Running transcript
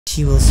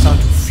she will start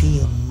to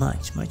feel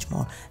much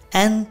more.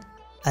 And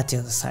at the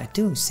other side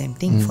too, same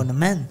thing for the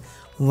men.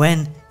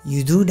 When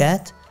you do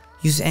that,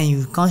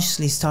 you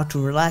consciously start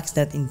to relax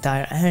that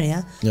entire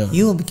area,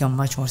 you will become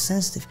much more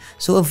sensitive.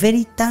 So a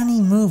very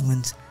tiny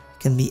movement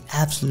can be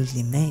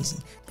absolutely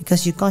amazing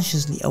because you're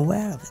consciously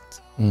aware of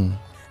it.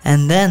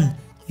 And then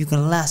you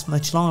can last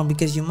much longer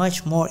because you're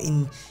much more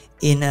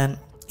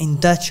in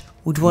touch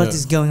with what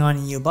is going on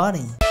in your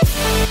body.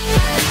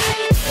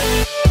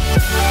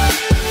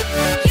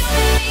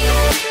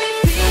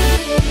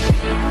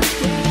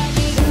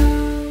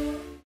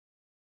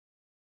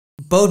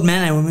 Both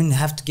men and women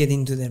have to get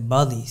into their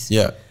bodies.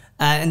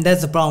 And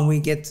that's the problem.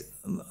 We get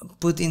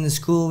put in the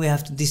school, we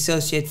have to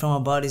dissociate from our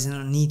bodies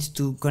and need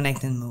to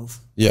connect and move.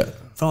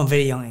 From a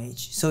very young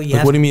age. So you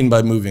like, what do you mean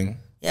by moving?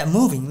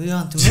 Moving. We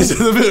want to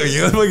move.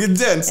 You're fucking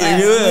dense. We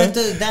want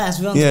to dance,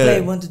 we want to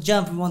play, we want to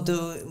jump, we want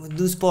to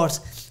do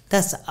sports.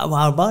 That's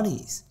our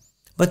bodies.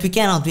 But we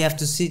cannot. We have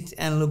to sit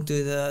and look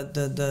to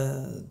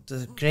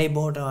the gray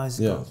board, or how it's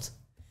called.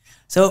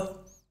 So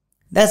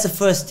that's the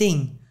first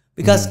thing.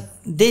 Because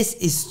this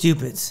is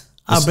stupid.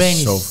 Our brain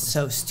is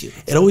so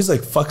stupid. It always like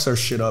fucks our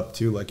shit up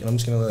too. Like, and I'm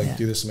just gonna like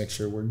do this to make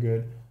sure we're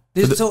good.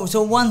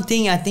 So one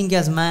thing I think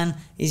as a man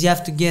is you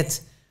have to get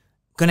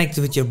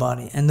connected with your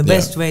body, and the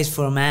best ways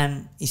for a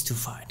man is to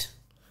fight.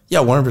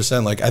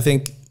 100%. Like, I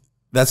think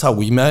that's how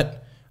we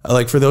met.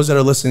 Like, for those that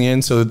are listening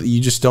in, so that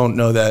you just don't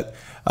know that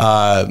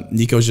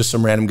Nico is just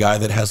some random guy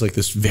that has like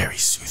this very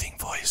soothing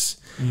voice.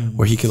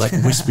 Where he could like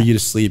whisper you to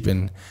sleep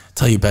and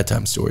tell you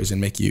bedtime stories and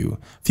make you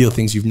feel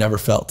things you've never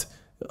felt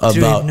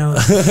about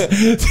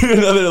through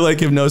another like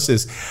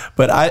hypnosis.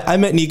 But I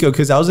met Nico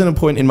because I was in a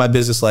point in my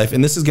business life,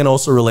 and this is going to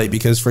also relate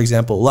because, for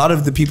example, a lot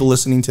of the people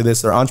listening to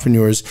this are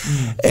entrepreneurs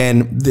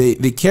and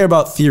they care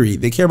about theory,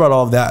 they care about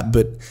all of that,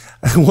 but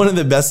one of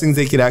the best things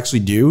they could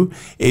actually do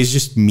is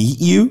just meet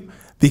you,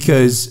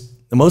 because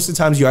most of the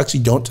times you actually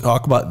don't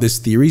talk about this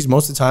theories.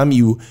 Most of the time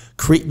you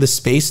create the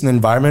space and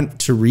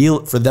environment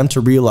for them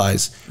to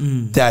realize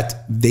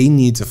that they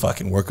need to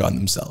fucking work on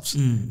themselves.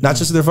 Not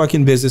just their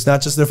fucking business,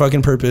 not just their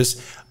fucking purpose,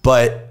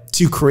 but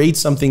to create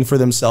something for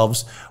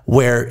themselves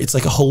where it's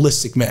like a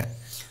holistic man,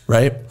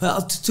 right?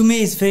 Well, to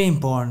me it's very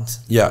important.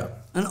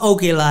 An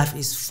okay life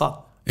is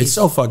fucked. It's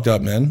so fucked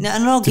up, man.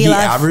 An okay to be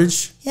life,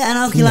 average?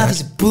 An okay life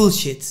is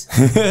bullshit.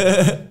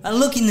 And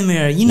look in the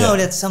mirror. You know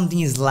that something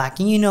is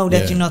lacking. You know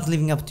that you're not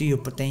living up to your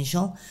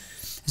potential.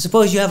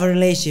 Suppose you have a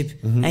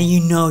relationship and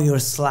you know you're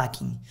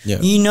slacking.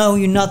 You know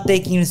you're not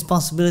taking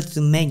responsibility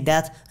to make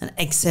that an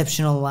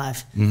exceptional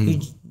life.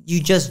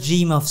 You just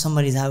dream of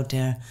somebody's out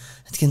there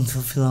that can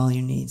fulfill all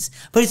your needs.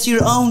 But it's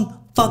your own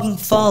fucking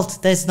fault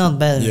that's not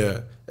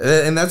better.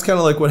 And that's kind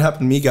of like what happened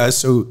to me, guys.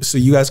 So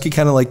you guys could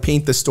kind of like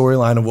paint the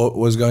storyline of what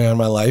was going on in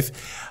my life.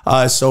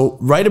 So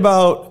right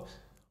about,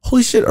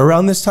 holy shit,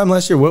 around this time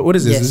last year, what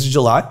is this? This is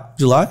July?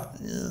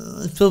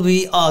 It will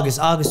be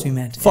August we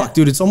met. Fuck,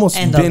 dude, it's almost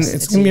been,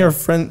 it's going to be our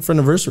friend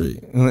anniversary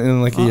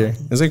in like a year.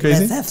 Is that crazy?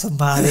 Let's have some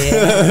party.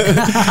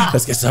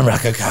 Let's get some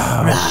rock.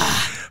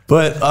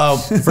 But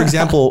for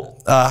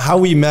example, how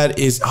we met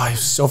is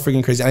it's so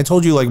freaking crazy. And I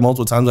told you like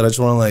multiple times that I just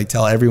want to like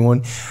tell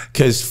everyone,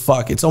 because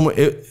fuck, it's almost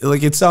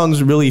like it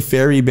sounds really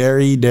fairy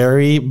berry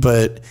dairy,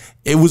 but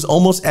it was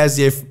almost as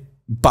if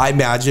by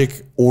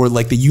magic or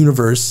like the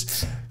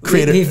universe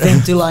created. We've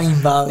been to Lying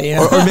Valley,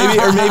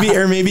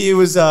 or maybe it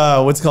was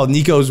what's it called,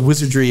 Nico's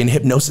wizardry and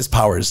hypnosis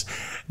powers.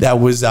 That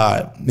was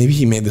maybe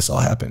he made this all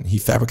happen. He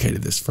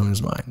fabricated this from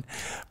his mind.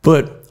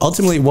 But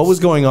ultimately, what was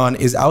going on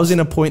is I was in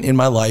a point in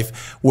my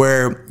life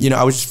where, you know,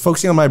 I was just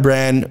focusing on my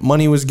brand.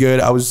 Money was good.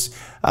 I was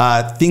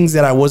things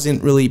that I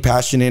wasn't really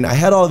passionate in. I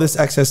had all this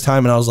excess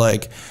time, and I was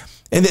like,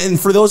 and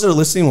for those that are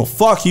listening, well,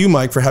 fuck you,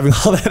 Mike, for having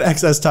all that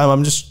excess time.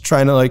 I'm just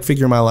trying to like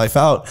figure my life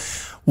out.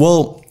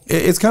 Well,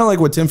 it's kind of like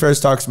what Tim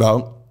Ferriss talks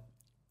about,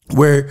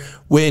 where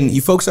when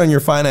you focus on your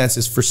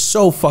finances for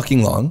so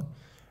fucking long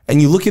and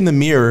you look in the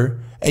mirror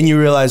and you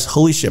realize,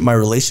 holy shit, my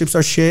relationships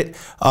are shit.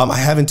 I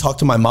haven't talked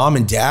to my mom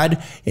and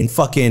dad in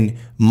fucking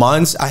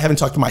months. I haven't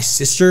talked to my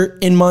sister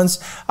in months.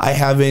 I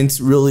haven't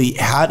really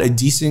had a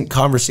decent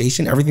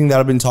conversation. Everything that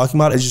I've been talking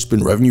about has just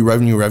been revenue.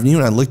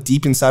 And I look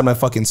deep inside my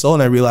fucking soul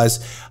and I realize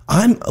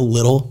I'm a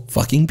little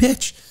fucking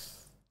bitch.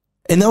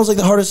 And that was like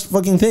the hardest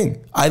fucking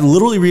thing. I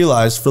literally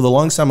realized for the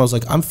longest time, I was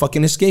like, I'm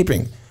fucking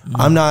escaping.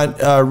 I'm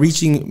not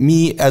reaching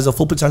me as a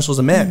full potential as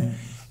a man.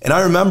 And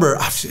I remember,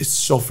 it's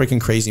so freaking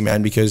crazy,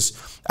 man, because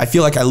I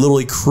feel like I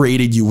literally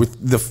created you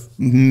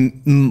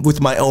with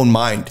my own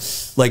mind.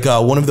 Like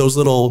one of those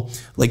little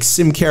like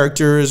sim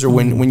characters, or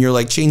when you're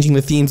like changing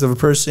the themes of a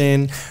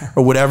person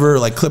or whatever,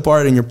 like clip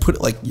art, and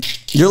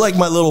you're like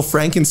my little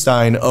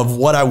Frankenstein of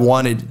what I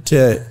wanted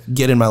to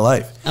get in my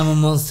life. I'm a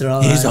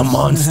monster. He's a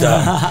monster.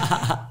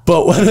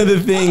 But one of the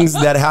things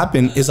that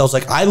happened is I was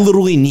like, I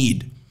literally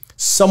need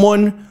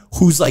someone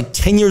who's like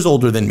 10 years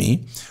older than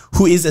me,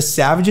 who is a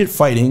savage at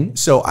fighting,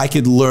 so I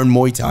could learn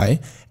Muay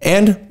Thai.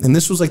 And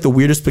this was like the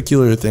weirdest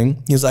peculiar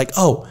thing. He's like,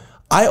 oh,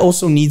 I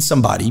also need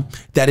somebody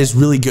that is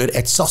really good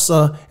at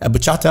salsa, at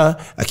bachata,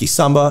 at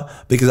kizomba,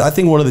 because I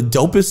think one of the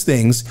dopest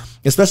things,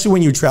 especially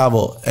when you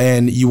travel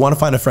and you want to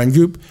find a friend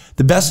group,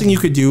 the best thing you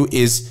could do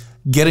is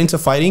get into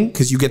fighting,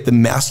 because you get the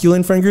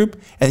masculine friend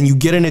group, and you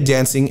get into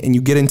dancing and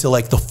you get into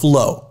like the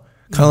flow.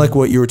 Kind of like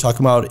what you were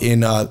talking about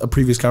in a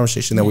previous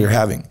conversation that we were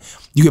having.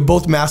 You get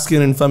both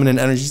masculine and feminine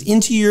energies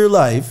into your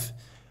life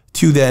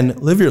to then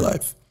live your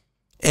life.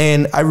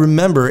 And I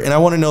remember, and I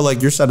want to know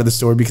like your side of the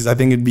story, because I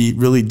think it'd be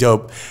really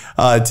dope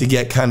to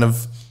get kind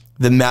of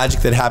the magic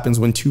that happens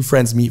when two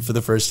friends meet for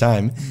the first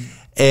time.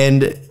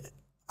 And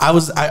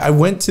I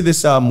went to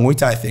this Muay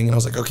Thai thing, and I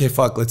was like, okay,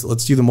 fuck,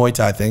 let's do the Muay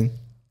Thai thing.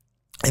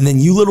 And then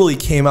you literally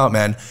came out,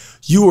 man.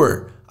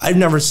 I've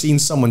never seen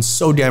someone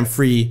so damn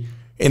free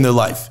in their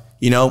life.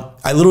 You know,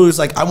 I literally was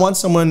like, I want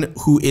someone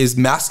who is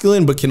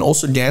masculine, but can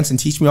also dance and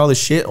teach me all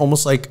this shit,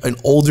 almost like an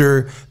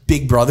older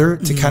big brother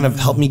to kind of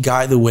help me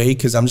guide the way.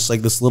 Cause I'm just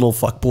like this little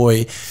fuck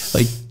boy,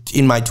 like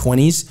in my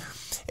 20s.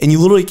 And you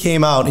literally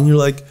came out and you're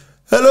like,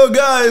 hello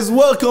guys,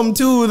 welcome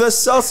to the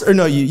salsa. Or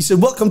no, you said,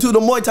 welcome to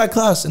the Muay Thai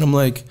class. And I'm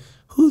like,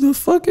 who the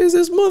fuck is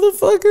this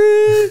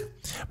motherfucker?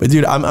 But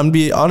dude, I'm gonna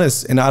be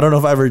honest. And I don't know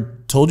if I ever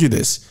told you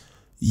this.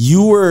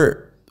 You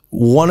were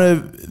one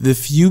of the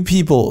few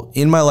people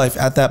in my life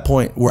at that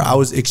point where I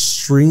was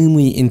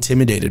extremely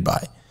intimidated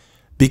by,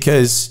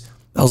 because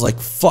I was like,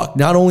 fuck,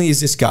 not only is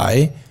this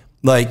guy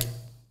like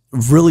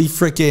really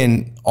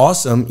freaking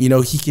awesome, you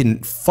know, he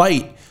can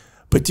fight,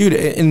 but dude,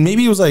 and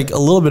maybe it was like a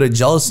little bit of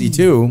jealousy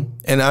too.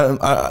 And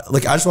I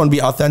just want to be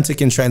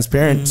authentic and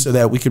transparent so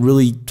that we could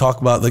really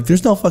talk about, like,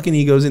 there's no fucking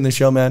egos in the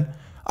show, man.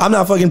 I'm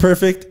not fucking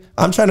perfect.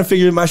 I'm trying to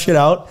figure my shit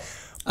out.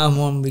 I'm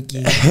one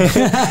biggie.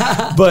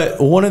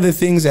 But one of the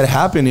things that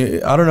happened,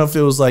 I don't know if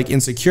it was like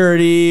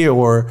insecurity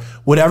or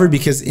whatever,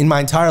 because in my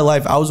entire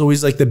life, I was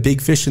always like the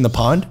big fish in the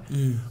pond.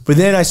 But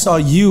then I saw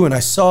you, and I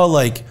saw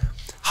like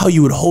how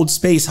you would hold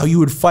space, how you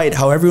would fight,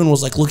 how everyone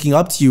was like looking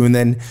up to you. And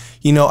then,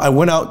 you know, I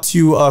went out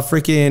to a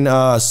freaking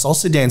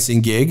salsa dancing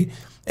gig,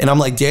 and I'm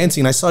like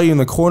dancing, and I saw you in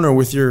the corner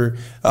with your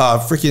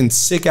freaking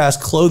sick ass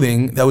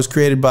clothing that was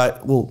created by,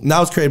 well,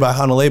 now it's created by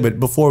Hanalei, but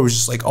before it was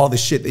just like all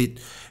this shit.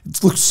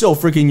 It looks so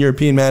freaking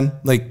European, man.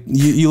 Like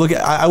you look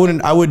at, I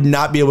would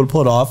not be able to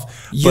pull it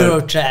off.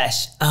 Euro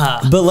trash.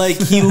 But like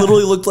he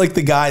literally looked like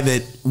the guy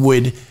that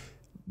would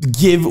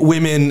give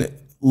women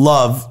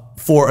love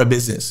for a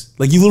business.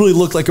 Like you literally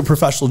looked like a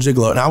professional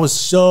gigolo, and I was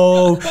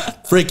so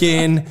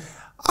freaking.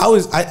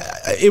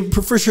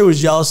 It for sure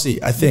was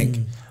jealousy, I think.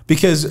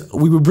 Because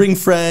we would bring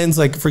friends,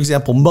 like for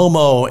example,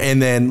 Momo,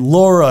 and then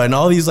Laura, and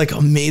all these like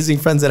amazing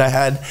friends that I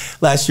had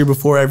last year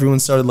before everyone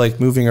started like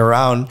moving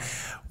around,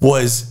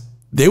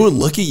 they would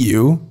look at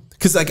you,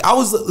 because like I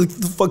was like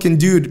the fucking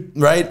dude,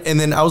 right? And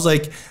then I was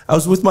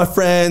with my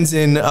friends,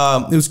 and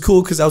it was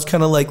cool because I was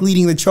kind of like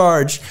leading the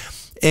charge.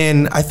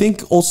 And I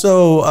think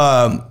also,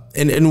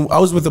 and I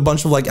was with a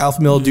bunch of like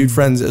alpha male dude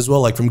friends as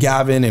well, like from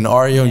Gavin and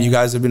Ario, and you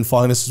guys have been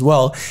following this as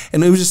well.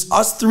 And it was just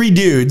us three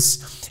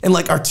dudes and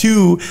like our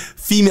two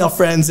female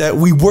friends that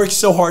we worked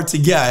so hard to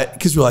get,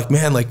 because we're like,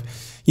 man, like,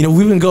 you know,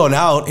 we've been going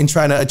out and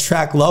trying to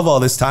attract love all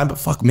this time, but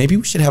fuck, maybe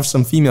we should have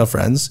some female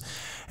friends.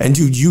 And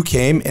dude, you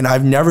came, and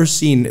I've never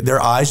seen their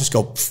eyes just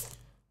go,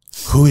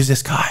 who is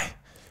this guy?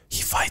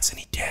 He fights and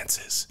he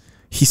dances.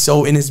 He's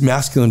so in his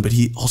masculine, but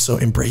he also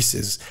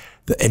embraces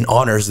and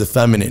honors the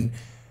feminine.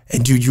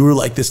 And dude, you were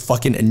like this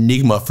fucking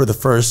enigma for the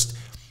first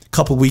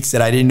couple weeks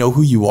that I didn't know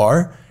who you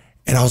are.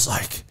 And I was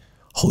like,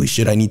 holy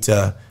shit, I need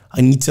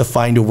to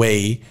find a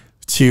way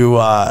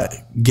to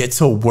get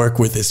to work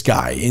with this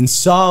guy in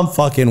some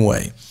fucking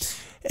way.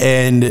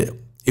 And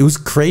it was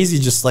crazy,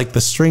 just like the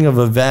string of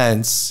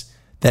events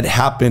that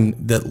happened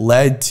that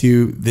led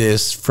to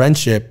this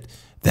friendship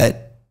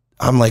that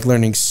I'm like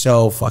learning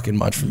so fucking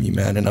much from you,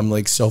 man. And I'm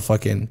like so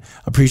fucking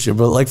appreciative.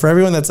 But like for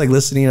everyone that's like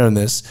listening on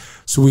this,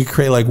 so we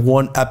create like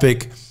one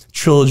epic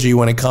trilogy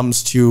when it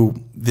comes to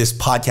this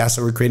podcast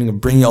that we're creating of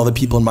bringing all the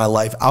people in my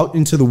life out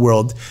into the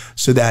world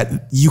so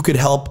that you could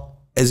help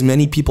as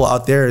many people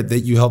out there that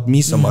you helped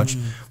me so much.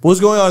 What was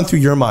going on through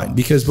your mind?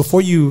 Because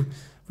before you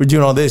were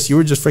doing all this, you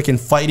were just freaking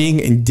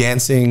fighting and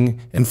dancing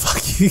and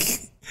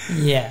fucking.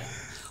 Yeah.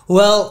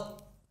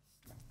 Well,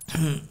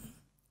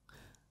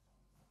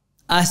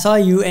 I saw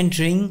you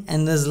entering,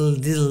 and there's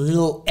this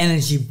little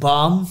energy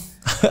bomb.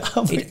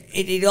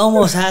 It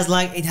almost has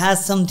like, it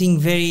has something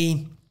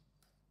very,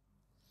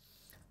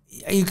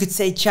 you could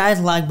say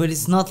childlike, but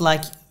it's not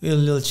like a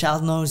little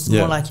child. No, it's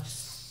more like,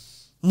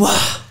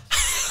 wow,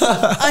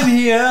 I'm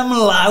here, I'm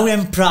loud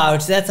and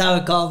proud. That's how I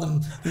called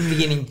him in the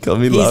beginning. Call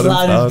me He's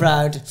loud and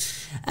proud.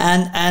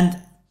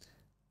 And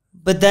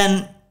but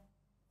then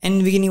in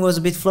the beginning it was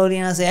a bit floaty,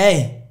 and I say,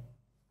 hey,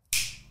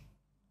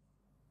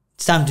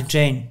 it's time to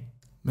train.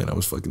 Man, I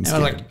was fucking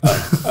scared.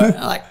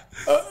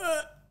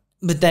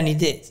 But then he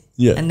did.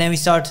 Yeah. And then we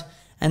start,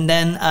 and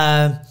then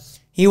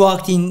he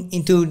walked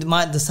into the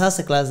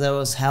salsa class that I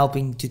was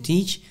helping to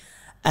teach,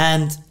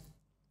 and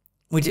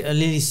with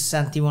Lily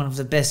Santi, one of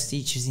the best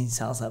teachers in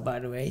salsa, by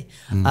the way.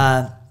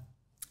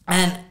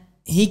 And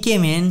he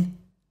came in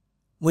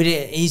with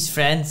his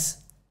friends,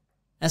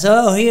 I said,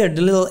 oh, here,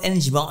 the little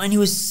energy bomb. And he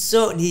was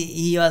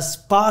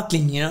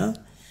sparkling, you know.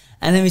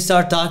 And then we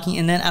start talking,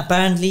 and then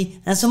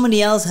apparently, and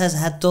somebody else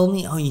had told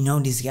me, oh, you know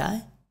this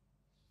guy?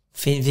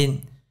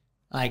 Vin.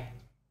 Like,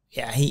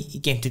 yeah, he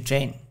came to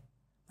train.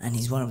 And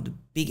he's one of the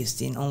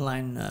biggest in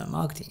online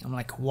marketing. I'm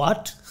like,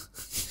 what?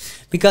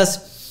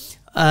 Because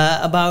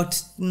about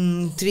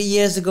 3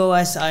 years ago,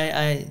 or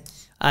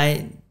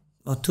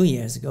 2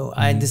 years ago,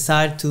 I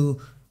decided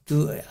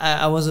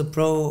I was a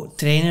pro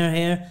trainer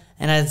here,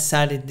 and I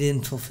decided it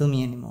didn't fulfill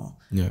me anymore.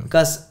 Yeah.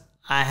 Because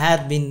I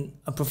had been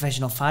a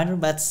professional fighter,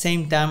 but at the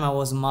same time, I'm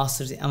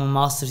a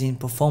master's in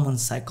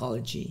performance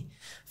psychology.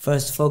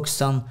 First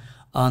focused on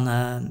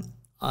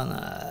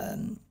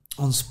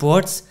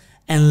sports,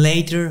 and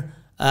later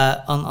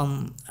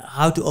on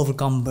how to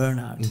overcome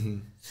burnout.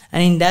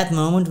 And in that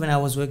moment, when I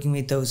was working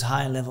with those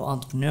high-level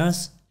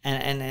entrepreneurs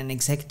and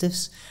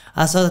executives,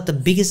 I saw that the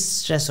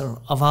biggest stressor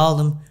of all of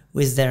them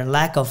was their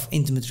lack of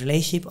intimate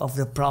relationship, of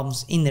the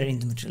problems in their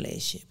intimate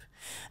relationship.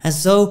 And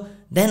so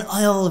then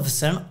all of a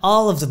sudden,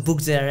 all of the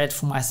books that I read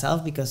for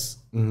myself, because,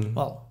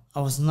 well,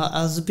 I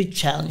was a bit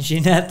challenged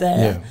in that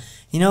area,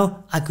 you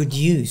know, I could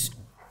use.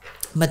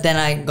 But then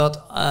I got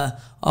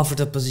offered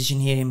a position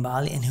here in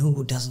Bali, and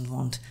who doesn't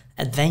want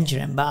adventure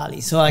in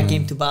Bali? So I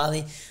came to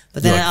Bali,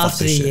 but then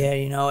after a year,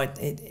 you know,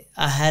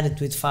 I had it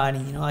with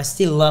fighting. You know, I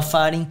still love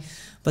fighting,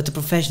 but the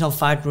professional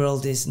fight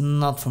world is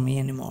not for me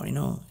anymore. You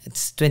know,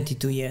 it's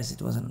 22 years.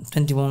 It wasn't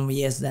 21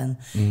 years then.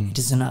 It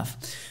is enough.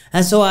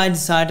 And so I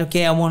decided,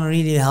 okay, I want to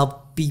really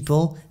help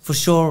people, for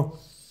sure.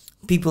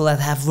 People that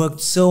have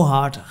worked so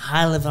hard,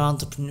 high-level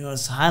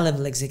entrepreneurs,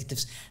 high-level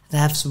executives that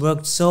have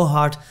worked so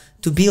hard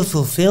to be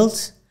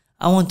fulfilled.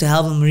 I want to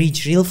help them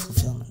reach real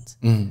fulfillment.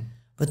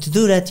 But to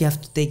do that, you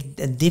have to take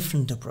a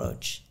different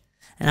approach.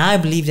 And I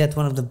believe that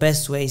one of the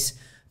best ways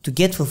to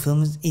get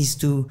fulfillment is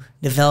to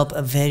develop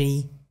a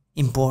very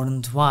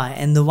important why.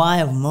 And the why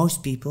of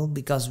most people,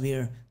 because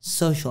we're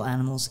social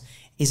animals,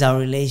 is our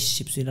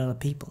relationships with other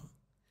people.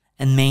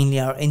 And mainly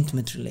our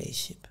intimate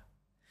relationship.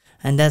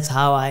 And that's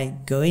how I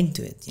go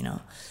into it, you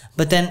know.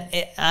 But then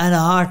I had a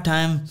hard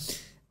time.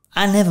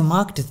 I never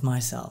marketed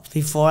myself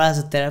before. As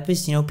a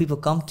therapist, you know, people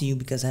come to you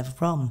because they have a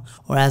problem,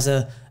 or as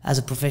a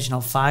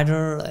professional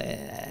fighter,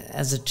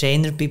 as a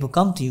trainer, people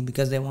come to you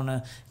because they want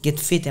to get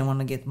fit and want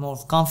to get more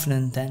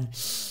confident.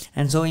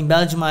 And so in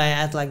Belgium, I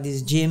had like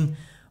this gym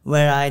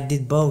where I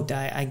did both.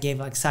 I gave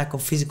like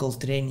psychophysical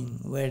training,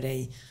 where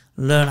they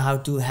learn how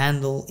to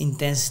handle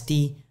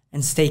intensity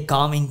and stay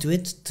calm into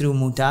it through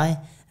Muay Thai,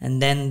 and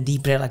then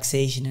deep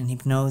relaxation and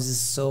hypnosis.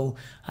 So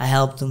I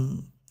helped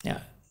them,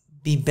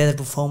 be better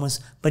performers,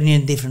 but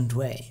in a different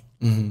way.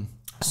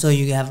 So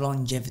you have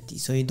longevity,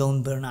 so you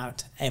don't burn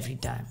out every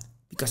time,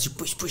 because you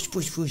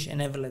push and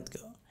never let go.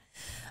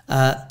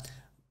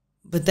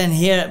 But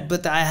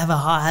I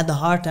had a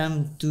hard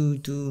time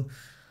to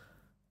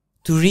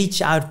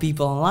reach out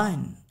people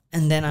online.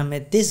 And then I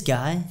met this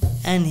guy,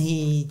 and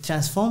he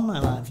transformed my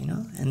life, you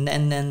know.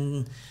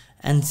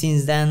 And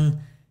since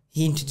then,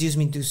 he introduced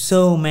me to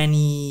so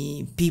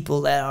many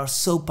people that are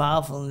so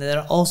powerful and that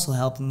are also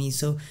helping me.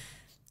 So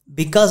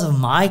because of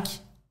Mike,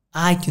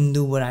 I can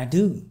do what I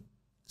do.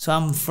 So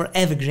I'm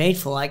forever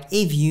grateful. Like,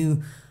 if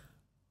you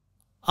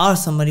are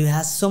somebody who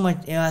has so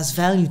much, has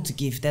value to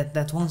give,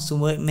 that wants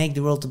to make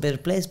the world a better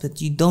place,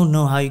 but you don't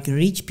know how you can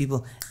reach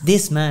people,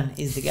 this man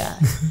is the guy.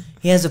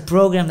 He has a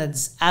program that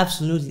is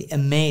absolutely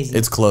amazing.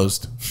 It's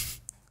closed.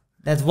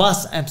 That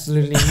was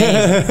absolutely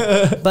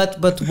amazing.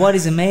 but what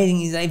is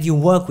amazing is that if you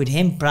work with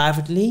him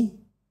privately,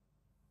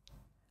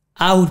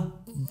 I would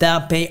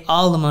pay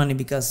all the money,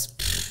 because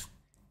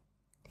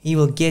he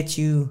will get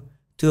you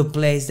to a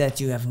place that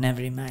you have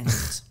never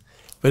imagined.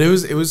 But it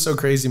was so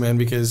crazy, man,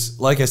 because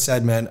like I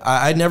said, man,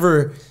 I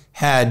never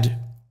had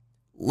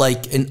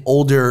like an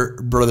older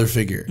brother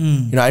figure.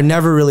 You know, I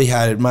never really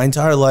had it. My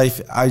entire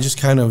life, I just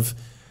kind of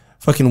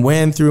fucking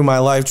went through my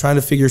life trying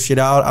to figure shit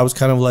out. I was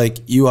kind of like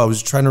you. I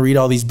was trying to read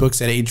all these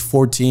books at age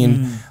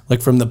 14,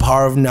 like from The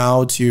Power of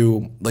Now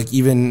to like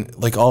even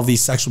like all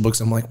these sexual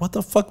books. I'm like, what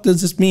the fuck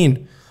does this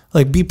mean?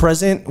 Like, be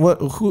present.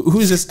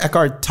 Who's this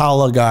Eckhart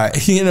Tolle guy?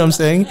 You know what I'm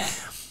saying?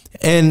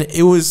 And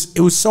it was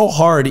so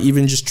hard,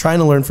 even just trying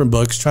to learn from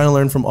books, trying to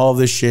learn from all of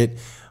this shit.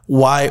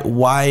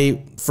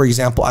 Why, for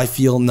example, I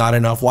feel not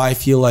enough. Why I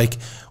feel like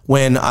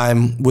when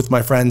I'm with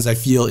my friends, I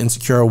feel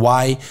insecure.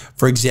 Why,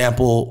 for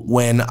example,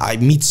 when I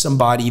meet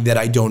somebody that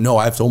I don't know,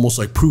 I have to almost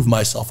like prove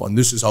myself on,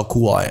 this is how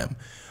cool I am,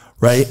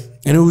 right?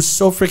 And it was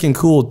so freaking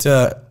cool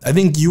I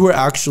think you were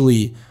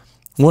actually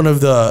one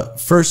of the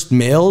first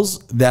males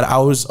that I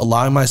was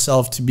allowing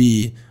myself to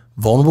be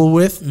vulnerable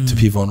with, to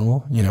be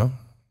vulnerable, you know,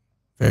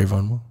 very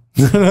vulnerable.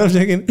 I'm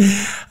joking.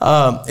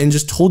 And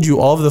just told you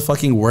all of the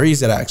fucking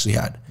worries that I actually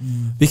had.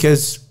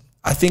 Because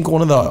I think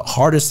one of the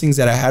hardest things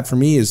that I had for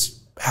me is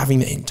having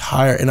the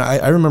entire, and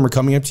I remember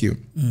coming up to you.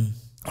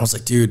 I was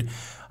like, dude,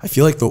 I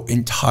feel like the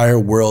entire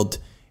world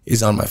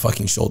is on my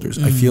fucking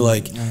shoulders. I feel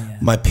like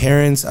my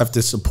parents, I have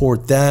to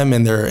support them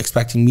and they're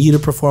expecting me to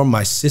perform.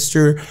 My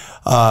sister,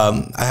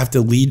 I have to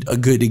lead a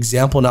good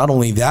example. Not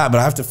only that, but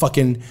I have to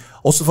fucking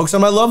also focus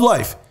on my love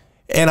life.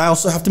 And I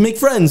also have to make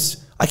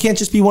friends. I can't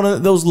just be one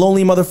of those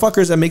lonely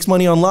motherfuckers that makes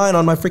money online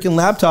on my freaking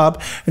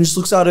laptop and just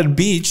looks out at a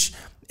beach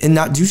and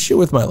not do shit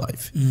with my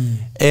life.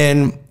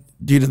 And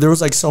dude, there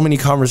was like so many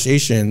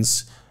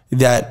conversations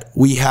that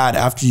we had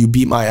after you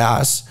beat my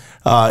ass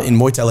in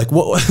Muay Thai, like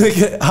what,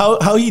 like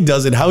how he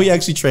does it, how he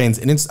actually trains.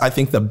 And it's, I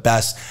think the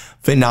best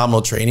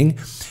phenomenal training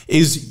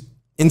is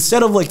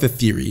instead of like the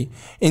theory,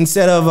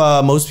 instead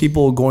of most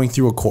people going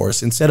through a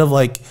course, instead of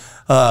like,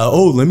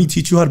 oh, let me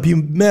teach you how to be a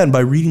man by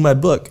reading my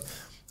book.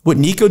 What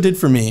Nico did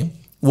for me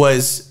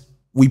was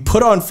we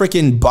put on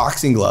freaking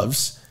boxing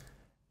gloves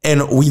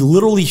and we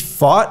literally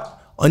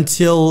fought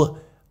until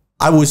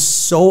I was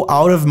so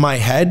out of my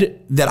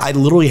head that I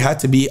literally had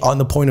to be on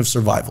the point of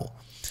survival,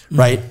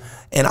 right?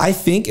 And I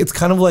think it's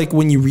kind of like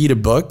when you read a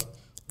book,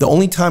 the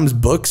only times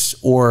books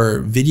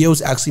or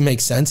videos actually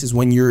make sense is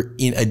when you're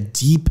in a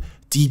deep,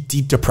 deep,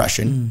 deep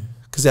depression.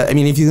 Because I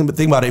mean, if you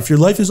think about it, if your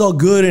life is all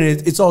good and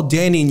it's all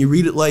dandy and you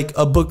read it like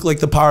a book like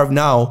The Power of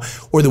Now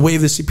or The Way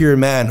of the Superior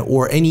Man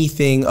or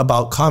anything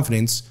about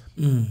confidence,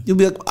 you'll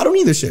be like, I don't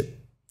need this shit.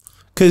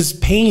 Because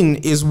pain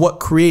is what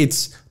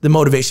creates the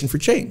motivation for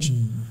change.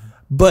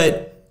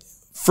 But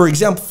for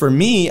example, for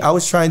me, I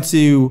was trying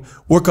to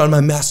work on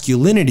my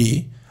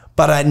masculinity,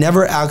 but I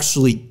never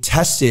actually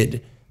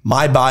tested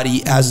my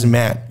body as a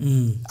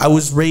man. I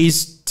was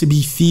raised to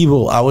be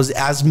feeble. I was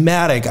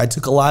asthmatic. I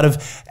took a lot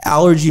of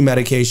allergy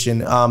medication.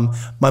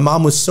 My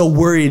mom was so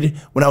worried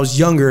when I was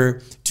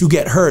younger to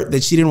get hurt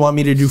that she didn't want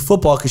me to do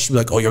football because she'd be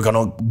like, oh, you're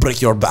going to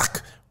break your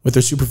back, with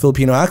her super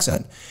Filipino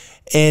accent.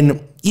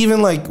 And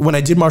even like when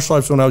I did martial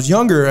arts when I was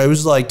younger, I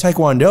was like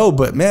Taekwondo,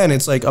 but man,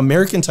 it's like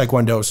American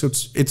Taekwondo. So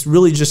it's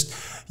really just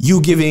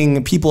you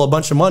giving people a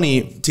bunch of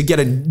money to get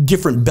a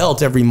different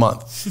belt every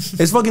month.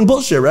 It's fucking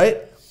bullshit, right?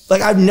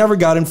 Like I've never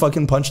gotten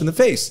fucking punched in the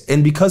face.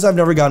 And because I've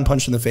never gotten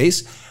punched in the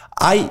face,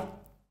 I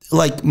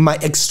like my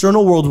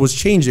external world was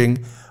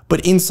changing,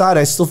 but inside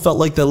I still felt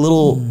like that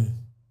little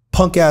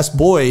punk ass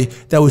boy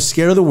that was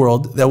scared of the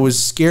world, that was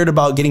scared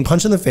about getting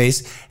punched in the face,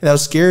 and that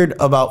was scared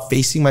about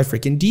facing my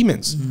freaking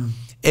demons.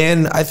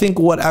 And I think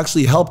what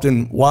actually helped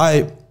and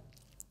why,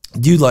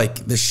 dude,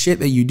 like the shit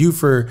that you do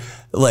for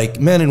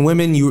like men and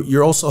women,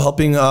 you're also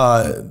helping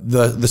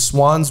the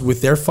swans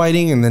with their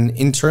fighting. And then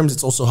in terms,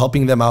 it's also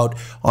helping them out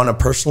on a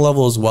personal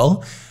level as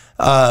well.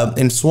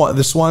 And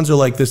the swans are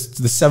like the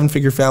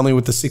 7-figure family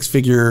with the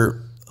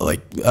 6-figure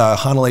like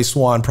Hanalei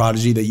Swan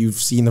prodigy that you've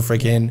seen the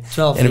freaking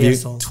 12 interview.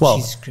 years old.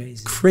 12. She's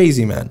crazy.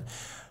 Crazy, man.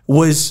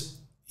 Was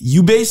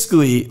you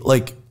basically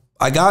like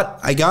I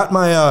got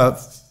my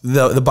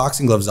the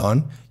boxing gloves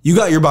on. You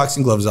got your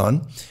boxing gloves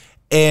on.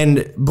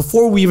 And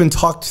before we even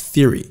talked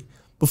theory,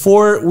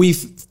 before we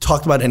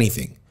talked about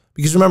anything,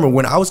 because remember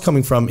when I was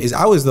coming from is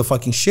I was the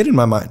fucking shit in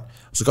my mind.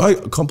 I was like, I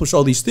accomplished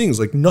all these things,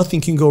 like nothing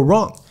can go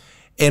wrong.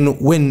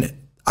 And when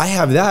I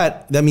have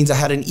that means I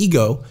had an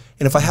ego.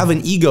 And if I have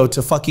an ego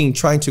to fucking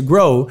trying to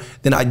grow,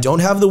 then I don't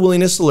have the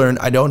willingness to learn.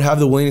 I don't have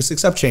the willingness to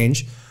accept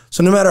change.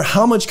 So no matter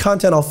how much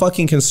content I'll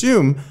fucking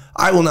consume,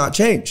 I will not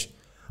change.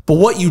 But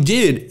what you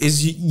did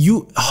is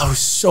you oh, it was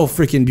so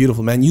freaking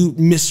beautiful, man. You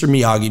Mr.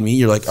 Miyagi'd me.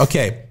 You're like,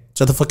 okay,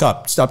 shut the fuck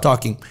up. Stop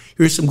talking.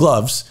 Here's some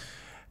gloves.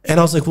 And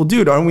I was like, well,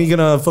 dude, aren't we going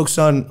to focus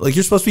on, like,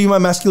 you're supposed to be my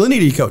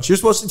masculinity coach. You're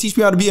supposed to teach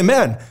me how to be a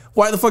man.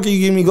 Why the fuck are you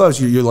giving me gloves?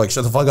 You're like,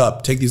 shut the fuck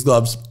up. Take these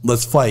gloves.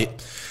 Let's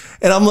fight.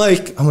 And I'm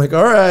like,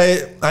 all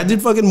right, I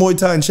did fucking Muay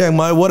Thai in Chiang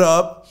Mai. What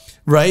up?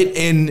 Right.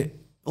 And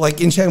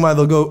like in Chiang Mai,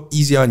 they'll go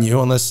easy on you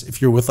unless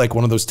if you're with like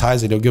one of those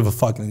Thais, they don't give a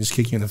fuck and they just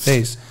kick you in the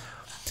face.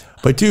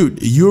 But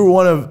dude, you were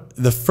one of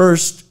the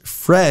first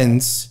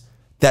friends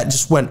that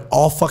just went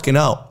all fucking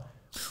out.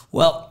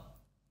 Well,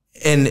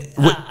 and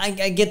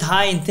I get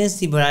high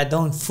intensity, but I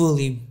don't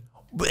fully.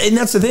 And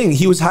that's the thing.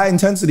 He was high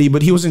intensity,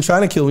 but he wasn't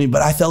trying to kill me.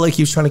 But I felt like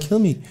he was trying to kill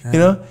me, you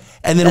know?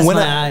 And then that's when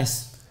my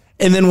eyes.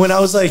 And then when I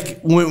was like,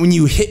 when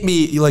you hit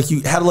me, you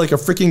had like a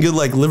freaking good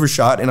like liver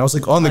shot, and I was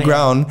like on the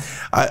ground.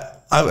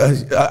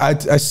 I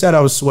said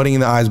I was sweating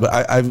in the eyes, but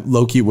I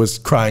low key was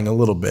crying a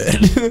little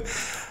bit.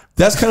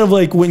 That's kind of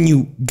like when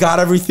you got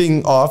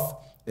everything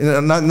off,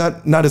 and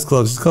not his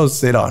clothes. His clothes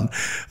stayed on.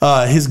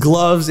 His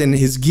gloves and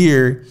his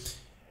gear,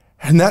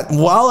 and that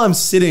while I'm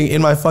sitting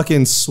in my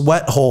fucking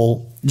sweat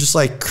hole, just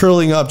like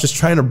curling up, just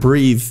trying to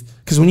breathe,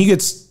 because when you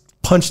get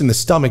punched in the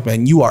stomach,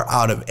 man, you are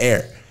out of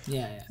air.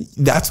 Yeah.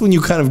 That's when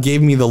you kind of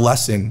gave me the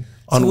lesson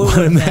on what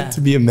it meant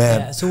to be a man.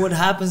 Yeah. So what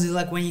happens is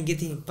like when you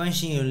get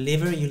punched in your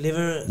liver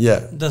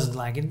doesn't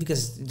like it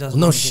because it doesn't.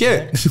 No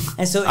shit.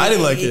 And so I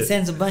didn't like it. It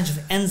sends a bunch of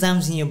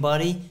enzymes in your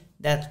body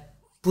that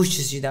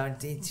pushes you down.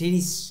 It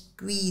really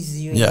squeezes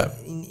you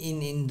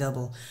in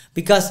double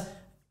because,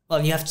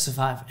 well, you have to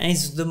survive. And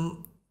it's the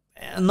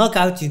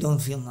knockout, you don't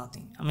feel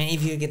nothing. I mean,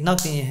 if you get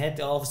knocked in your head,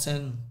 all of a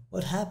sudden,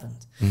 what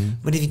happened?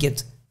 But if you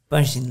get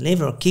punched in the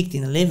liver or kicked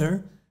in the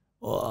liver,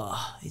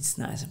 oh, it's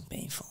nice and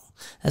painful.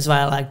 That's why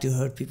I like to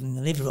hurt people in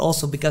the liver.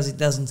 Also because it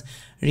doesn't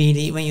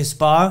really, when you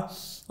spar,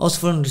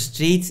 also from the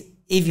street,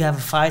 if you have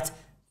a fight,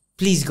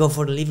 please go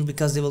for the liver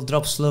because they will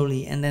drop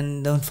slowly and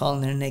then don't fall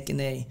on their neck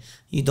and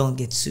you don't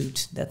get sued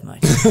that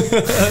much.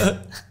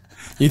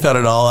 You thought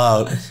it all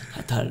out. I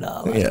thought it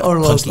all out. Yeah, Or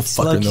punch Loki. the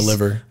fucker in the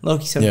liver.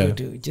 Loki's so good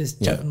too.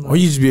 Just chop him Or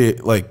you just be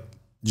like,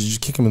 you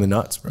just kick him in the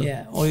nuts, bro.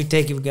 Yeah, or you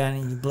take your gun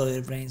and you blow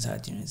their brains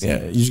out. You know.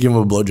 Yeah, you just give him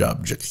a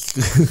blowjob.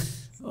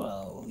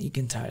 Well, you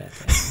can try that.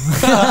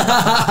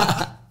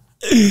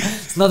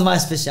 It's not my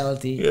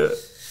specialty. Yeah.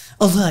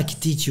 Although I can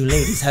teach you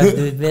ladies how to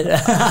do it better.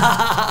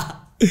 I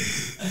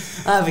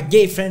have a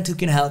gay friend who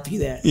can help you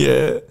there.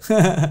 Yeah.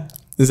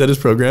 Is that his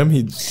program?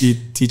 He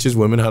teaches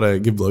women how to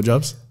give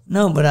blowjobs?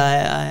 No, but I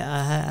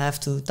have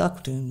to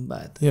talk to him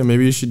about it. Yeah,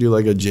 maybe you should do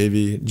like a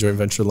JV, joint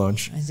venture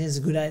launch. I think it's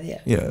a good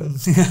idea.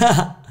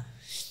 Yeah.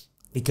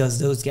 Because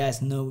those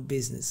guys know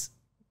business.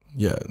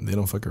 Yeah, they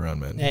don't fuck around,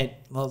 man.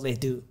 Well, they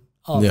do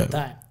all the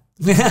time.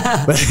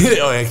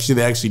 Actually,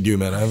 they actually do,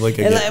 man. I have like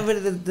a...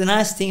 But the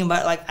nice thing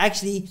about, like,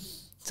 actually,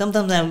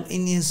 sometimes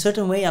in a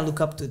certain way I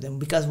look up to them.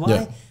 Because why?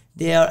 Yeah.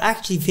 They are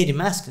actually very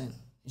masculine.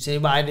 You say,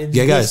 why did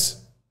Yeah, this?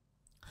 guys.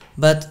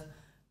 But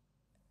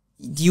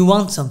you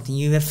want something,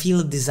 you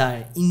feel a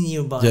desire in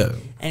your body,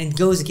 and it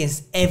goes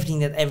against everything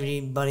that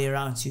everybody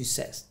around you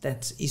says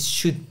that it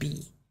should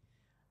be.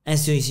 And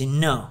so you say,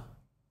 no,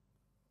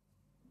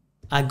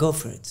 I go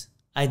for it,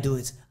 I do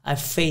it, I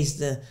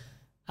face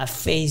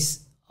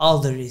all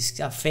the risks,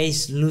 I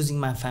face losing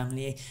my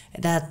family.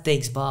 That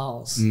takes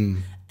balls.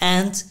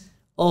 And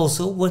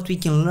also what we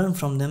can learn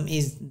from them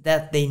is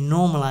that they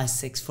normalize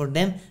sex. For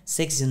them,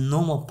 sex is a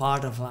normal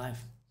part of life.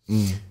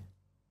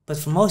 But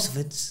for most of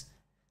it,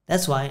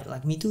 that's why,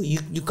 like me too,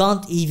 you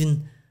can't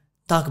even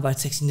talk about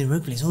sex in the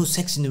workplace. Oh,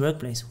 sex in the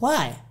workplace.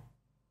 Why?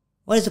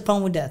 What is the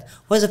problem with that?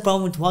 What is the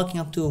problem with walking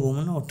up to a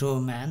woman or to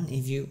a man,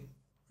 if you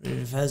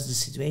reverse the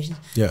situation,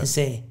 and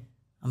say,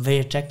 I'm very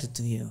attracted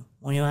to you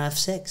when you have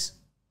sex?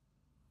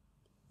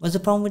 What's the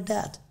problem with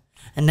that?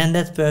 And then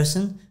that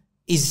person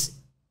is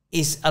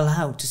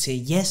allowed to say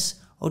yes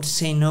or to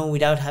say no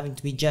without having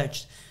to be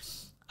judged.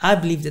 I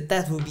believe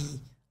that would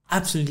be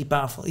absolutely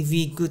powerful. If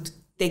we could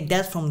take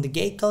that from the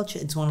gay culture,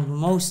 it's one of the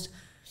most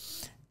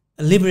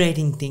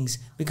liberating things.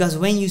 Because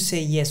when you say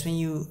yes, when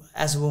you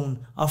as a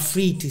woman are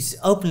free to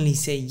openly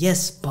say,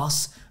 yes,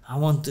 boss, I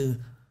want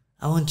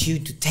you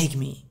to take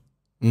me,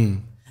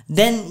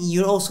 then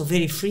you're also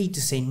very free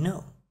to say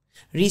no.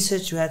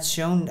 Research has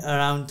shown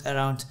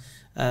around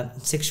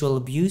sexual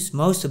abuse,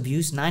 most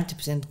abuse,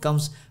 90%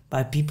 comes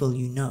by people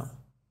you know.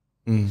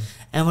 And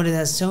what it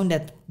has shown,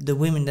 that the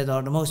women that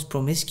are the most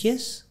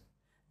promiscuous,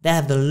 they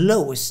have the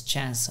lowest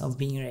chance of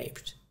being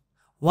raped.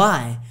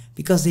 Why?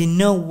 Because they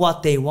know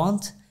what they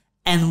want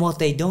and what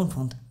they don't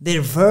want.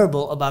 They're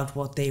verbal about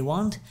what they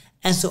want,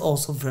 and so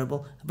also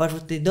verbal about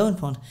what they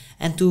don't want.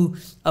 And to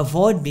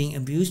avoid being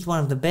abused, one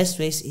of the best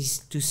ways is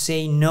to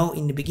say no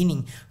in the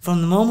beginning.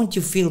 From the moment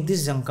you feel this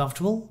is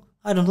uncomfortable,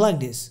 I don't like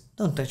this,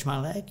 don't touch my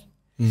leg.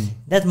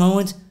 That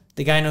moment,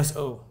 the guy knows,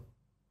 oh,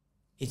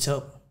 it's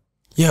up.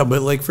 Yeah,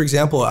 but like, for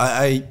example,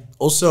 I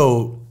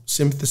also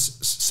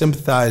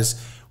sympathize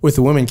with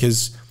the women,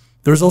 because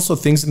there's also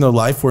things in their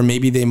life where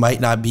maybe they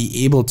might not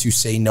be able to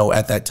say no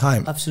at that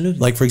time. Absolutely.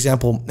 Like, for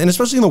example, and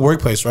especially in the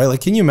workplace, right? Like,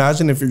 can you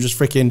imagine if you're just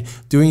freaking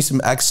doing some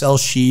Excel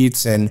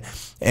sheets and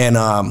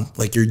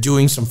like you're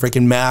doing some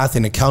freaking math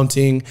and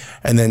accounting,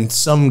 and then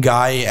some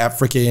guy at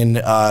freaking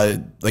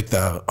like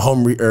the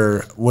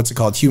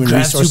human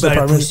resource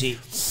department.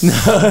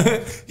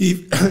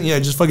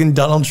 Just fucking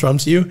Donald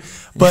Trumps you.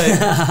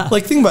 But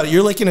like, think about it.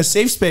 You're like in a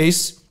safe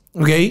space.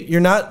 Okay, you're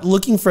not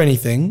looking for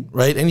anything,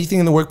 right? Anything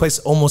in the workplace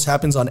almost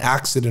happens on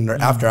accident or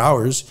after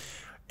hours,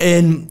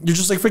 and you're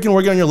just like freaking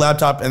working on your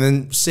laptop, and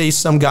then say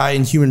some guy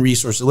in human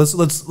resources.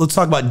 Let's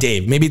talk about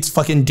Dave. Maybe it's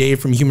fucking Dave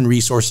from human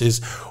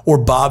resources or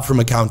Bob from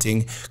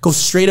accounting. Goes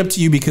straight up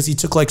to you because he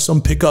took like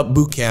some pickup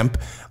boot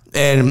camp,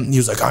 and he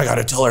was like, I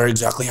gotta tell her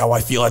exactly how I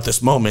feel at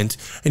this moment.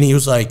 And he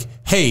was like,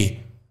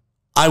 hey,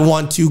 I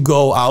want to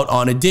go out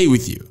on a date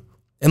with you.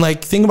 And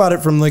like, think about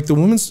it from like the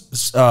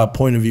woman's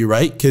point of view,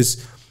 right?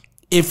 Because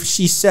if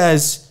she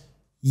says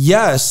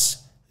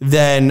yes,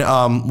 then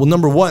well,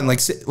 number one,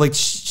 if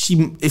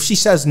she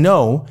says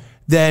no,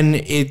 then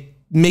it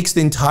makes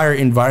the entire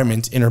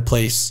environment in her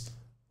place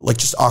like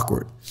just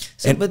awkward.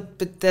 So,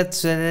 but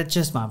that's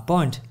just my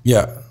point.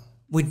 Yeah.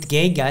 With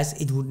gay guys,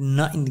 it would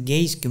not, in the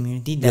gays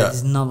community, that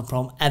is not a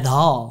problem at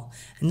all,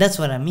 and that's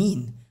what I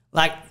mean.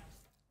 Like,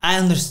 I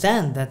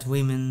understand that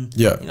women,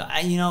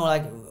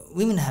 like,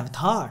 women have it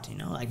hard,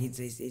 like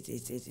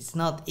it's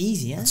not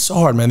easy. It's so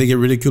hard, man. They get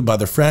ridiculed by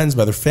their friends,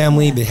 by their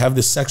family. They have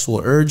this sexual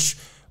urge,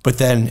 but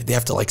then they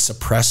have to like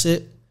suppress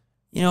it.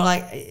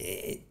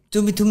 Like,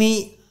 to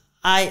me,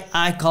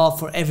 I call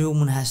for every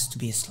woman has to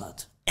be a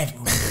slut.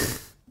 Everyone.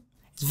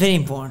 It's very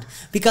important,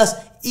 because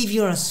if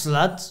you're a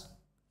slut,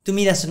 to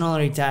me that's an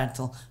honorary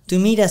title. To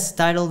me that's a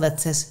title that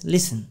says,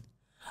 listen,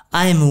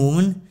 I am a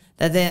woman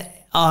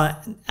I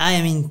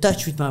am in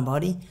touch with my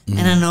body,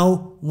 and I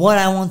know what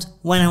I want,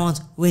 when I want,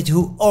 with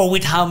who, or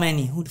with how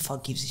many. Who the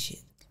fuck gives a shit?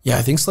 Yeah,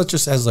 I think slut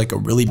just has like a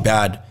really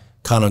bad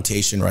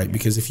connotation, right?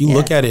 Because if you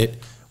look at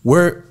it,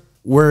 we're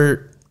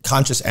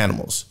conscious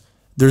animals.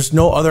 there's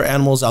no other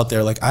animals out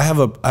there. Like I have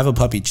a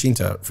puppy,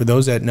 Chinta. For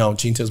those that know,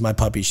 Chinta is my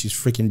puppy. She's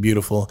freaking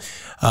beautiful.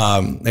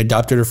 I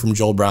adopted her from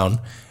Joel Brown,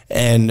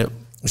 and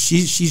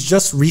she's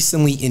just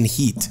recently in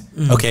heat.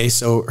 Okay,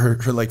 so her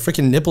like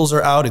freaking nipples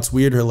are out. It's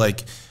weird. Her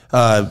like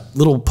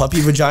little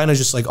puppy vagina is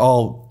just like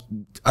all.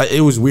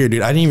 It was weird,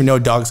 dude. I didn't even know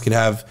dogs could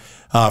have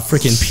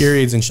freaking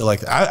periods and shit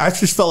like that. I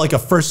just felt like a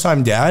first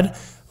time dad.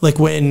 Like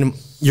when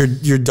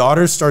your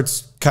daughter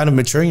starts kind of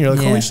maturing, you're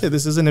like, holy shit,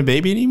 this isn't a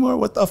baby anymore.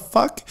 What the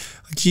fuck?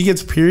 Like she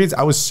gets periods.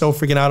 I was so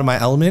freaking out of my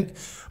element.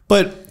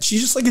 But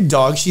she's just like a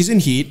dog. She's in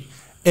heat.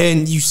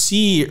 And you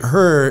see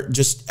her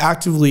just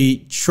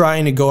actively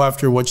trying to go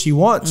after what she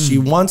wants. She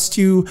wants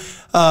to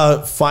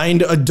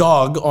find a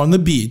dog on the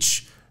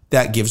beach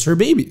that gives her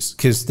babies,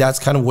 because that's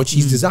kind of what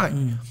she's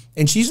designed.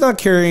 And she's not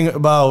caring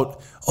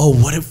about, oh,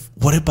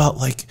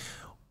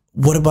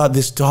 what about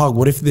this dog?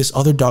 What if this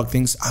other dog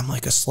thinks I'm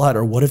like a slut?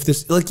 Or what if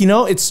this, like, you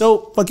know, it's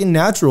so fucking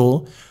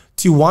natural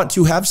to want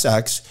to have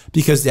sex,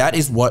 because that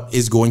is what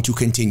is going to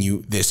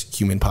continue this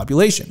human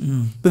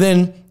population. But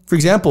then, for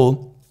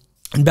example,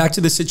 and back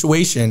to the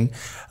situation,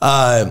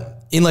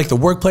 in like the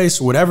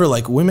workplace or whatever,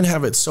 like women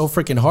have it so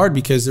freaking hard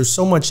because there's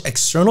so much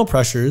external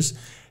pressures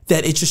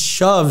that it just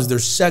shoves their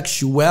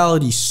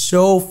sexuality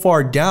so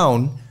far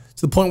down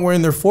to the point where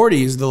in their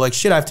 40s, they're like,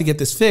 shit, I have to get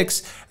this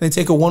fixed. And they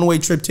take a one-way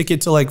trip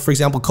ticket to, like, for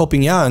example,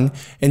 Copenhagen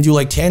and do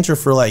like tantra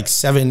for like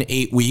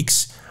 7-8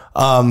 weeks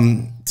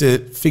to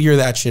figure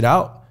that shit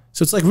out.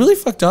 So it's like really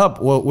fucked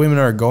up what women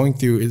are going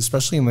through,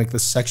 especially in like the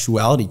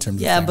sexuality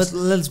terms. Yeah, of things. but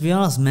let's be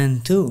honest,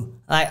 men too.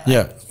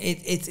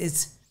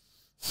 It's.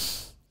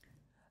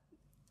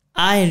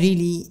 I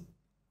really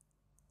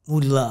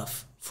would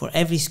love for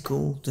every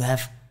school to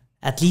have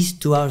at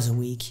least 2 hours a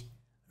week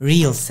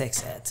real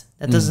sex ed.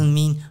 That doesn't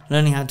mean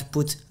learning how to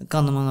put a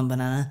condom on a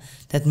banana.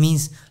 That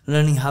means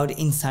learning how the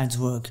insides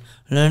work,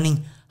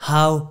 learning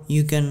how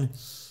you can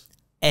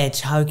edge,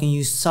 how you can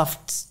use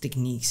soft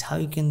techniques, how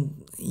you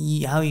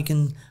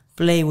can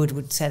play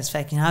with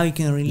satisfaction, how you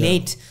can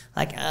relate,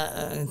 like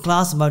a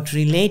class about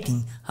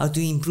relating, how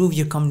to improve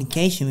your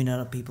communication with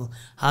other people,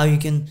 how you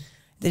can.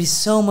 There is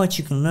so much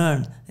you can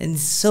learn, and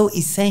it's so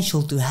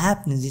essential to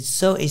happiness. It's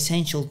so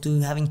essential to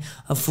having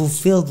a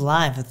fulfilled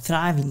life, a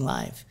thriving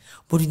life.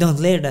 But we don't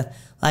layer that.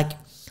 Like,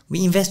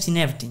 we invest in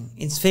everything.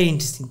 It's very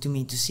interesting to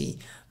me to see.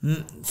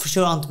 For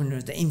sure,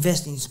 entrepreneurs, they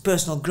invest in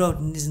personal growth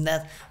and this and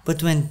that.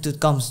 But when it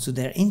comes to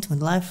their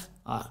intimate life,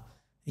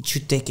 it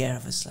should take care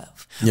of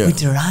itself. Yeah. With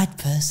the right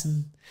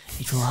person,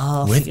 it will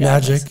all with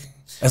magic.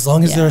 As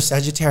long as they're a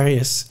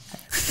Sagittarius.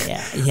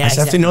 I just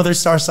have to know their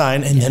star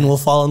sign, and then we'll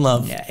fall in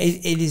love. Yeah,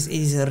 it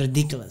is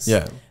ridiculous.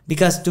 Yeah.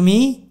 Because to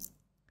me,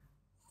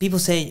 people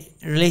say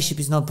relationship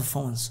is not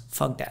performance.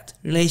 Fuck that.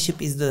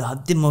 Relationship is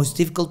the most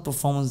difficult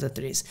performance that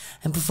there is.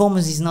 And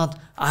performance is not,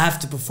 I have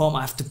to perform,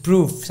 I have to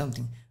prove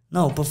something.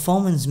 No,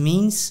 performance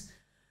means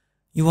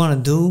you want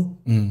to do,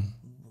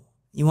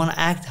 you want to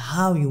act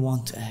how you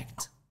want to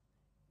act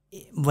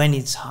when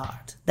it's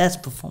hard. That's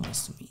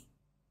performance to me.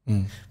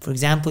 For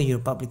example, you're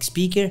a public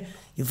speaker,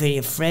 you're very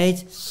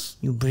afraid,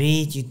 you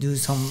breathe, you do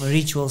some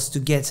rituals to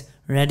get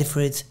ready for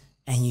it,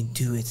 and you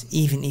do it,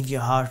 even if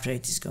your heart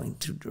rate is going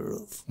through the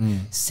roof.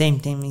 Same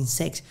thing in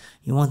sex.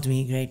 You want to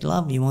be a great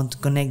lover, you want to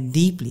connect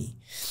deeply.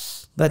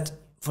 But,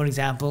 for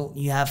example,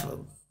 you have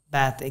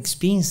bad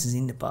experiences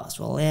in the past.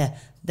 Well,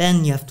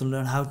 then you have to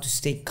learn how to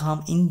stay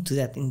calm into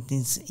that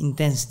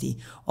intensity,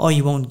 or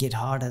you won't get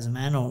hard as a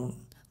man, or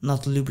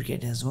not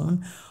lubricate as a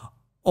woman,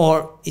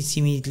 or it's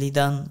immediately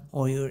done,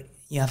 or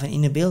you have an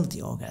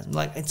inability orgasm.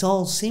 Like, it's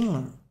all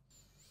similar.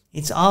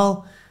 It's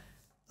all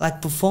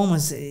like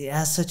performance. It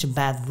has such a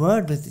bad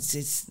word, but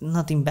it's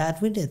nothing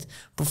bad with it.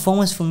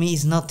 Performance for me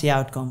is not the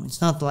outcome. It's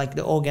not like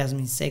the orgasm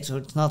in sex, or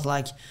it's not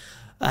like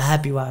a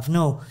happy wife.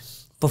 No,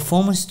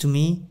 performance to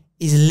me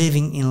is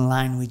living in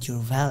line with your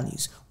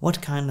values.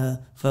 What kind of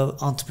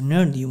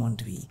entrepreneur do you want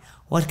to be?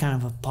 What kind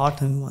of a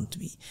partner do you want to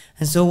be?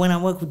 And so when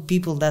I work with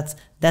people, that's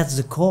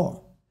the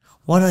core.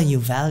 What are your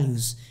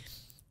values?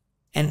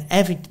 And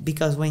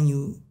because when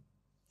you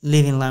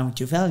live in line with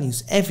your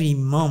values, every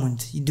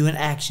moment you do an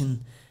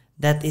action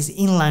that is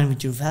in line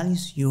with your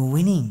values, you're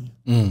winning.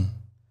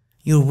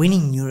 You're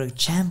winning, you're a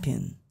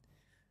champion.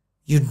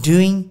 You're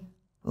doing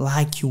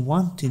like you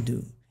want to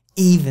do,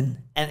 even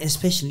and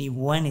especially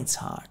when it's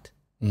hard.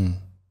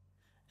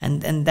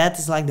 And that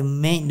is like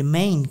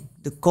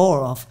the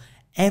core of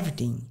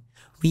everything.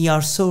 We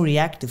are so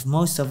reactive.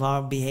 Most of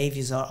our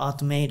behaviors are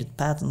automated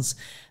patterns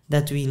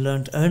that we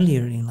learned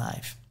earlier in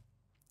life.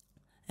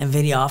 And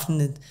very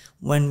often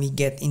when we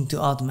get into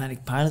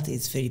automatic pilot,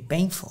 it's very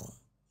painful.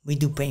 We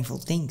do painful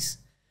things.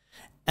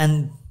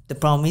 And the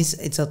problem is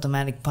it's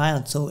automatic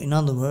pilot. So in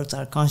other words,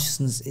 our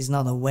consciousness is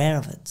not aware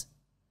of it.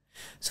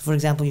 So for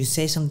example, you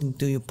say something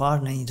to your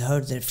partner and it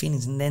hurts their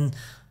feelings, and then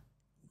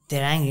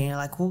they're angry. And you're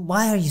like, well,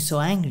 why are you so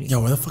angry? Yo,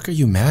 why the fuck are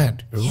you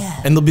mad?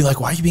 Yeah. And they'll be like,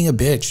 why are you being a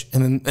bitch?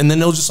 And then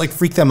they'll just like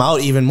freak them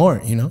out even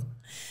more, you know?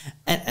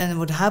 And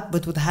what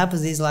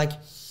happens is, like,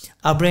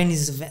 our brain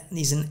is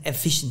an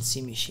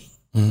efficiency machine.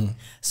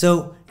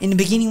 So in the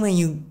beginning, when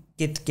you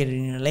get together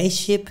in a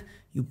relationship,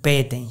 you pay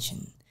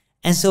attention.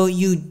 And so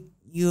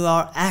you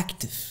are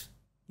active.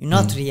 You're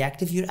not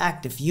reactive, you're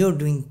active. You're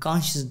doing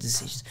conscious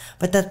decisions.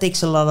 But that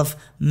takes a lot of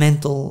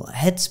mental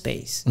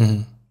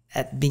headspace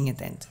at being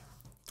attentive.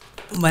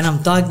 When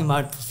I'm talking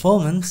about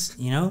performance,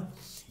 you know,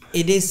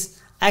 it is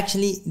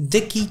actually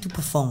the key to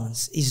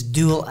performance is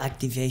dual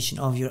activation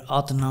of your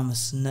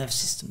autonomous nervous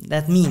system.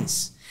 That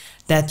means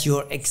that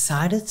you're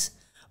excited,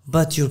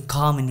 but you're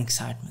calm in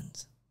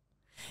excitement.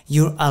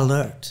 You're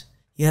alert.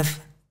 You have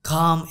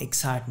calm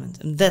excitement.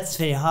 And that's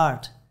very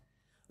hard.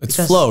 It's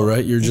flow,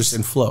 right? You're just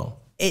in flow.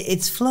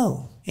 It's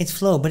flow. It's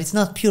flow, but it's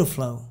not pure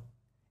flow.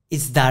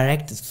 It's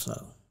directed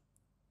flow.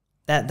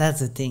 That's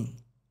the thing.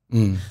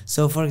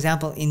 So, for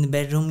example, in the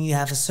bedroom, you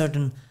have a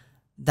certain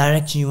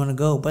direction you want to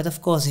go. But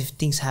of course, if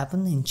things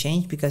happen and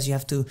change, because you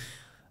have to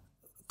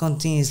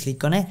continuously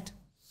connect.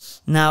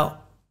 Now,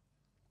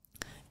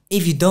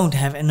 if you don't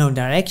have no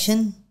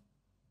direction,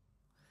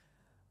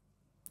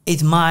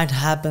 it might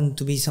happen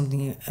to be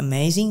something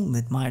amazing,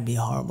 but might be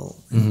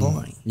horrible and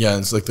boring. Yeah,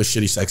 it's like the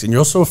shitty sex. And you're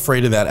also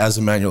afraid of that as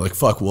a man. You're like,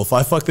 fuck, well, if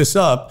I fuck this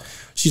up,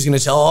 she's going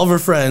to tell all of her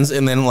friends,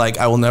 and then like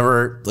I will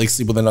never like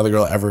sleep with another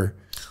girl ever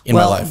in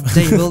my life.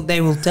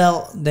 they will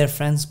tell their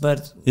friends,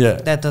 but yeah,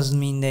 that doesn't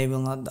mean they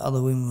will not,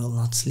 other women will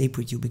not sleep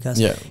with you, because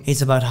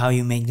it's about how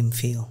you make them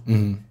feel.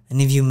 And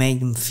if you make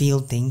them feel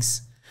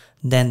things,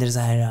 then there's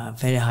a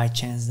very high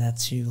chance that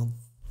she will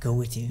go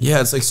with you.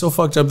 Yeah, it's like so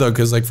fucked up though,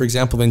 because like for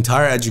example, the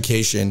entire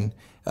education,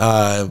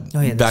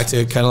 back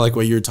to kind of like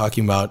what you were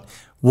talking about,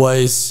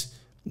 was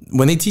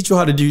when they teach you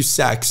how to do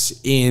sex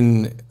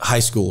in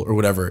high school or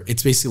whatever,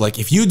 it's basically like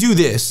if you do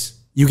this,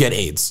 you get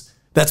AIDS.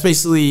 That's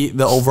basically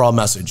the overall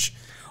message.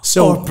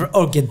 So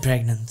or get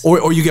pregnant,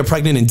 or you get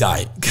pregnant and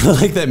die, kind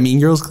of like that Mean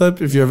Girls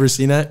clip, if you've ever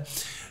seen that.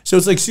 So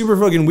it's like super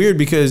fucking weird,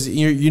 because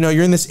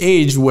you're in this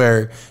age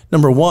where,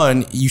 number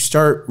one, you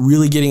start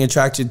really getting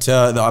attracted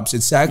to the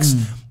opposite sex.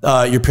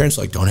 Your parents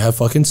are like, don't have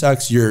fucking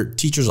sex. Your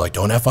teachers are like,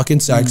 don't have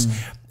fucking sex.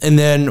 And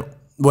then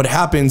what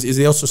happens is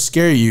they also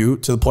scare you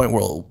to the point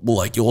where, well,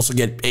 like you'll also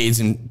get AIDS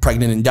and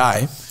pregnant and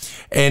die.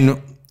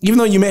 And even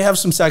though you may have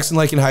some sex in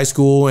high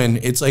school and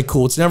it's like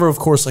cool, it's never, of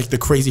course, like the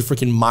crazy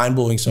freaking mind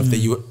blowing stuff that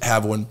you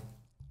have when,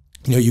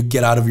 you know, you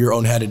get out of your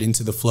own head and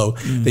into the flow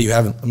that you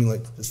haven't. I mean,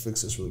 like, let's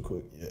fix this really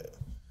quick. Yeah.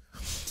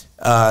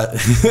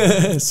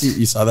 See,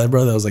 you saw that,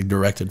 bro? That was like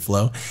directed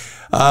flow.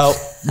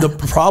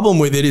 The problem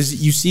with it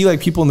is you see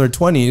like people in their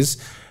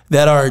 20s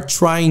that are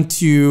trying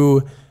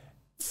to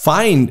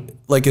find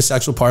like a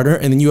sexual partner,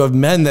 and then you have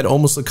men that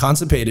almost look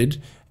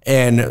constipated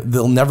and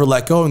they'll never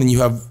let go, and then you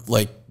have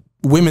like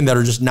women that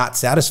are just not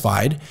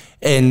satisfied,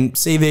 and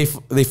say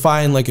they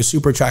find like a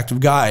super attractive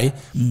guy,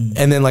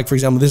 and then like for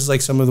example, this is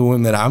like some of the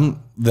women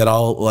that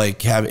I'll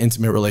like have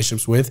intimate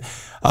relationships with,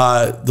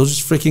 they'll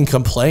just freaking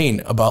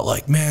complain about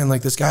like, man,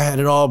 like this guy had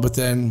it all, but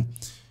then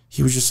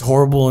he was just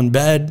horrible in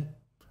bed.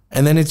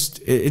 And then it's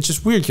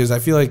just weird, because I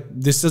feel like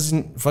this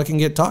doesn't fucking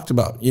get talked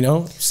about, you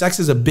know? Sex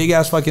is a big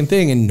ass fucking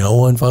thing and no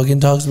one fucking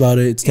talks about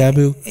it. It's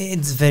taboo.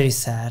 It's very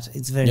sad.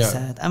 It's very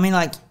sad. I mean,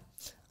 like,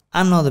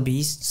 I'm not a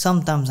beast.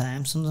 Sometimes I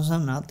am, sometimes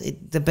I'm not.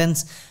 It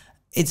depends.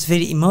 It's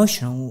very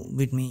emotional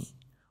with me.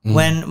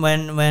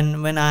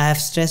 When I have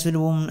stress with a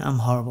woman, I'm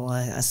horrible.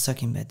 I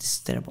suck in bed.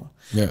 It's terrible.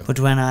 Yeah. But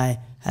when I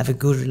have a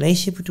good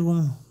relationship with a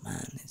woman,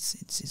 man,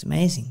 it's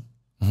amazing.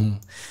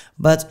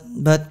 But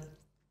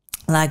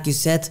like you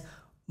said,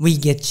 we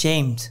get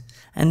shamed,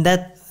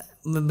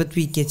 but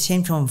we get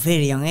shamed from a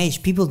very young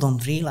age. People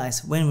don't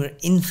realize when we're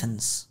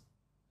infants.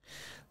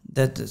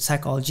 The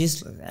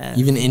psychologist,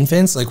 even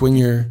infants, like when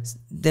you're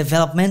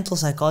developmental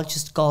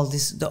psychologists call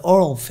this the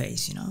oral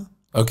phase, you know.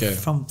 Okay.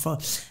 From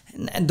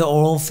the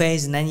oral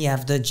phase, and then you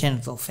have the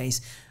genital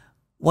phase.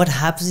 What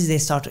happens is they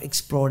start to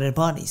explore their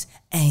bodies,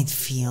 and it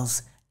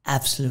feels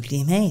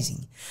absolutely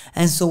amazing.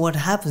 And so what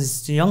happens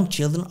is the young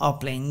children are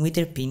playing with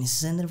their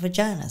penises and their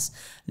vaginas.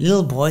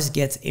 Little boys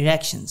get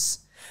erections.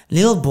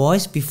 Little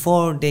boys,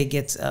 before they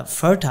get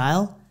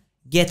fertile,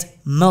 get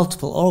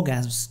multiple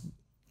orgasms,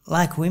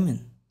 like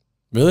women.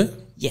 Really?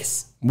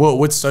 Yes.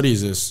 What study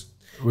is this?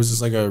 Was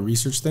this like a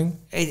research thing?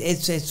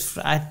 It's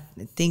I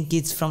think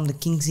it's from the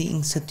Kingsley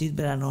Institute,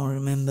 but I don't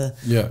remember.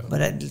 Yeah.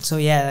 But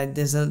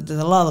there's a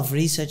lot of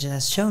research that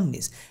has shown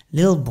this.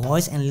 Little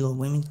boys and little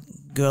women,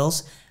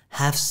 girls,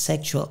 have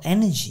sexual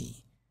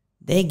energy.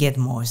 They get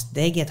moist,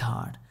 they get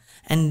hard,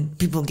 and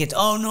people get,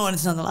 oh no,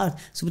 it's not allowed.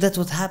 So that's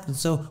what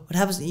happens. So what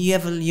happens? You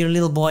have your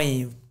little boy and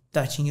you're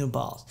touching your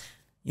balls,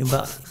 your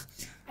body,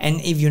 and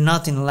if you're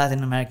not in a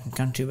Latin American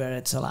country where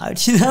it's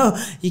allowed, you know,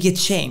 you get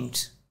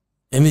shamed.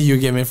 And then you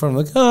get made fun of,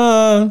 like,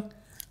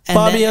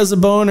 Bobby has a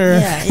boner.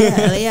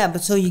 Yeah.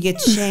 But so you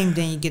get shamed,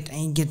 and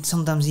you get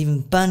sometimes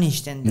even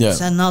punished, and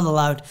it's not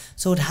allowed.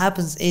 So what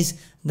happens is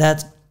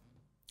that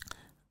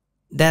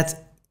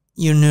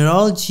your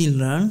neurology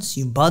learns,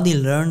 your body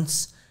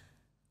learns,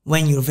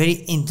 when you're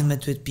very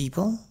intimate with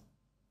people,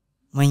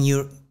 when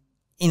you're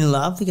in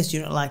love, because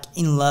you're like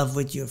in love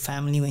with your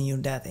family when you're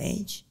that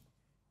age,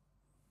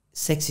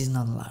 sex is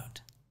not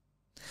allowed.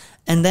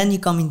 And then you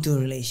come into a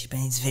relationship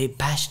and it's very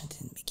passionate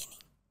in the beginning.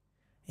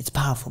 It's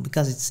powerful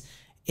because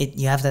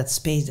you have that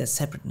space, that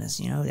separateness,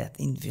 you know, that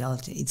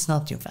individuality. It's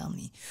not your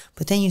family.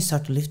 But then you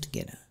start to live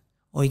together,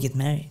 or you get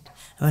married.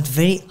 And what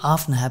very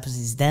often happens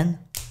is then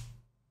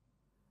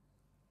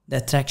the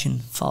attraction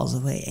falls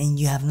away, and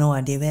you have no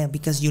idea where,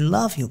 because you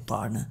love your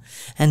partner.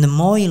 And the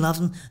more you love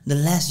them, the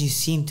less you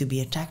seem to be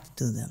attracted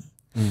to them.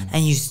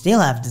 And you still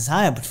have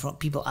desire, but for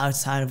people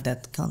outside of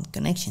that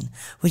connection,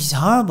 which is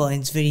horrible, and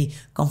it's very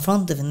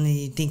confrontive, and then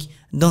you think,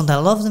 don't I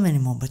love them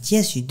anymore? But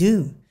yes, you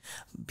do,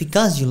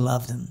 because you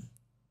love them.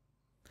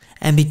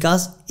 And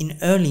because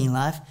early in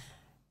life,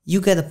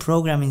 you get a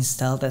program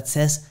installed that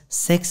says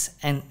sex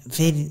and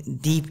very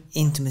deep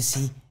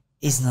intimacy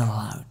is not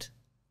allowed.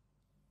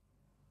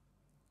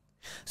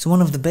 So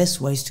one of the best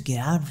ways to get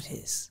out of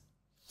this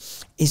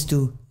is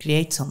to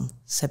create some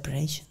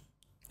separation.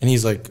 And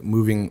he's like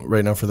moving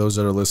right now, for those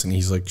that are listening,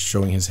 he's like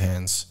showing his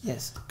hands.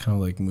 Yes. Kind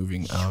of like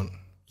moving out.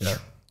 Yeah.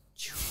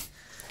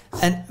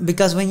 And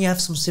because when you have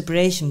some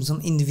separation,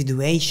 some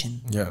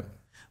individuation, yeah,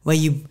 where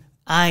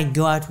I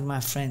go out with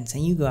my friends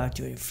and you go out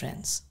with your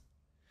friends.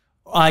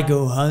 Or I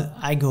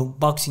go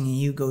boxing and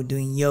you go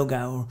doing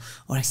yoga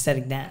or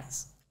ecstatic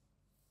dance.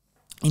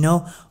 You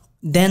know,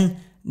 then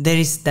there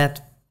is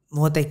that,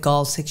 what they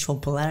call sexual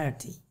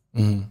polarity.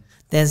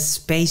 There's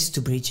space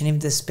to bridge, and if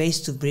there's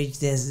space to bridge,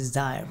 there's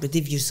desire. But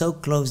if you're so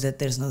close that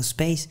there's no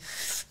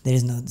space, there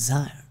is no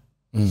desire.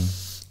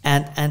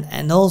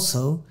 And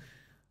also,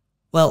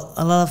 well,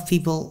 a lot of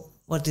people,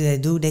 what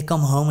do? They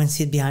come home and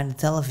sit behind the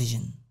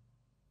television.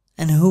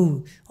 And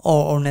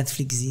or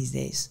Netflix these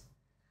days.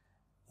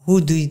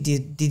 Who did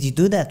you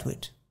do that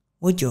with?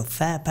 With your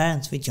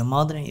parents, with your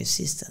mother and your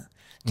sister.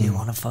 Do you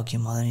want to fuck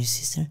your mother and your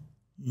sister?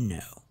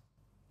 No.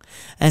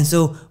 And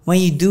so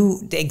when you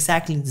do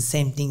exactly the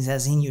same things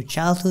as in your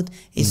childhood,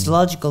 it's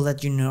logical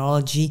that your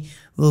neurology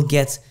will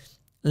get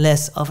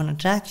less of an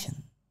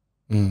attraction.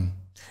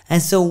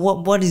 And so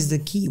what is the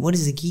key? What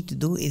is the key to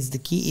do? The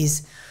key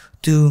is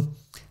to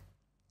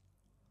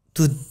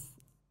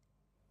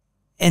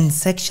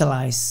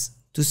sexualize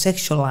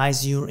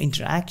your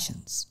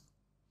interactions.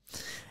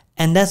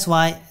 And that's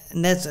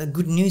a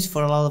good news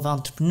for a lot of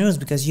entrepreneurs,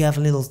 because you have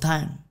a little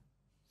time.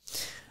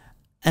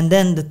 And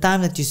then the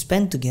time that you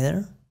spend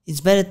together, it's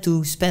better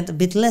to spend a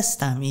bit less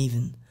time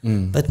even,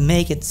 but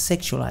make it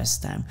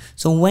sexualized time.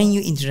 So when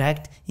you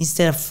interact,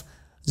 instead of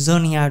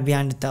zoning out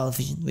behind the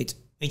television, which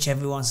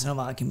every once in a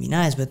while can be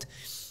nice, but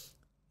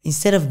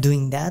instead of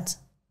doing that,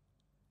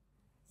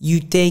 you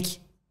take,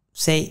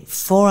 say,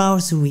 4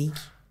 hours a week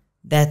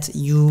that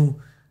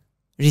you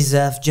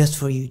reserve just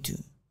for you two.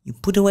 You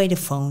put away the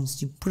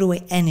phones, you put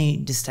away any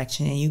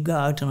distraction, and you go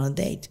out on a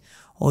date,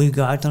 or you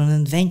go out on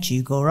an adventure,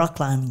 you go rock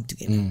climbing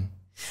together.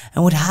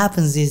 And what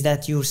happens is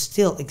that you're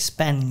still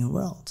expanding your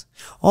world.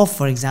 Or,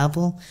 for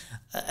example,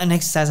 an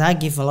exercise I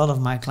give a lot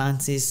of my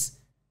clients is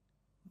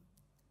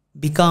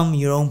become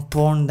your own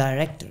porn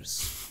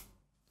directors.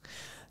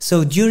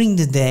 So during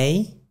the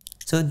day,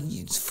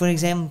 for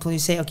example, you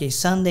say, okay,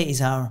 Sunday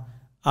is our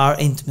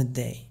intimate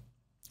day.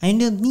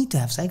 And you don't need to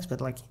have sex,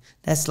 but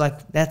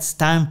that's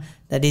time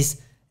that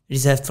is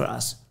reserved for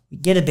us. We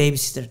get a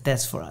babysitter,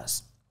 that's for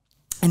us.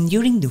 And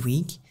during the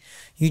week,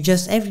 you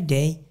just every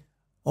day,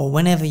 or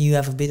whenever you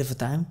have a bit of a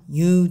time,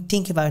 you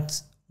think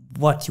about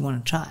what you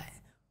want to try.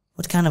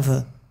 What kind of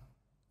a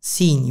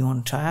scene you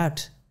want to try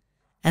out.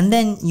 And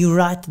then you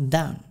write it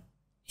down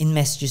in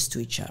messages to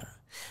each other.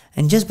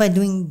 And just by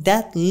doing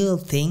that little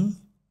thing,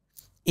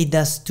 it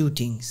does two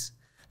things.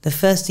 The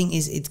first thing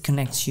is it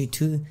connects you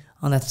two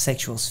on that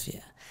sexual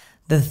sphere.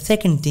 The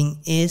second thing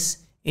is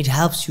it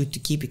helps you to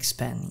keep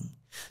expanding.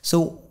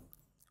 So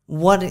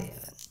what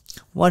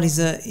is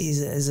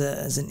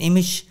an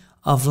image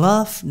of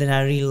love that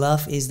I really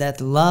love is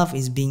that love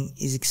is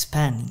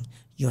expanding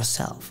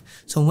yourself.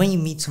 So when you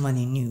meet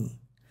somebody new,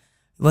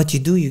 what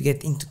you do, you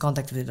get into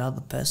contact with the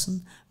other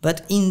person,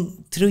 but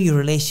through your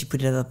relationship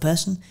with the other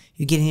person,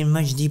 you get in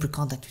much deeper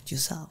contact with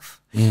yourself.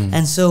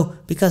 And so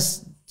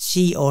because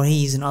she or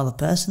he is another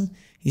person,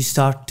 you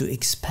start to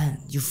expand.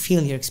 You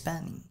feel you're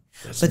expanding.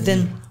 But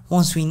then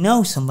once we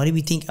know somebody,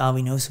 we think,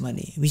 we know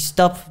somebody. We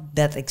stop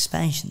that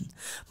expansion.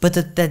 But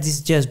that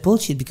is just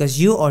bullshit, because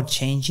you are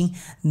changing,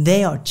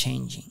 they are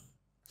changing.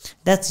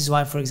 That is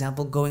why, for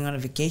example, going on a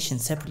vacation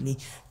separately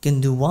can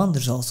do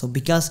wonders also,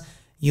 because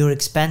you're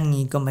expanding,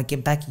 you come back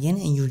again,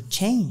 and you're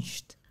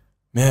changed.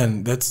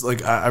 Man, that's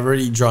like, I've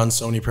already drawn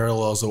so many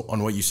parallels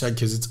on what you said,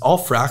 because it's all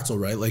fractal,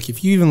 right? Like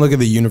if you even look at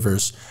the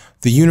universe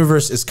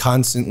is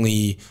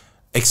constantly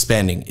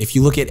expanding. If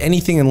you look at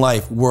anything in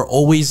life, we're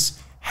always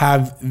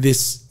have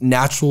this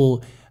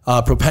natural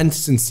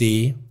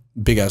propensity,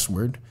 big ass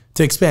word,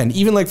 to expand.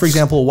 Even like, for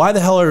example, why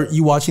the hell are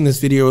you watching this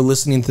video or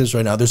listening to this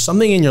right now? There's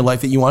something in your life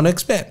that you want to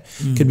expand.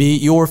 It could be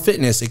your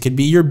fitness. It could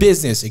be your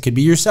business. It could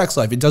be your sex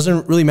life. It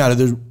doesn't really matter.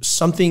 There's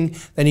something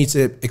that needs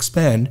to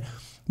expand.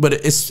 But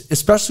it's,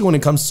 especially when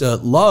it comes to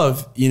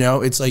love, you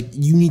know, it's like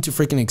you need to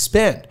freaking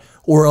expand,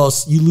 or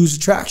else you lose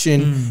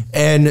attraction.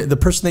 And the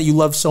person that you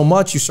love so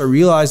much, you start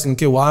realizing,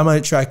 okay, why am I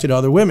attracted to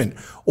other women?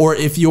 Or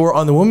if you're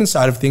on the woman's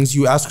side of things,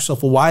 you ask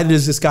yourself, well, why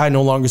does this guy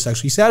no longer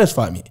sexually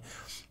satisfy me?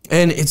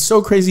 And it's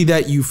so crazy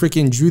that you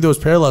freaking drew those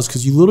parallels,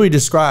 because you literally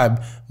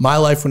described my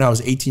life when I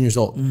was 18 years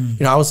old. You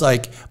know, I was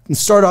like,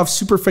 started off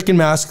super freaking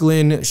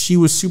masculine. She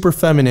was super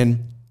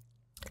feminine.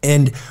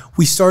 And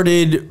we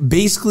started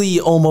basically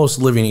almost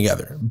living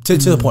together to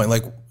the point,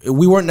 like,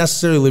 we weren't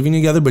necessarily living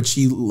together, but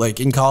she,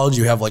 like, in college,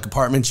 you have like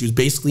apartments. She was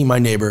basically my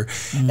neighbor,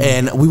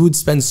 and we would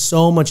spend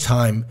so much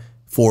time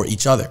for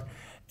each other.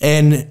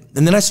 And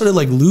then I started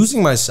like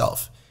losing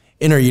myself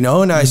in her, you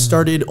know, and I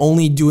started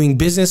only doing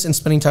business and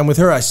spending time with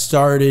her. I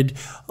started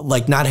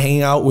like not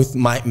hanging out with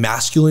my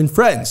masculine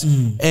friends.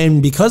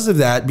 And because of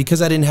that,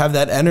 because I didn't have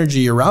that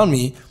energy around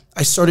me,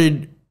 I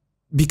started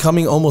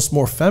becoming almost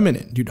more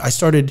feminine, dude. I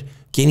started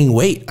gaining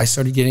weight. I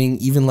started getting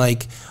even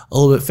like a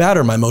little bit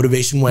fatter. My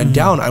motivation went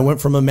down. I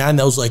went from a man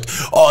that was like,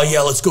 oh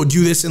yeah, let's go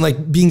do this, and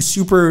like being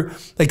super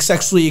like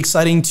sexually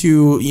exciting,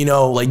 to, you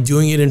know, like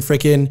doing it in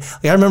freaking,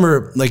 like, I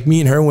remember like me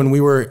and her when we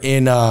were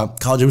in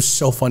college, it was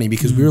so funny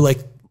because we were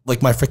like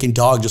my freaking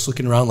dog, just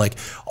looking around like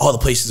all the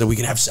places that we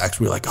could have sex.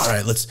 We were like, all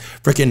right, let's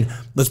break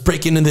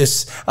into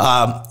this,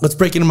 let's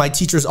break into my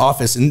teacher's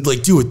office and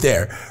like do it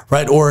there,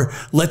 right? Or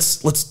let's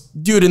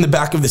do it in the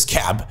back of this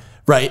cab,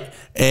 right?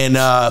 And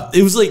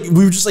it was like,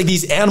 we were just like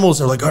these animals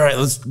that are like, all right,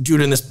 let's do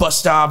it in this bus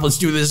stop, let's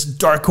do this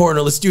dark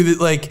corner, let's do it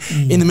like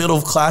in the middle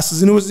of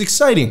classes. And it was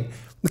exciting,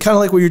 kind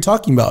of like what you're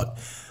talking about.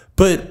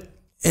 But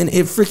and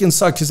it freaking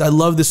sucked, because I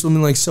love this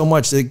woman like so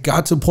much that it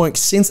got to a point,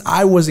 since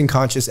I wasn't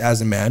conscious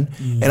as a man,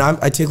 and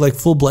I take like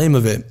full blame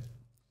of it,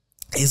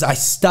 is I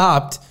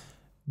stopped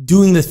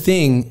doing the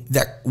thing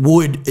that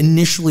would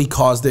initially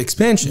cause the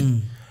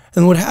expansion.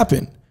 And what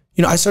happened?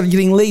 You know, I started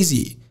getting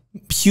lazy.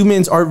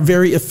 Humans are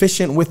very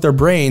efficient with their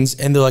brains,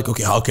 and they're like,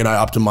 okay, how can I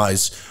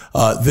optimize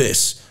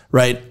this,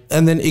 right?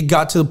 And then it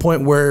got to the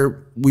point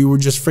where we were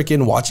just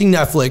freaking watching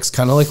Netflix,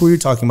 kind of like we were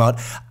talking about.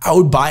 I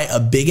would buy a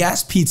big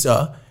ass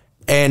pizza,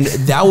 and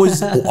that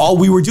was all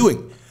we were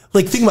doing.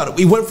 Like, think about it.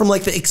 We went from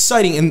like the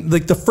exciting, and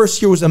like the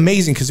first year was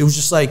amazing because it was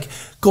just like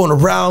going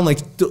around.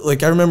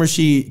 Like I remember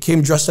she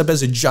came dressed up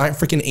as a giant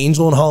freaking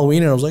angel in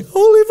Halloween, and I was like,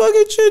 holy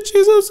fucking shit,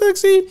 she's so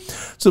sexy.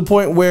 To the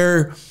point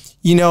where,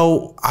 you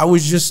know, I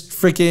was just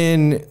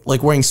freaking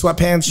like wearing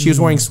sweatpants. She was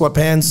wearing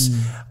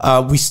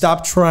sweatpants. We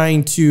stopped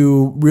trying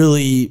to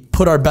really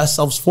put our best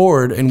selves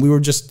forward, and we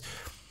were just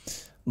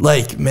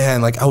like,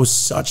 man, like I was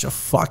such a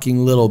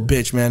fucking little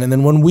bitch, man. And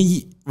then when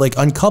we like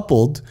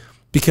uncoupled,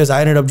 because I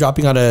ended up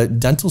dropping out of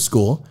dental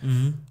school,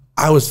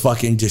 I was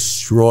fucking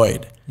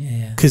destroyed.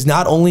 Because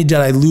not only did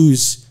I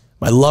lose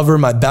my lover,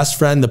 my best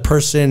friend, the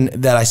person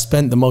that I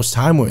spent the most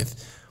time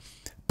with,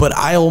 but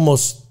I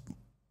lost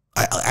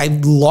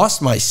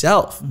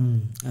myself.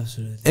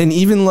 Absolutely. And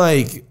even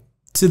like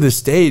to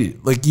this day,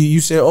 like you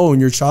say, oh,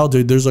 in your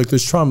childhood, there's like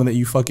this trauma that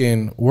you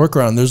fucking work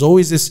around. There's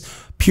always this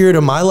period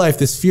of my life,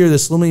 this fear,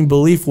 this limiting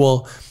belief,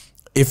 well,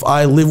 if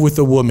I live with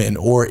a woman,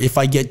 or if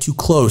I get too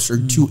close or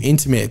too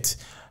intimate,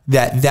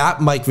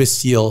 that Mike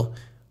Vestil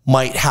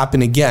might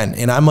happen again.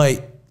 And I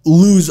might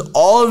lose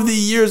all of the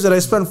years that I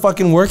spent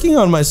fucking working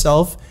on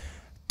myself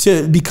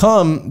to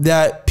become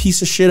that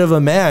piece of shit of a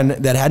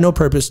man that had no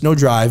purpose, no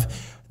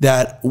drive,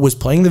 that was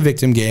playing the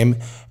victim game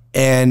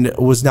and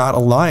was not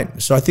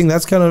aligned. So I think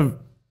that's kind of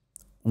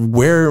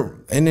where,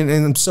 and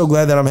I'm so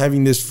glad that I'm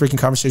having this freaking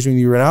conversation with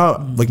you right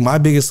now. Like, my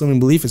biggest limiting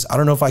belief is I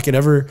don't know if I could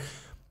ever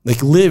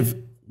like live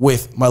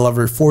with my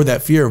lover for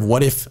that fear of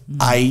what if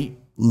I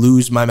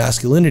lose my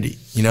masculinity,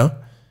 you know?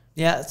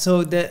 Yeah.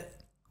 So there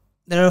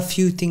are a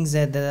few things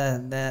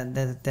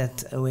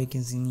that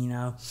awakens in me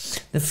now.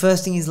 The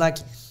first thing is like,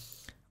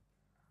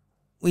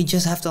 we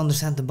just have to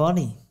understand the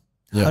body.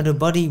 How the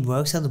body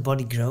works, how the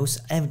body grows,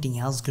 everything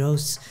else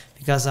grows,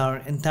 because our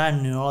entire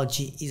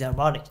neurology is our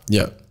body.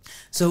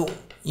 So,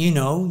 you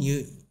know,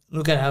 you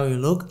look at how you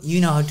look,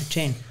 you know how to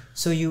train.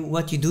 So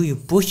what you do, you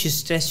push, you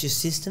stress your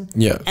system,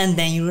 and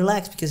then you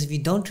relax. Because if you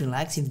don't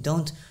relax, if you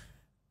don't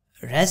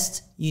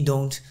rest, you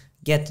don't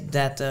get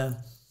that the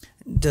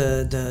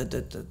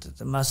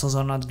muscles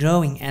are not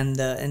growing,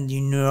 and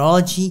your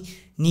neurology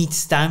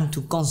needs time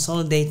to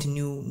consolidate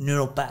new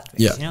neural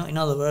pathways. You know, in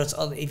other words,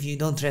 if you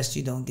don't rest,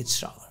 you don't get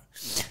stronger.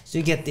 So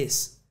you get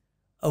this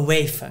a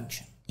wave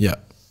function.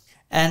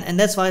 And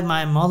that's why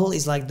my model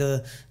is like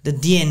the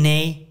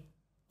DNA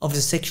of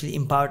the sexually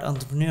empowered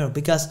entrepreneur.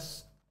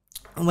 Because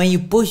when you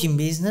push in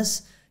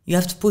business, you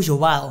have to push a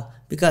while,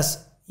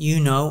 because you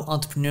know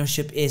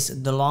entrepreneurship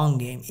is the long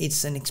game.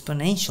 It's an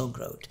exponential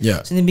growth.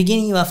 So in the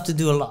beginning you have to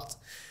do a lot.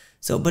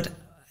 So, but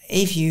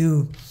if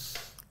you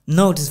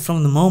notice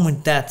from the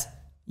moment that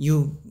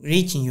you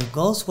reaching your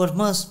goals, what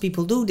most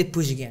people do, they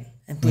push again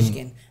and push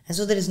again. And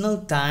so there is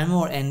no time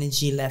or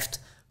energy left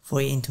for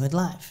your intimate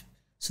life.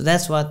 So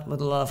that's what a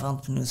lot of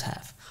entrepreneurs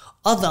have.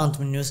 Other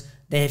entrepreneurs,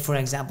 they, for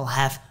example,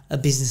 have a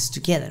business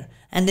together,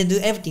 and they do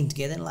everything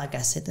together, like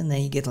I said, and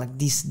then you get like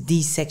this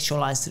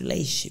desexualized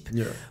relationship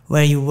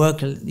where you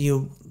work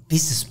your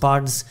business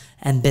partners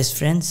and best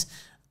friends.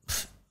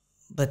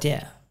 But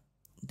yeah,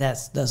 that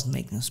doesn't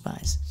make no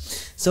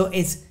spice. So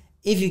it's,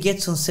 if you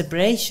get some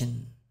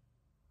separation,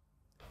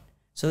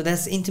 so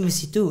that's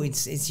intimacy too.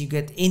 It's you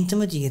get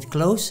intimate, you get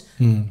close,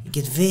 you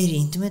get very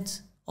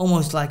intimate,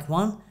 almost like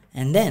one,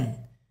 and then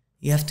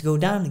you have to go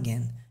down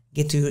again,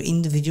 get to your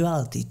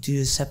individuality, to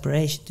your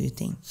separation, to your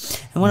thing.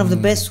 And one of the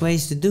best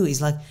ways to do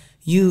is like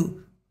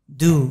you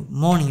do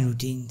morning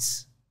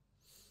routines.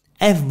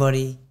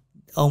 Everybody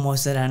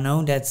almost that I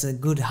know that's a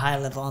good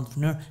high-level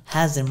entrepreneur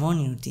has their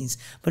morning routines.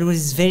 But what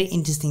is very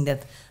interesting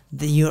that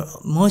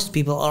most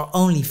people are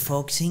only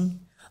focusing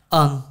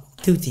on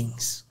two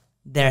things: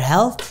 their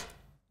health,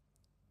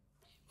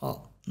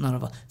 well, not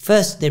about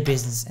first their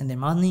business and their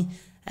money,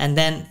 and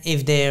then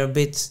if they're a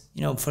bit,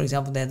 for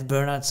example, they had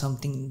burnout,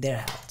 something, their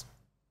health.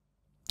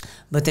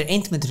 But their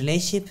intimate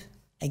relationship,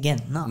 again,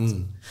 not.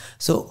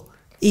 So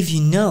if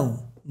you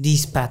know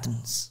these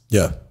patterns,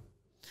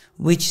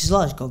 which is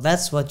logical,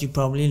 that's what you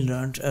probably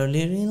learned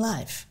earlier in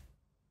life,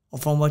 or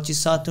from what you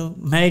saw to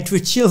Married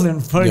with Children,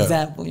 for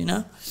example,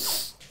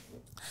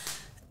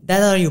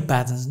 that are your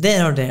patterns. They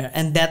are there,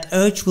 and that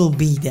urge will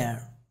be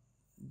there.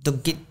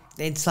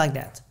 It's like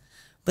that.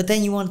 But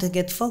then you want to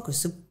get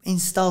focused, to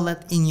install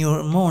that in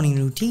your morning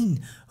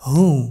routine.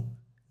 Who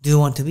do you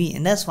want to be?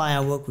 And that's why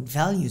I work with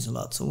values a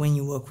lot. So when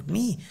you work with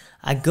me,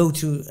 I go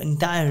through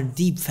entire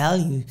deep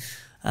value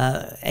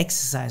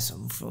exercise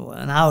for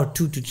an hour,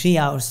 2 to 3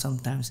 hours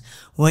sometimes,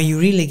 where you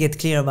really get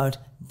clear about,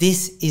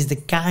 this is the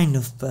kind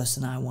of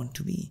person I want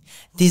to be.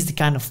 This is the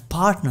kind of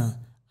partner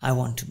I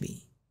want to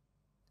be.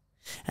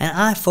 And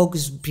I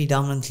focus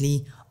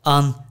predominantly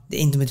on the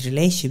intimate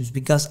relationships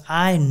because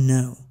I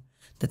know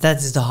that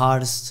is the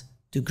hardest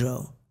to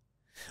grow.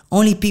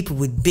 Only people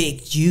with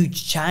big,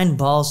 huge, giant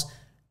balls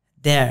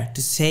dare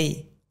to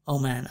say, oh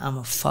man, I'm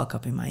a fuck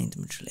up in my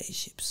intimate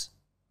relationships.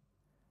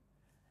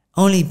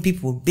 Only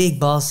people with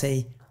big balls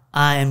say,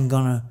 I am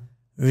gonna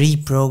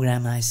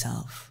reprogram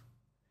myself.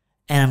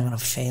 And I'm gonna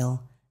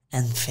fail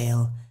and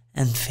fail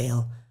and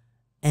fail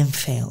and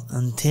fail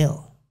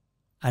until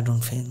I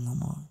don't fail no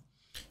more.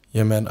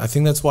 Yeah, man. I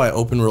think that's why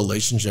open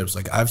relationships,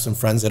 like I have some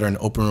friends that are in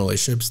open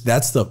relationships.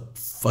 That's the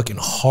fucking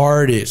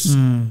hardest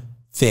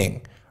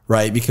thing,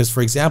 right? Because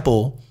for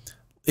example,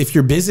 if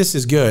your business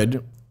is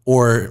good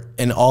or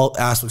in all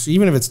aspects,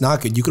 even if it's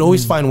not good, you could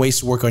always find ways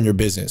to work on your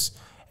business.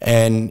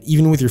 And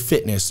even with your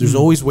fitness, there's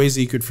always ways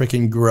that you could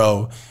freaking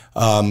grow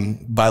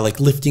by like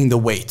lifting the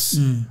weights,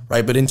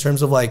 right? But in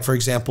terms of like, for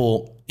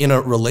example, in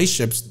a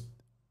relationships,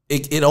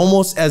 it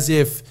almost as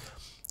if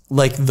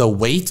like the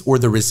weight or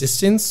the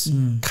resistance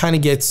kind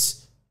of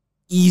gets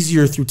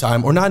easier through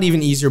time, or not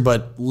even easier,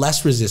 but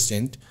less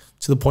resistant,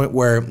 to the point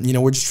where,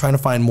 we're just trying to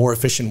find more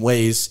efficient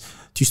ways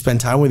to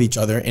spend time with each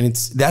other. And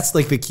that's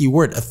like the key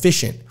word,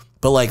 efficient.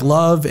 But like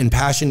love and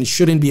passion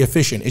shouldn't be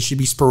efficient. It should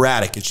be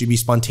sporadic. It should be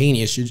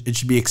spontaneous. It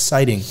should be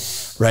exciting,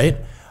 right?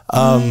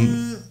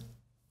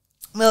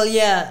 Well,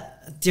 yeah,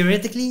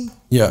 theoretically,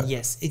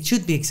 yes, it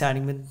should be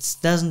exciting, but it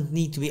doesn't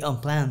need to be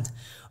unplanned.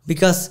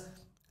 Because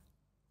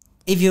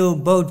if you're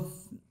both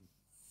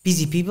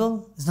busy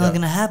people, it's not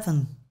going to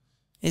happen.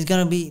 It's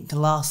going to be the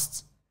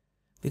last.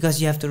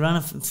 Because you have to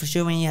run, for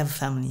sure when you have a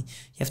family,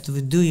 you have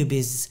to do your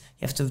business,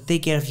 you have to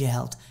take care of your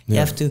health, you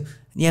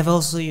have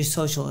also your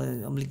social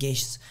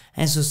obligations.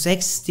 And so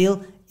sex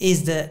still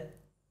is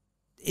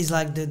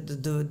like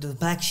the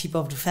black sheep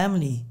of the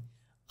family,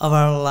 of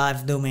our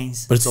life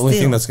domains. But it's the only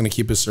thing that's going to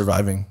keep us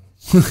surviving.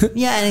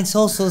 Yeah, and it's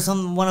also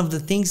one of the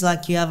things,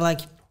 like you have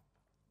like,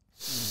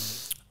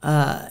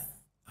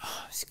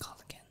 what's it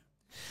called again?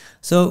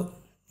 So,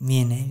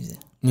 me and names.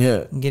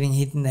 Yeah. Getting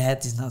hit in the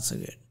head is not so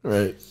good.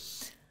 Right.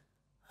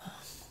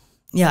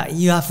 Yeah,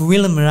 you have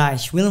Willem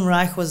Reich. Willem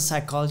Reich was a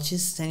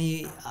psychologist, and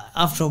he,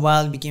 after a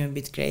while, became a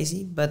bit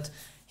crazy. But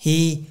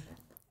he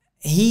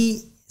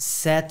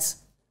said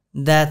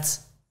that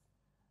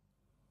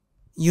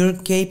your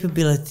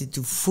capability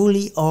to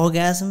fully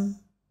orgasm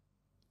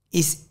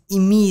is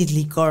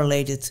immediately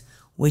correlated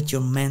with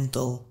your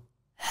mental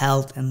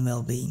health and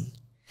well-being.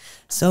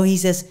 So he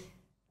says,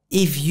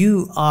 if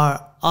you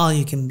are all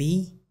you can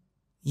be,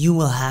 you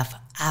will have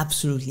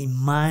absolutely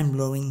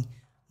mind-blowing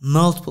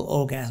multiple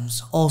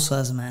orgasms also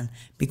as a man,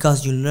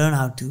 because you learn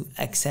how to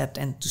accept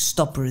and to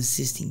stop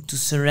resisting, to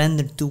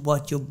surrender to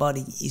what your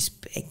body is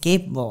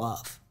capable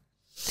of.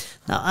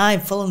 Now I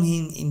follow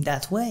him in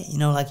that way,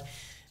 like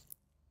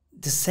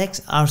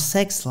our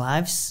sex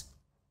lives,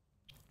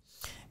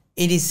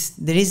 there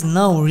is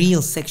no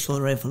real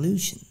sexual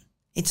revolution.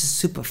 It's a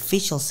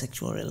superficial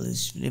sexual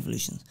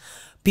revolution.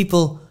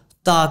 People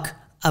talk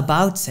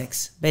about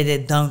sex, but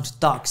they don't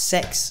talk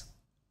sex.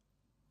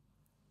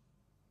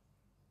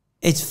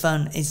 It's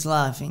fun, it's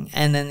laughing,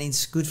 and then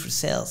it's good for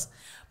sales.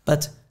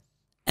 And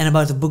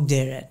about the book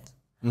they read.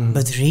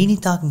 But really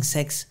talking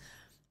sex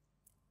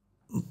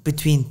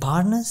between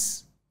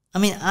partners, I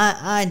mean,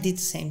 I did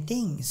the same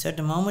thing. At a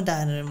certain moment, I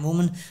had a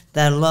woman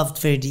that I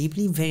loved very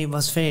deeply,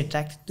 was very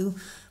attracted to,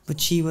 but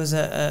she was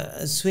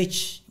a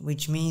switch,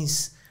 which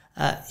means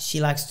she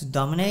likes to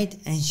dominate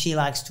and she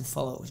likes to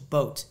follow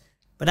both.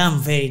 But I'm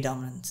very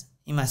dominant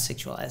in my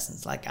sexual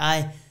essence. Like,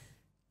 I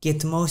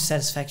get the most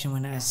satisfaction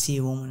when I see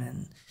a woman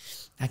and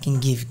I can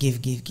give.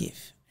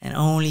 And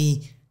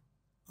only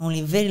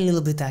very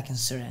little bit I can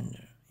surrender.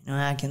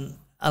 I can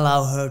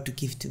allow her to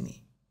give to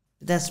me.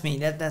 That's me.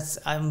 That's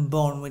I'm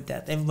born with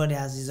that. Everybody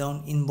has his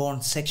own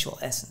inborn sexual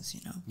essence, you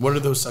know. What are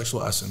those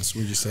sexual essence,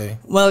 would you say?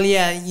 Well,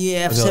 yeah, you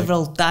have they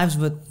several types,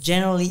 but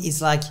generally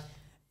it's like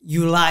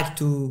you like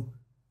to.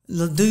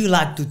 Do you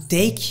like to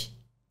take?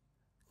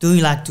 Do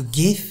you like to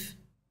give,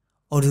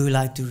 or do you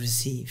like to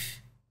receive?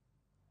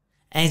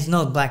 And it's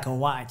not black or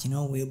white, you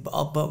know. We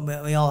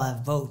all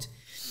have both,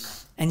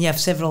 and you have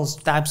several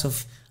types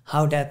of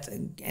how that,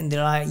 and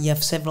you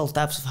have several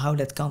types of how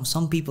that comes.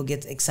 Some people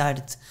get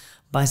excited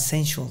by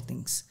sensual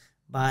things,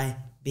 by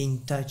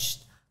being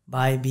touched,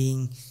 by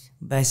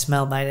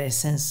smell, by their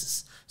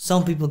senses.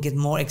 Some people get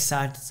more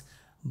excited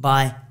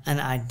by an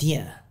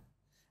idea,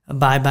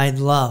 by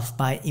love,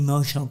 by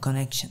emotional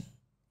connection.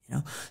 You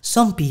know,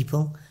 some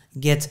people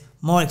get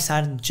more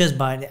excited just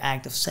by the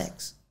act of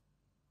sex,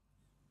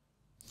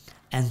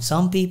 and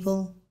some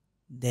people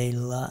they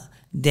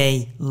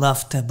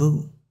love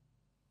taboo.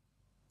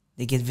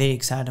 They get very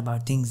excited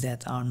about things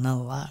that are not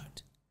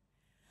allowed.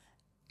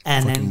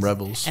 And fucking then,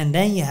 rebels. And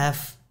then you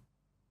have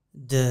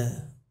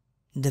the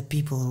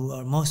people who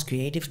are most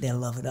creative. They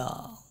love it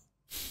all,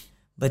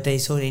 but they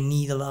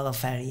need a lot of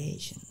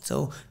variation.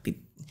 So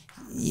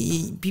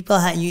people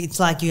have it's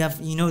like you have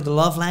the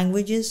love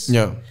languages.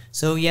 Yeah.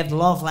 So you have the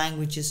love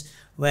languages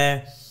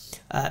where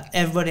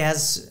everybody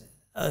has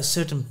a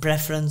certain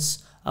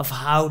preference of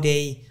how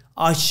they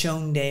are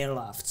shown their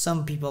love.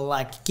 Some people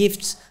like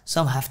gifts.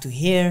 Some have to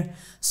hear.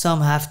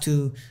 Some have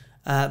to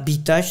be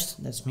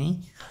touched. That's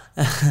me.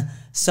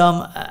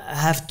 Some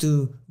have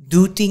to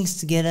do things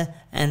together,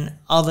 and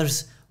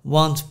others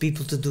want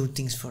people to do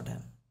things for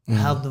them,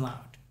 help them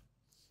out.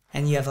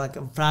 And you have like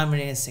a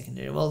primary and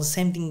secondary. Well, the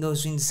same thing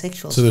goes in the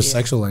sexual sphere. So there's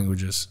sexual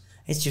languages.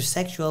 It's your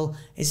sexual.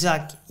 It's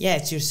like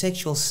it's your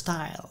sexual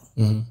style.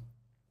 Mm-hmm.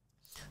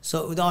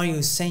 So are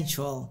you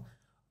sensual?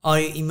 Are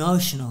you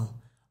emotional?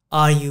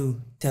 Are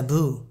you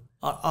taboo?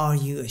 Or are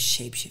you a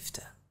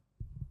shapeshifter?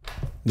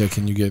 Yeah,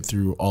 can you get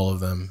through all of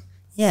them?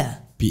 Yeah.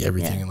 Be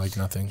everything and like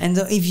nothing. And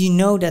if you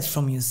know that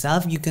from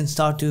yourself, you can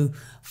start to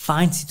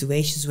find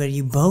situations where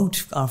you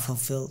both are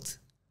fulfilled.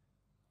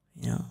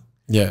 You know?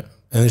 Yeah.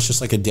 And it's just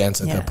like a dance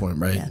at that point,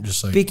 right? Yeah.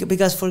 Just like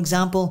because, for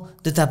example,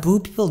 the taboo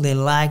people, they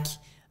like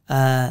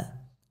the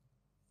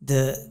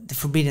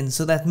forbidden.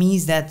 So that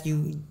means that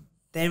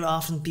there are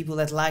often people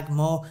that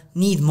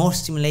need more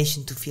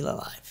stimulation to feel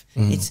alive.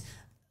 Mm-hmm.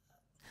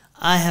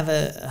 I have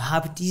a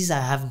hypothesis,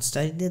 I haven't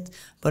studied it,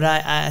 but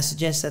I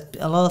suggest that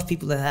a lot of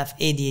people that have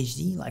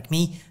ADHD, like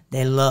me,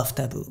 they love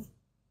taboo.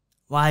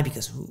 Why?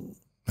 Because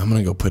I'm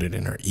going to go put it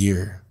in her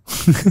ear.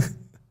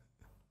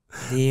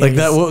 Like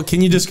that. Well,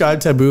 can you describe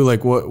taboo?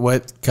 Like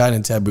what kind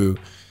of taboo?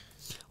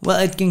 Well,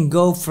 it can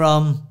go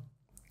from,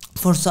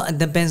 it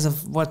depends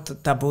of what the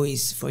taboo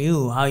is for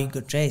you, how you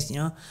got raised, you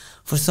know.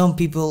 For some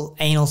people,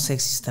 anal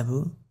sex is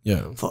taboo.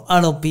 Yeah. For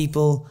other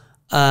people,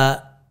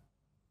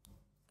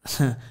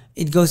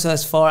 it goes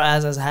as far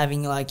as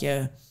having like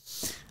an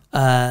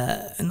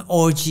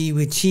orgy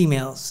with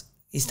females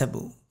is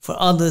taboo. For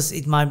others,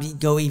 it might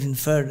go even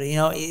further. You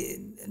know,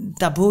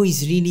 taboo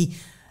is really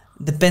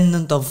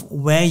dependent of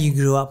where you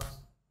grew up.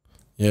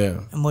 Yeah.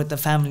 And what the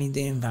family,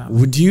 the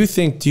environment. Do you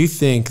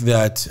think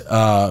that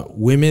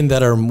women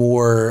that are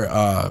more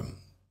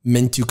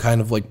meant to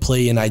kind of like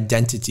play an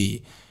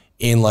identity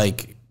in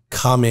like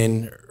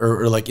common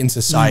or like in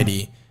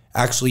society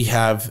actually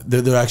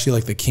they're actually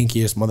like the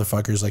kinkiest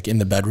motherfuckers like in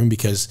the bedroom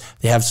because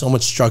they have so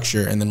much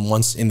structure, and then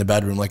once in the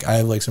bedroom, like I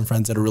have like some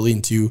friends that are really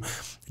into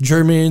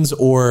Germans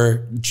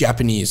or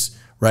Japanese,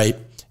 right?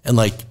 And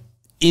like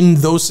in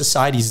those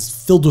societies,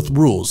 it's filled with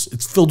rules.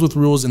 It's filled with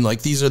rules, and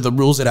like these are the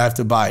rules that I have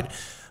to abide.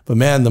 But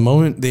man, the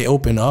moment they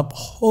open up,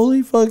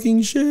 holy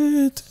fucking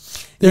shit.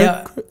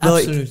 They're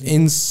like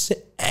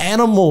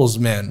animals,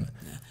 man.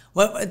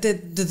 Well,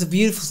 the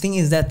beautiful thing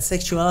is that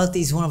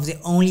sexuality is one of the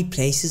only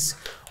places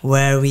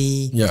where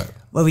we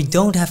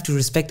don't have to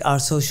respect our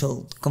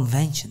social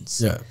conventions.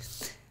 Yeah.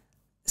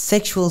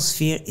 Sexual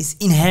sphere is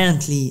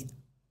inherently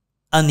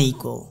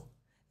unequal.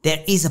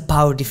 There is a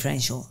power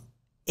differential.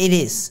 It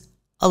is.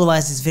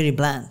 Otherwise, it's very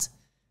bland.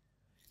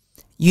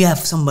 You have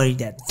somebody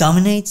that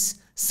dominates,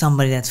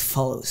 somebody that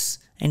follows,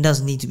 and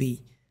doesn't need to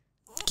be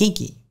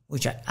kinky,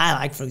 which I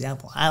like, for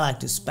example. I like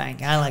to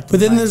spank. I like to. But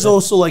then there's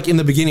also like in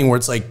the beginning where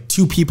it's like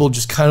two people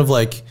just kind of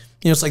like,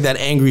 you know, it's like that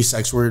angry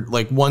sex where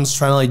like one's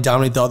trying to like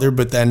dominate the other,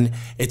 but then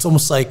it's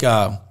almost like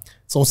a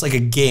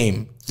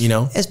game, you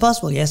know? It's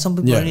possible. Yeah, some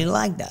people really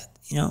like that,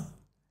 you know.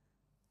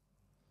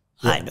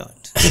 Yeah. I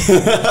don't.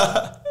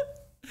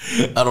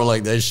 I don't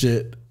like that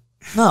shit.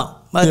 No,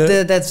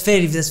 but that's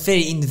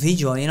very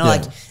individual, you know.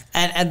 Like,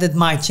 and that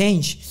might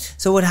change.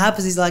 So what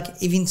happens is like,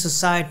 if in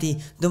society,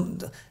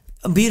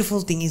 a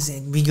beautiful thing is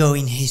that we go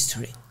in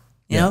history,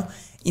 you know.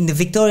 In the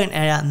Victorian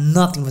era,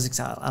 nothing was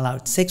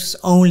allowed. Sex was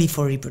only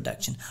for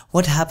reproduction.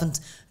 What happened?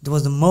 There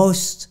was the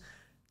most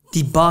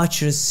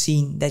debaucherous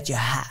scene that you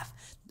have.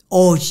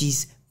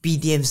 Orgies,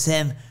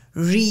 BDSM,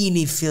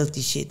 really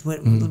filthy shit, where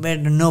the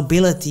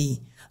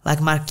nobility,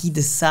 like Marquis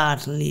de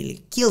Sade,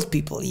 really killed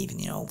people even,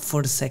 you know,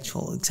 for the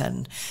sexual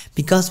excitement.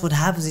 Because what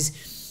happens is,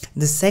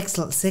 the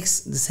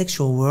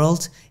sexual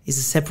world is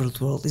a separate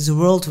world. It's a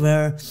world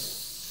where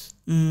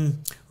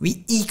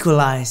we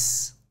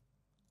equalize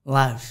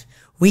life.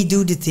 We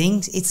do the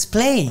things. It's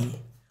play.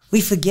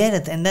 We forget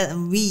it, and that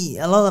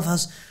a lot of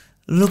us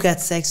look at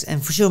sex,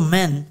 and for sure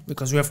men,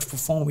 because we have to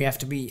perform, we have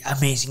to be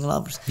amazing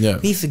lovers. Yeah.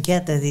 We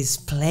forget that it's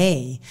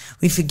play.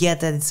 We forget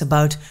that it's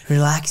about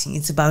relaxing.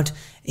 It's about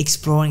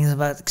exploring. It's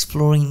about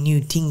exploring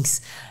new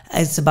things.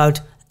 It's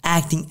about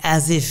acting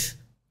as if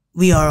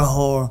we are a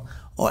whore,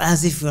 or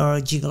as if we are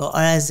a gigolo, or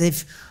as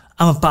if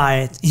I'm a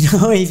pirate. You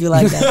know, if you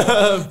like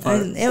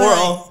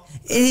that.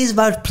 It is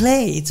about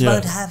play. It's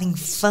about having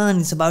fun.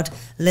 It's about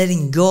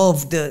letting go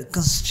of the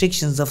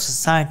constrictions of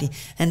society.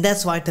 And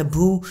that's why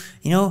taboo,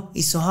 you know,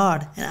 is so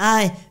hard. And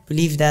I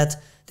believe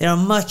that there are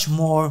much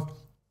more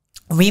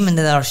women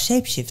that are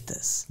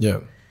shapeshifters. Yeah.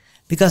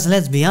 Because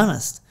let's be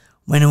honest,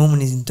 when a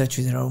woman is in touch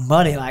with her own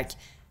body, like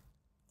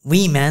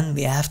we men,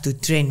 we have to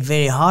train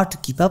very hard to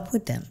keep up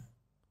with them.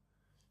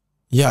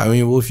 Yeah, I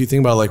mean, well, if you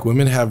think about it, like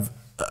women have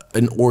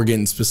an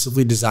organ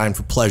specifically designed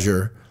for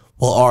pleasure.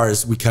 Well,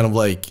 ours, we kind of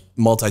like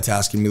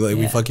multitask and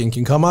we fucking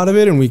can come out of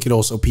it and we could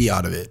also pee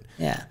out of it.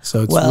 Yeah.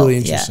 So it's really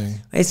interesting.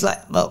 Yeah. It's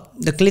like, well,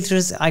 the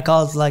clitoris, I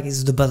call it like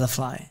it's the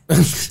butterfly.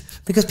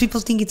 Because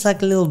people think it's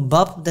like a little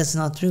bump. That's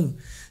not true.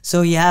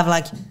 So you have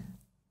like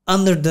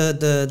under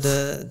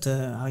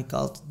the how you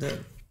call it,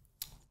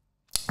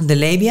 the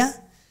labia,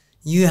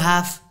 you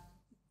have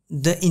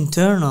the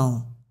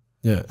internal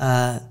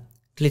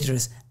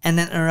clitoris. And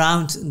then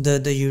around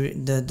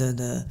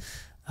the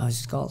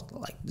how's it called?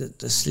 Like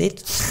the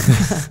slit,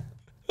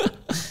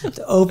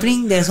 the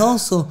opening. There's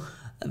also,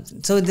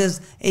 it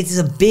is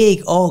a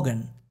big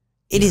organ.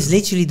 It is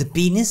literally the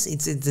penis.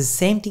 It's the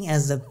same thing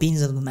as the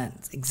penis of the man.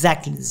 It's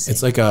exactly the same.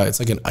 It's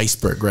like an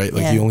iceberg, right?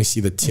 Like you only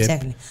see the tip.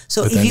 Exactly.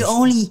 So if you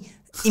only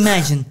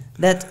imagine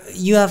that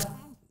you have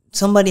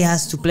somebody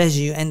has to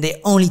pleasure you and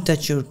they only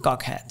touch your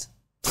cock head.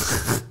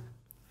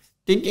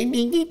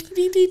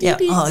 Yeah.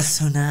 Oh, it's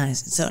so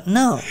nice. So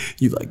no.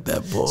 You like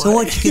that, boy. So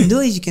what you can do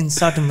is you can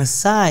start to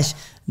massage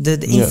the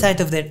inside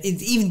of their.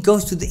 It even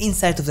goes to the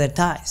inside of their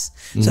thighs.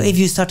 So if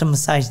you start to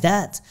massage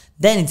that,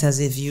 then it's as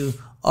if you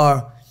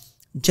are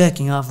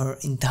jerking off her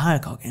entire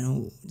cock,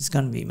 and it's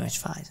gonna be much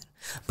faster.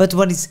 But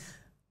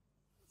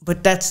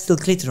that's still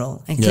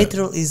clitoral, and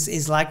clitoral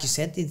is like you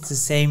said, it's the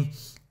same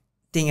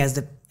thing as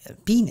the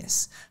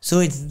penis.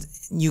 So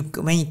it's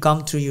when you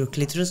come through your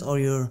clitoris or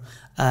your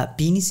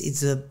penis,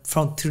 it's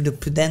through the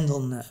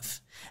pudendal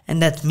nerve,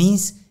 and that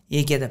means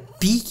you get a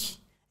peak.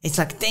 It's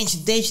like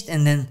tension,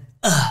 and then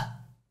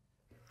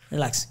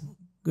relax.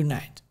 Good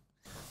night.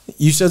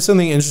 You said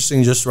something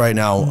interesting just right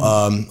now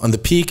on the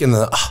peak and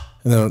the.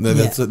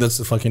 That's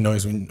the fucking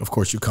noise when, of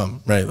course, you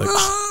come, right? Like,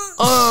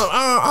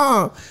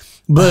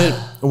 But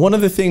one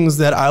of the things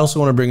that I also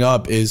want to bring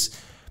up is,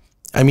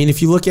 I mean,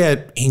 if you look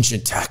at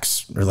ancient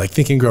texts or like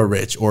Think and Grow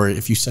Rich, or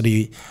if you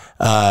study,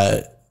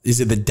 is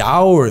it the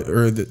Tao or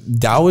the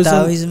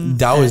Taoism? And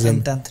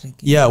Tantric.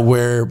 Yeah,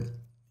 where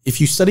if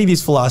you study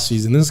these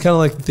philosophies, and this is kind of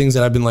like the things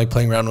that I've been like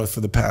playing around with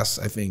for the past,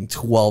 I think,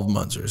 12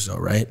 months or so,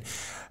 right?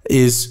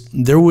 Is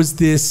there was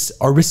this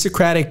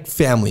aristocratic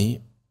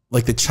family,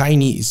 like the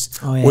Chinese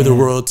or the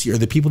royalty or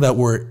the people that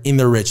were in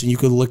the rich. And you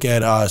could look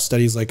at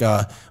studies like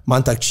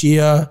Mantak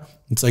Chia.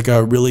 It's like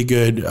a really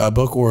good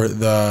book, or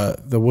the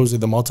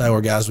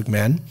Multi-Orgasmic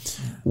Man,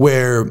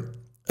 where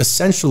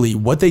essentially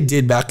what they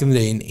did back in the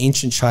day in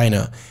ancient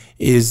China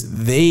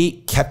is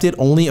they kept it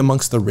only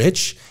amongst the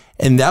rich.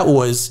 And that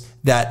was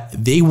that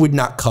they would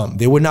not come.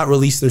 They would not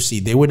release their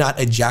seed. They would not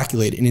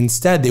ejaculate. And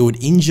instead they would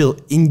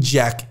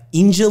ejaculate.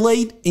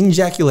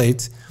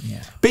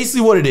 Yeah.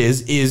 Basically what it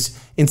is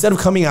instead of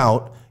coming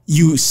out,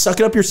 you suck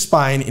it up your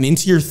spine and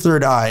into your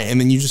third eye, and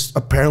then you just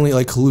apparently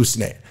like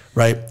hallucinate,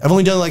 right? I've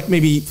only done like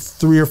maybe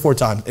 3 or 4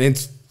 times, and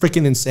it's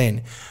freaking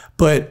insane.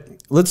 But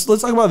let's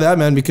talk about that,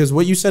 man, because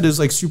what you said is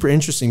like super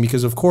interesting,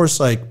 because of course,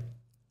 like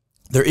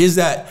there is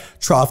that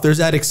trough, there's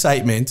that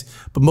excitement,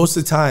 but most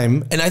of the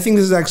time, and I think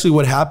this is actually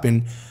what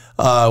happened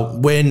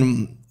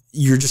when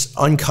you're just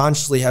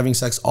unconsciously having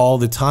sex all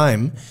the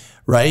time,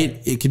 right?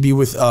 It could be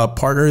with a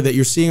partner that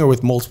you're seeing or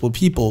with multiple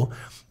people,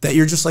 that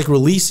you're just like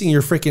releasing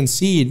your freaking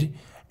seed.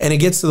 And it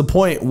gets to the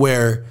point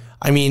where,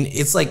 I mean,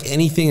 it's like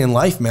anything in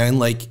life, man.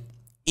 Like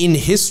in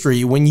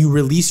history, when you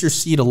release your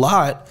seed a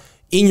lot,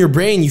 in your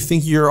brain, you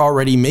think you're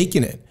already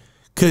making it.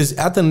 Because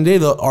at the end of the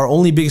day, our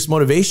only biggest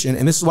motivation,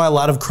 and this is why a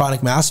lot of chronic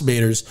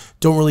masturbators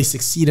don't really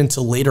succeed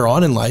until later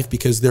on in life,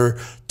 because they're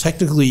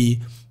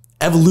technically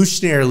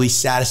evolutionarily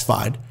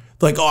satisfied.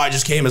 Like, oh, I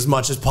just came as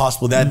much as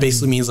possible. That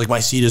basically means like my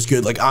seed is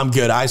good. Like I'm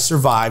good. I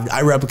survived.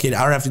 I replicated.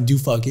 I don't have to do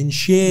fucking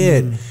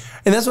shit.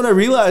 And that's when I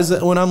realized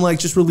that when I'm like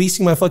just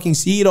releasing my fucking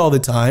seed all the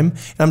time,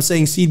 and I'm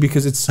saying seed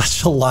because it's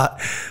such a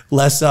lot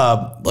less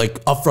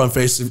like upfront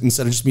face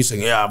instead of just me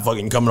saying, yeah, I'm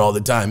fucking coming all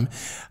the time.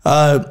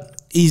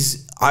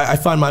 I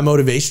find my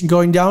motivation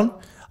going down.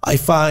 I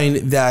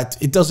find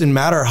that it doesn't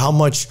matter how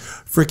much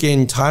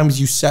freaking times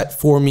you set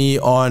for me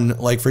on,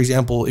 like, for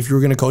example, if you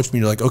were going to coach me,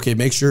 you're like, okay,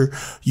 make sure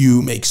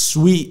you make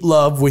sweet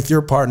love with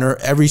your partner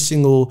every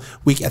single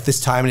week at this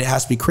time, and it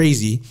has to be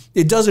crazy.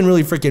 It doesn't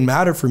really freaking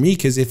matter for me,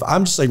 because if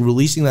I'm just like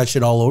releasing that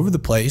shit all over the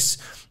place,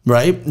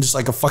 right? Just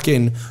like a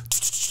fucking,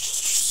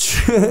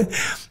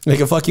 like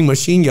a fucking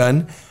machine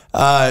gun,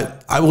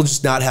 I will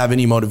just not have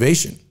any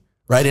motivation,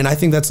 right? And I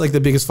think that's like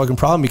the biggest fucking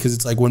problem, because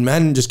it's like when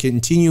men just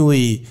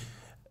continually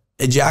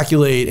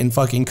ejaculate and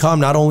fucking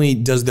come, not only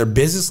does their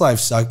business life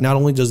suck, not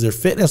only does their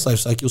fitness life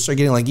suck, you'll start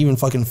getting like even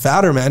fucking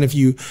fatter, man, if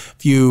you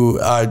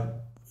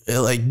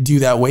like do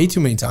that way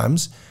too many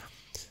times.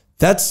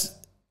 That's,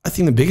 I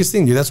think, the biggest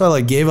thing, dude. That's why I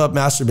like gave up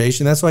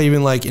masturbation. That's why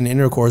even like in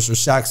intercourse or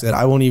sex, that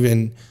I won't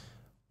even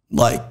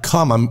like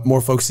come. I'm more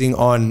focusing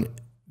on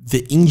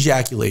the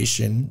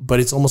ejaculation,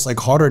 but it's almost like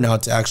harder now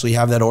to actually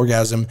have that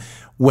orgasm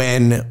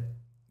when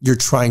you're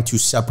trying to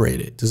separate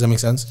it. Does that make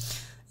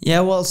sense? Yeah,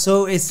 well,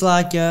 so it's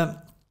like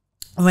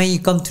when you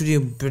come to the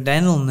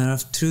pudendal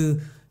nerve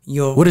through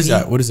your what is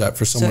that? What is that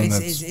for someone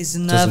that's it's a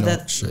nerve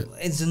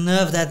it's a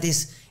nerve that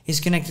is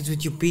connected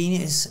with your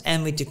penis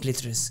and with your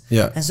clitoris.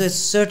 Yeah. And so it's a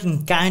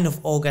certain kind of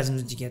orgasm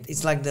that you get.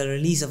 It's like the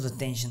release of the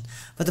tension.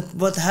 But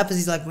what happens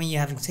is, like when you're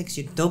having sex,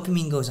 your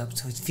dopamine goes up,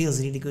 so it feels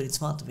really good.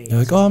 It's motivating.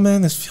 You're like, oh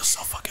man, this feels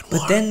so fucking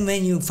warm. But then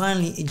when you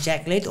finally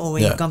ejaculate, or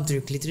when you come to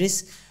your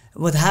clitoris,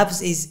 what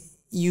happens is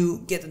you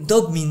get a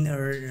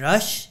dopamine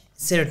rush,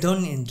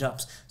 serotonin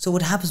drops. So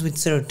what happens with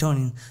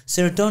serotonin?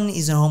 Serotonin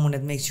is a hormone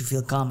that makes you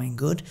feel calm and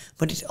good,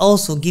 but it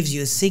also gives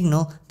you a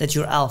signal that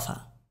you're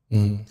alpha.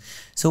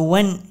 So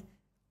what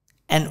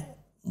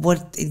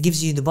it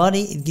gives you the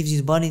body, it gives you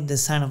the body the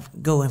sign of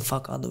go and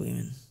fuck other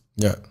women.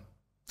 Yeah.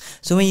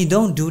 So when you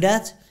don't do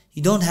that,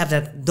 you don't have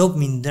that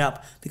dopamine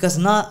drop, because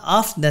not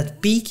after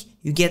that peak,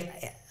 you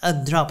get a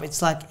drop.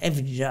 It's like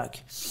every drug.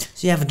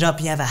 So you have a drop,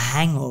 you have a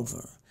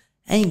hangover,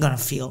 and you're gonna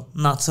feel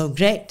not so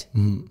great.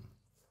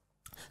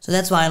 So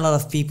that's why a lot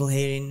of people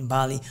here in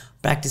Bali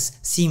practice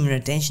semen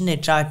retention. They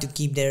try to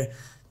keep their,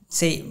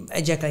 say,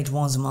 ejaculate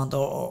once a month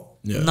or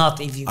not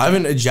if you can. I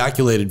haven't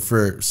ejaculated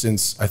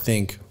since I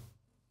think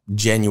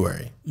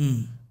January.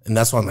 And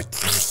that's why I'm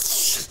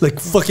like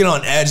fucking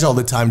on edge all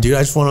the time, dude.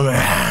 I just want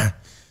to...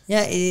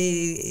 Yeah,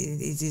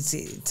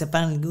 it's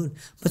apparently good.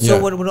 But so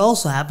what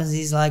also happens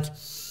is like,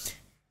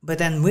 but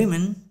then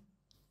women,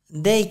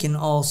 they can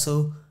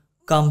also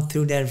come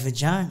through their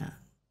vagina.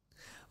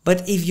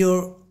 But if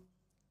you're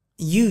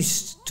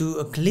used to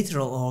a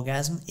clitoral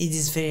orgasm, it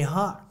is very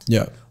hard.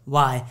 Yeah.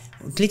 Why?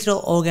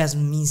 Clitoral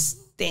orgasm means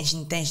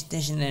tension, tension,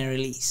 tension, and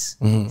release.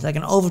 It's like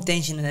an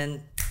overtension, and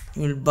then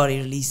your body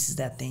releases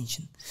that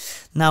tension.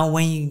 Now,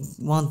 when you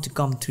want to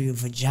come through your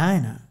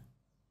vagina,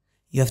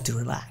 you have to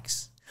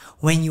relax.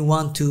 When you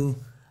want to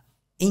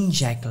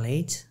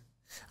ejaculate,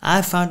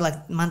 I found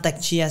like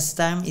Mantak Chia's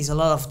time is a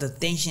lot of the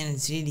tension,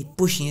 it's really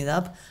pushing it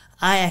up.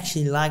 I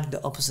actually like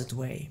the opposite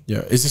way.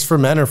 Yeah. Is this for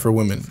men or for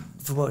women?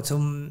 For both.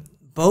 So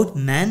both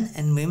men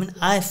and women,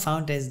 I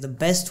found as the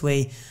best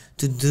way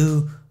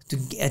to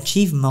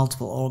achieve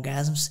multiple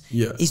orgasms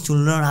is to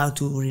learn how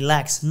to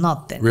relax,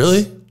 not tense.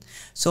 Really?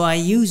 So I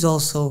use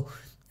also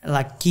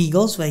like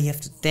Kegels, where you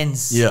have to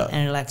tense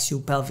and relax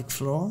your pelvic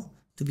floor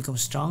to become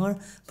stronger.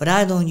 But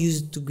I don't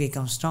use it to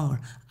become stronger.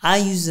 I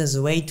use it as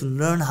a way to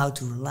learn how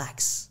to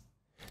relax.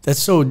 That's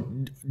so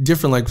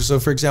different. Like, so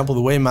for example,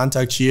 the way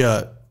Mantak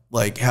Chia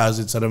like has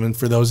it set up, and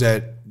for those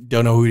that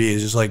don't know who he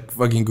is, just like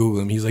fucking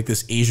Google him. He's like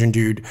this Asian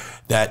dude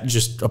that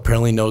just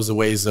apparently knows the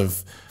ways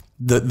of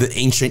the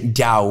ancient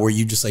Tao, where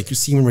you just like you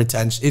semen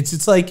retention.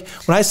 It's like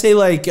when I say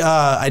like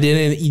I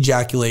didn't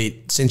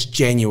ejaculate since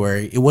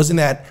January, it wasn't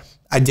that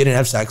I didn't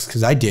have sex,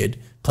 because I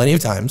did plenty of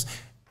times,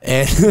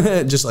 and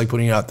just like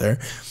putting it out there.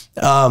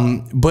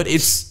 But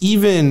it's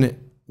even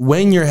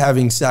when you're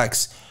having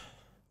sex,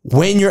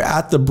 when you're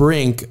at the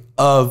brink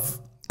of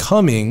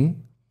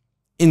coming,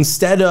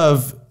 instead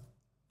of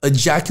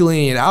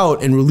ejaculating it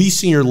out and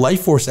releasing your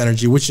life force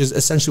energy, which is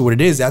essentially what it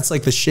is. That's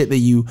like the shit that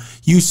you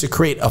use to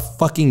create a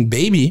fucking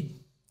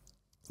baby.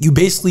 You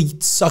basically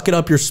suck it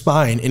up your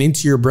spine and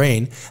into your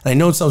brain. And I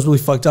know it sounds really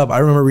fucked up. I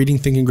remember reading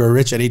Think and Grow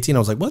Rich at 18. I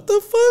was like, what the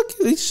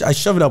fuck? I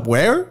shove it up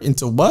where?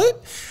 Into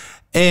what?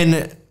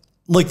 And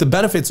like the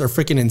benefits are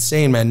freaking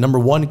insane, man. Number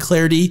one,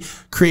 clarity,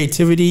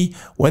 creativity.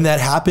 When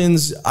that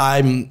happens,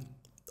 I'm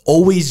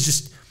always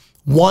just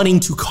wanting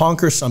to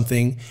conquer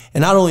something.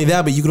 And not only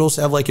that, but you could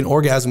also have like an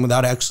orgasm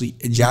without actually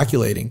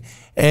ejaculating.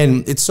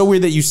 And it's so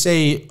weird that you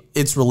say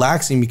it's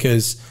relaxing,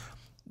 because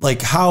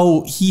like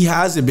how he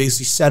has it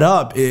basically set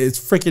up, it's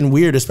freaking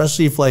weird,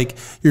 especially if like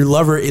your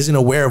lover isn't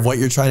aware of what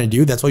you're trying to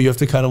do. That's why you have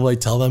to kind of like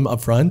tell them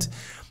up front.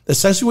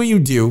 Essentially what you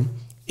do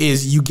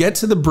is you get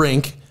to the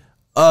brink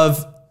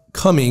of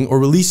coming or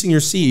releasing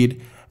your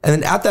seed. And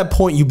then at that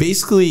point, you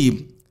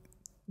basically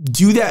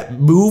do that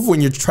move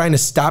when you're trying to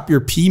stop your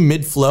pee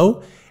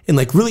mid-flow. And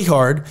like really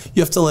hard,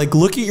 you have to like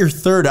look at your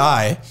third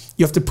eye.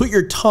 You have to put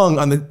your tongue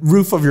on the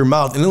roof of your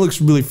mouth, and it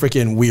looks really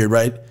freaking weird,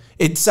 right?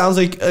 It sounds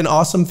like an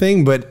awesome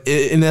thing, but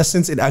in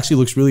essence, it actually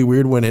looks really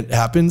weird when it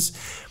happens.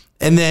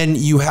 and then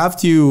you have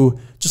to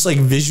just like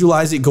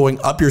visualize it going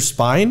up your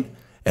spine.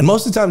 And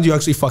most of the times you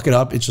actually fuck it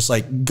up. It just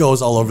like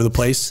goes all over the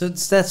place. So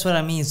that's what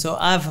I mean. So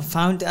I've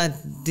found I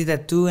did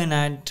that too, and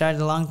I tried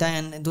a long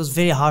time, and it was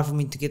very hard for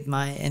me to get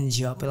my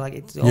energy up. Like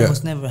it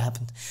almost never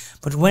happened.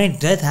 But when it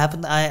did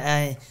happen,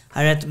 I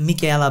read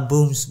Michaela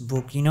Boom's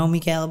book. You know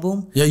Michaela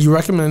Boom? Yeah, you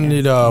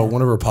recommended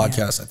one of her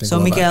podcasts. I think. So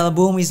Michaela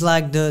Boom is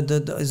like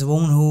is a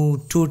woman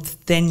who toured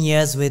 10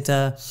 years with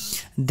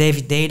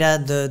David Data,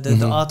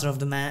 the author of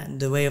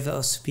The Way of the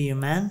Superior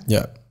Man.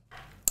 Yeah.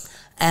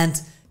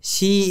 And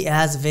she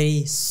has a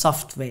very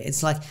soft way.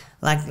 It's like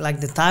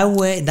the Tao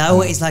way. Tao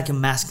way is like a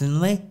masculine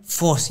way,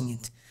 forcing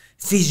it,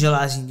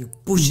 visualizing you,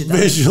 push it.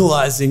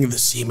 Visualizing the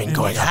semen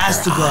going up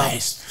has your to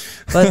eyes.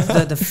 But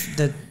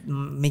the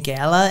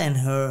Michaela and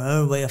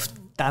her way of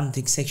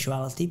tantric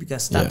sexuality,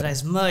 because tantra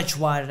is much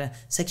wider.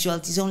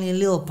 Sexuality is only a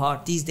little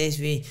part. These days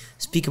we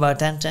speak about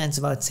tantra and it's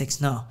about sex.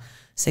 No,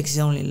 sex is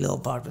only a little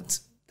part, but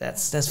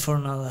that's for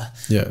another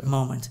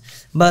moment.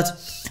 But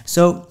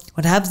so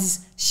what happens is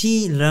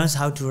she learns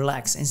how to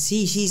relax, and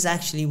she's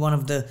actually one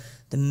of the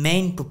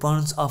main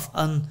proponents of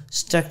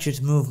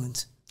unstructured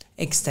movement,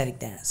 ecstatic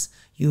dance.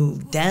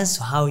 You dance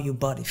how your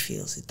body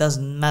feels. It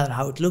doesn't matter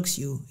how it looks,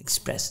 you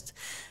express it.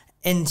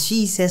 And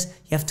she says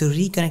you have to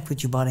reconnect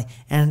with your body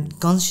and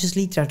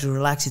consciously try to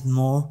relax it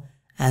more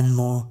and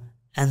more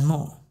and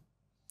more.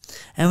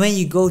 And when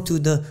you go to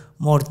the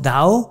more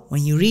Dao,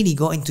 when you really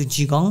go into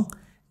Qigong,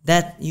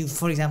 that you,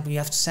 for example, you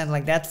have to stand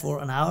like that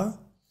for an hour.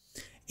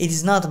 It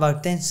is not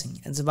about tensing;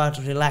 it's about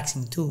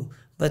relaxing too.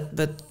 But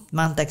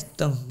Mantek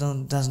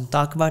doesn't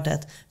talk about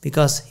that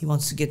because he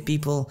wants to get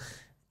people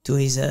to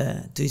his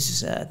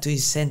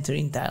center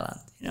in Thailand.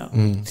 You know.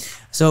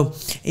 So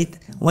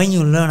when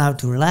you learn how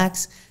to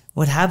relax,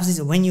 what happens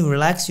is when you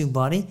relax your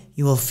body,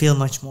 you will feel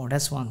much more.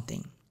 That's one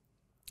thing.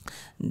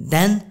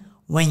 Then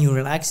when you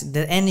relax,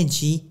 the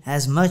energy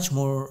has much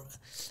more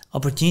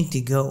opportunity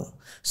to go.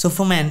 So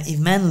for men, if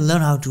men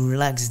learn how to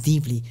relax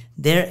deeply,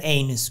 their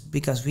anus,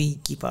 because we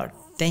keep our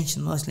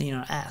tension mostly in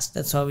our ass,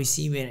 that's why we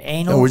see we're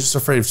anal. And we're just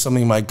afraid if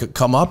something might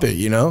come up it,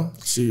 you know?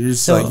 So you're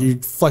just like, you're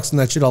flexing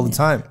that shit all the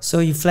time. So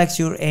you flex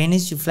your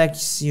anus, you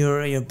flex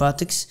your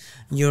buttocks,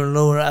 your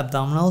lower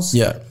abdominals,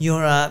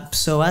 your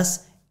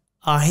psoas.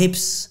 Our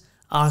hips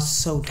are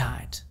so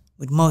tight,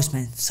 with most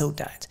men, so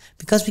tight,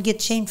 because we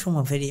get shamed from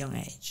a very young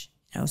age,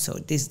 you know, so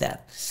it is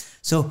that.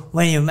 So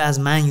when you, as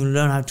a man, you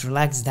learn how to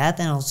relax that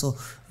and also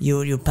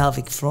your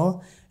pelvic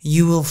floor,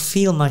 you will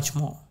feel much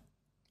more.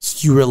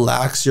 So you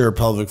relax your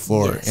pelvic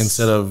floor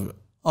instead of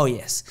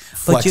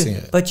flexing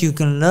it. But you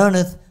can learn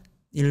it.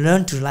 You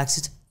learn to relax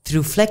it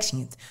through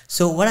flexing it.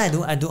 So what I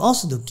do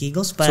also do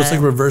Kegels. But so it's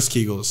like reverse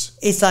Kegels.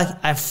 It's like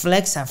I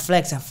flex,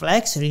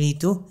 really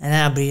too, and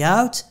then I breathe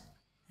out,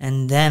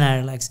 and then I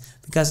relax.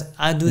 Because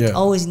I do it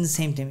always in the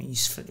same time. You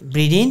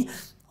breathe in,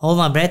 hold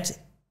my breath,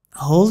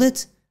 hold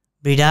it,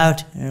 breathe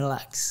out, and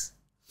relax.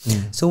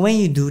 So when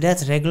you do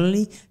that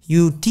regularly,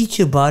 you teach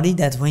your body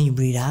that when you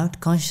breathe out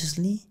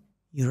consciously,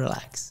 you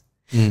relax.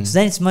 So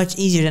then it's much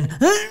easier than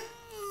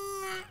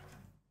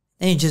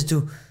then you just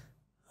do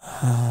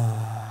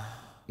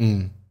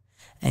and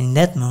in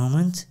that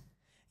moment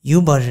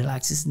your body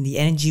relaxes and the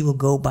energy will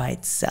go by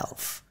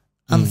itself,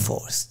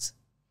 unforced.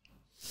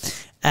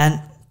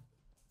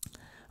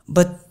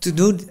 But to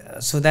do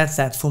so, that's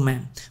that for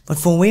men. But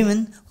for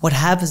women, what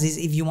happens is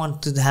if you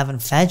want to have a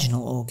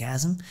vaginal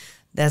orgasm,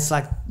 that's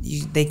like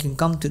they can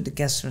come to the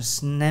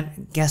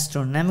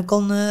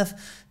gastronemical nerve,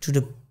 to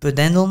the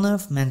pudendal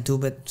nerve, men too,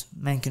 but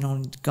men can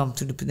only come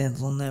to the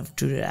pudendal nerve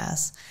through their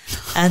ass,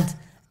 and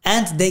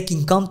they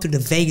can come to the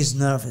vagus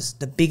nervus,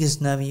 the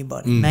biggest nerve in your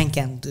body. Men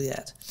can't do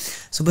that.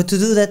 So, but to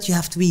do that, you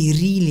have to be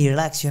really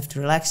relaxed. You have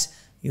to relax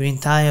your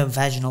entire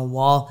vaginal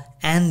wall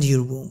and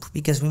your womb,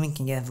 because women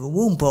can have a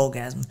womb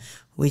orgasm,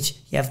 which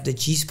you have the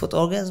G-spot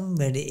orgasm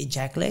where they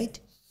ejaculate.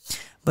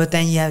 But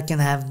then you can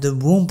have the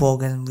womb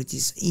orgasm, which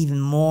is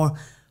even more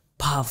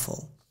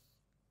powerful.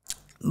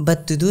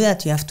 But to do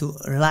that, you have to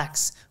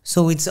relax.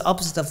 So it's the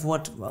opposite of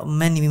what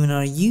many women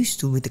are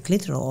used to with the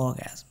clitoral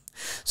orgasm.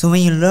 So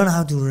when you learn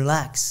how to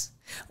relax,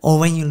 or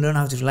when you learn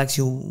how to relax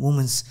your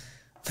woman's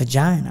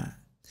vagina,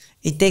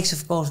 it takes,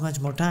 of course, much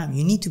more time.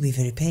 You need to be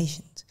very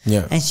patient.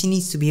 And she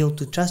needs to be able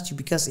to trust you,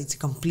 because it's a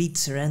complete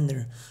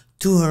surrender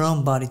to her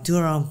own body, to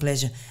her own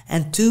pleasure,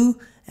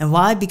 and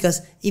why?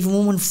 Because if a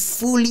woman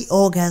fully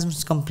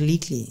orgasms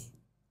completely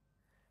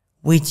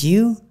with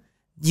you,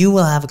 you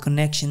will have a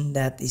connection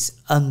that is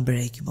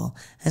unbreakable.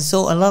 And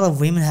so a lot of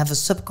women have a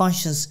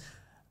subconscious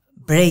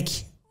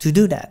break to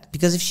do that,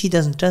 because if she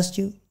doesn't trust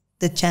you,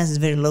 the chance is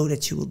very low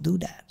that she will do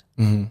that.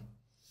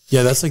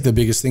 Yeah, that's like the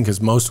biggest thing,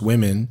 because most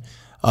women,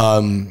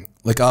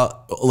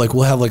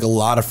 we'll have like a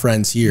lot of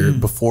friends here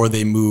before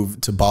they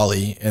move to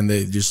Bali, and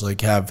they just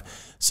like have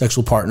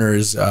sexual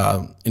partners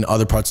in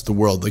other parts of the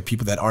world, like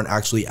people that aren't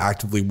actually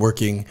actively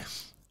working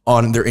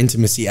on their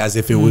intimacy as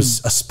if it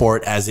was a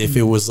sport, as if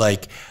it was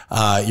like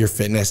your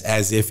fitness,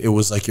 as if it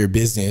was like your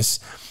business.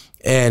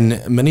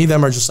 And many of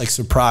them are just like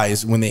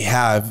surprised when they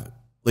have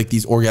like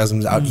these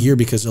orgasms out here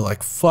because they're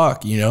like,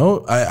 fuck, you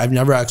know, I've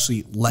never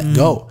actually let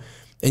go.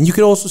 And you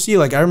could also see,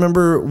 like, I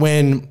remember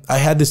when I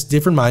had this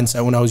different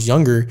mindset when I was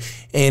younger,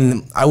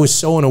 and I was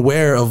so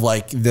unaware of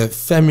like the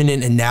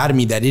feminine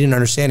anatomy that I didn't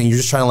understand, and you're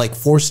just trying to like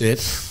force it.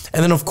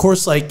 And then of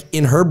course, like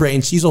in her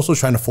brain, she's also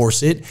trying to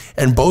force it,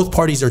 and both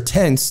parties are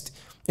tensed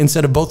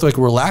instead of both like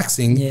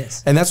relaxing.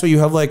 Yes. And that's why you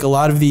have like a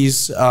lot of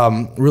these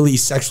really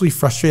sexually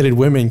frustrated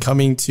women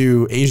coming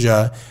to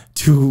Asia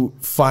to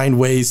find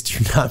ways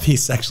to not be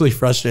sexually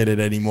frustrated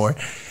anymore.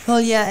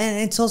 Well, yeah, and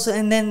it's also,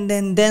 and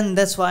then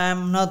that's why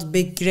I'm not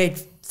a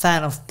great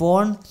fan of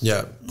porn.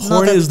 Yeah,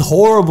 porn is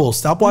horrible.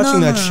 Stop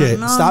watching that shit.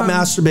 Stop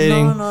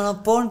masturbating. No.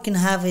 Porn can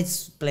have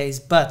its place,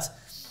 but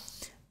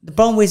the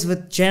problem is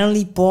with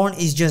generally porn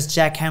is just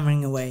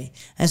jackhammering away,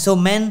 and so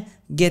men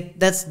get,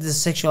 that's the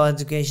sexual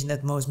education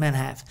that most men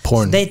have.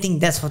 Porn. So they think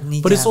that's what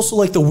needs. But it's also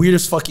like the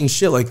weirdest fucking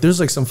shit. Like there's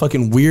like some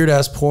fucking weird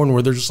ass porn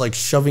where they're just like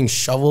shoving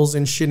shovels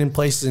and shit in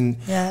places, and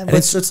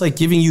it starts like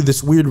giving you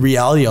this weird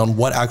reality on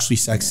what actually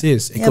sex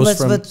is. It goes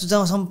from. But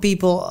some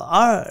people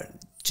are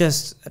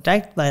just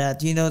attracted by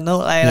that, you know. No,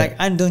 like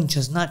I don't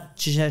just not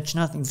judge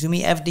nothing. To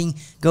me, everything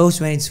goes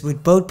when it's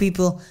with both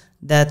people.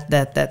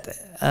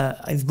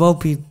 If both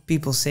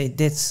people say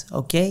that's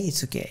okay,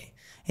 it's okay.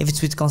 If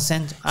it's with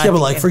consent, but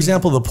like for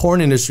example, the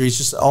porn industry is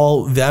just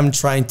all them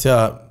trying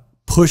to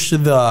push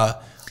the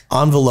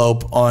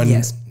envelope on.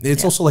 Yes.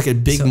 It's also like a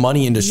big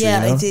money industry.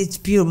 Yeah, you know? it's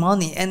pure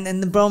money, and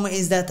the problem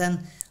is that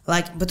then.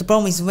 Like, but the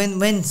problem is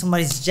when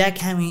somebody's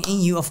jackhammering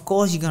in you, of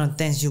course you're gonna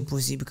tense your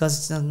pussy because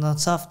it's not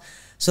soft.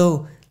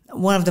 So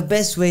one of the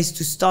best ways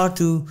to start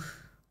to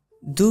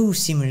do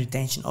semen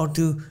retention or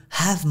to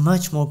have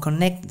much more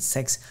connected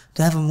sex,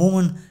 to have a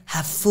woman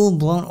have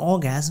full-blown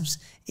orgasms,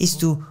 is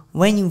to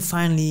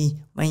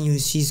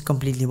she's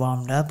completely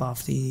warmed up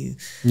after you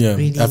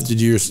after you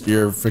do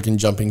your freaking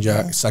jumping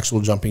jack,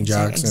 sexual jumping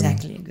jacks.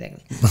 Exactly.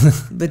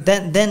 But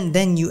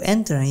then you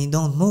enter and you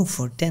don't move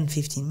for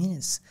 10-15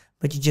 minutes.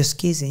 But you just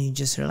kiss and you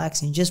just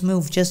relax and you just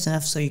move just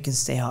enough so you can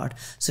stay hard.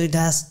 So it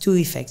has two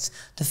effects.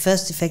 The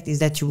first effect is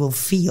that you will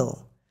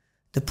feel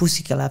the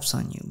pussy collapse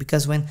on you,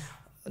 because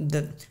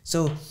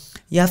so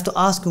you have to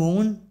ask a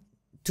woman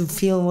to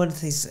feel what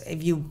it is.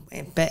 If you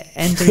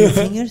enter your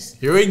fingers.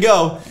 Here we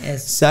go.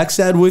 Yes. Sex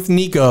Ed with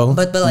Nico.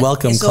 But like,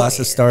 welcome, so class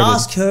has started.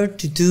 Ask her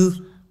to do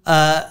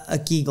a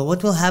Kegel.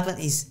 What will happen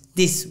is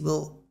this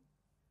will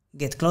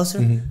get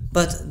closer,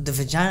 but the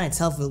vagina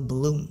itself will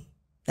balloon.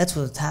 That's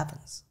what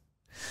happens.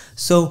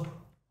 So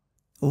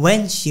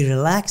when she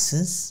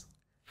relaxes,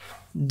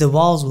 the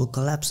walls will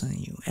collapse on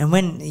you. And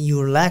when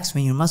you relax,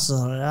 when your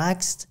muscles are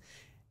relaxed,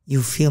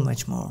 you feel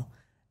much more.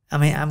 I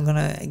mean, I'm going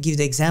to give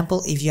the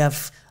example. If you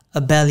have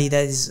a belly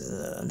that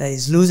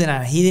is loose and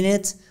are hitting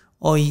it,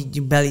 or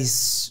your belly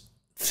is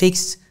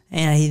fixed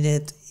and I hit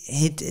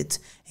it,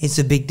 it's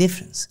a big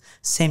difference.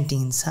 Same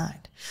thing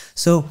inside.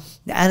 So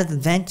the added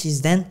advantage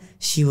is then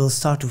she will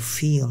start to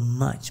feel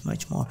much,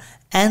 much more.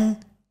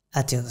 And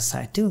at the other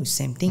side too,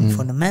 same thing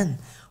for the men.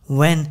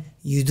 When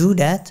you do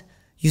that,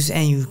 you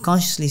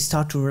consciously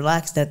start to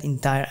relax that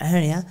entire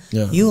area,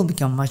 you will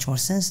become much more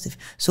sensitive.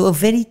 So a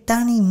very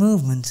tiny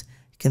movement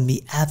can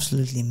be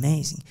absolutely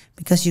amazing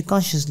because you're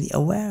consciously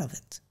aware of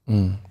it.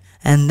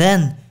 And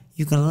then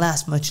you can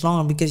last much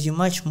longer because you're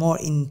much more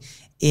in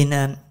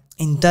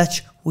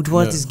touch with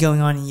what is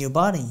going on in your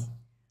body.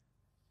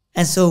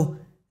 And so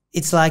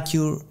it's like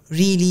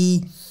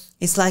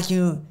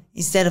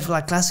instead of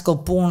like classical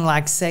porn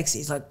like sex,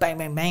 it's like bang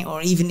bang bang,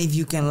 or even if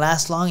you can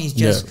last long, it's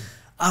just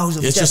hours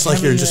of. It's just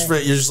like you're just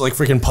like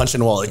freaking punching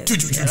the wall. Like,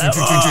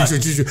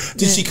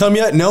 did she come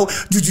yet? No.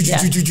 So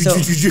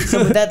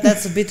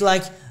that's a bit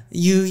like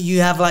you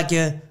have like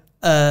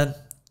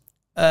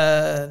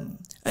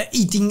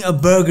eating a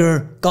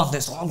burger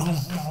contest,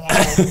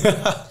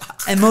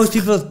 and most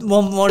people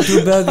want 1 or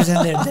 2 burgers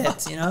and they're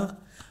dead, you know.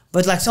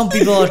 But like some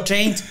people are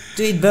trained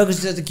to eat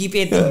burgers, to keep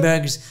eating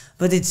burgers,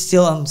 but it's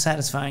still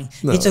unsatisfying.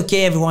 No. It's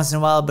okay every once in a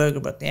while a burger,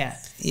 but yeah,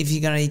 if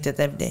you're gonna eat that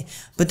every day.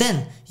 But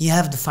then you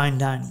have the fine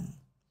dining.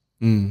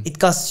 It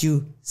costs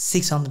you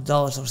 $600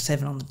 or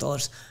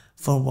 $700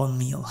 for one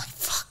meal. Like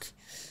fuck.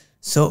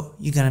 So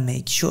you're gonna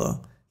make sure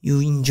you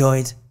enjoy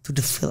it to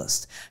the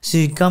fullest. So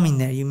you come in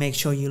there, you make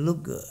sure you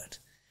look good,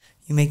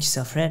 you make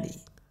yourself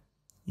ready.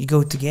 You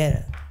go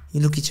together, you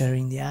look each other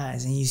in the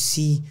eyes, and you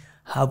see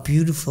how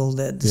beautiful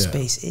the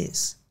space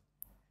is.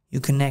 You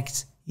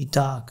connect, you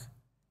talk,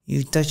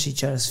 you touch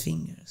each other's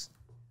fingers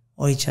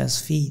or each other's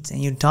feet,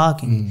 and you're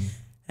talking,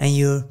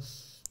 and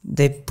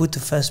they put the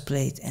first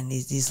plate, and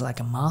it is like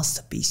a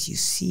masterpiece. You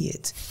see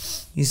it,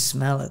 you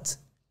smell it,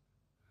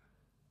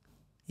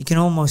 you can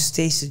almost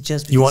taste it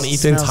just because you want to eat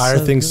the entire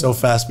thing so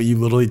fast, but you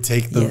literally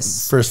take the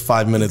first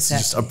 5 minutes to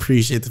just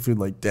appreciate the food.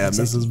 Like, damn,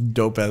 this is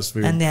dope ass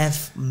food. And they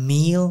have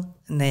meal,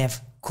 and they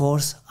have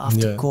course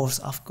after course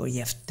after course. You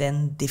have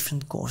 10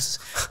 different courses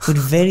with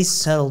very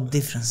subtle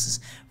differences,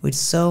 with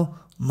so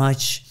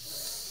much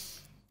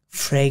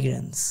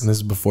fragrance. And this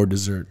is before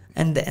dessert.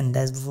 And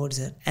that's before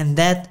dessert. And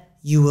that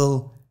you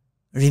will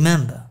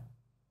remember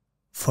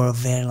for a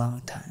very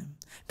long time.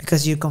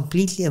 because you're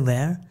completely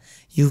aware.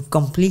 You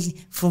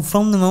completely,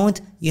 from the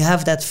moment you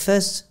have that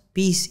first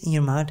piece in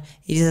your mouth,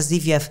 it is as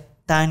if you have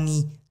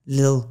tiny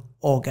little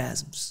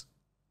orgasms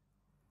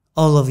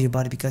all over your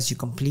body, because you're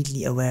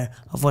completely aware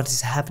of what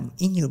is happening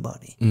in your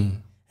body.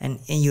 And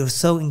you're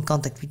so in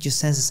contact with your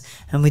senses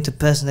and with the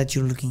person that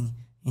you're looking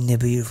in their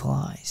beautiful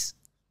eyes.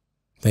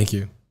 Thank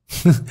you.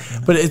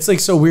 But it's like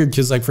so weird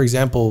because, like, for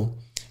example,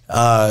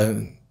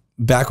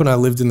 back when I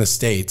lived in the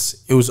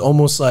States, it was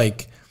almost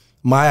like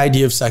my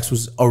idea of sex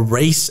was a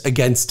race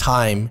against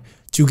time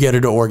to get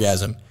her to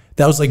orgasm.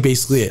 That was like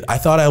basically it. I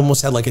thought I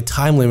almost had like a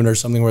time limit or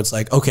something where it's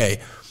like, okay,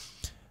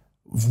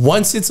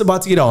 once it's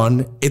about to get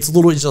on, it's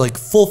literally just like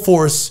full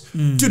force,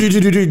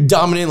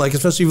 dominant. Like,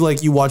 especially if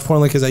like you watch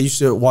porn, like, because I used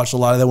to watch a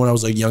lot of that when I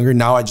was like younger.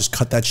 Now I just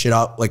cut that shit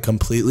out like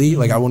completely.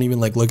 Like, I won't even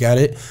like look at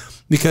it,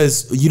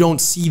 because you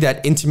don't see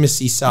that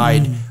intimacy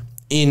side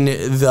in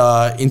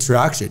the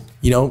interaction.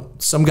 You know,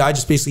 some guy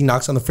just basically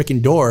knocks on the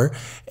freaking door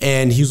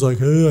and he's like,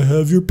 hey, I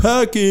have your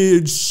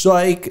package,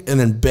 psych. And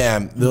then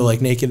bam, they're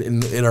like naked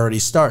and it already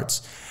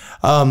starts.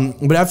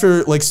 But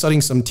after like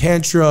studying some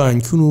Tantra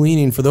and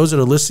Kundalini, and for those that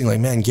are listening, like,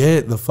 man,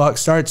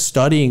 start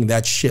studying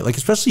that shit. Like,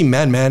 especially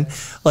men, man,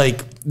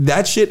 like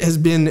that shit has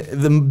been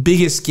the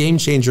biggest game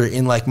changer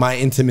in like my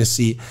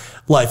intimacy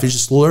life, is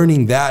just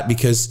learning that,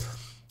 because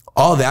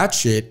all that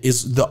shit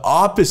is the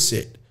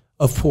opposite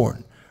of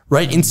porn,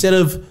 right? Instead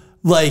of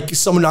like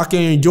someone knocking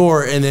on your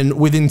door and then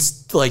within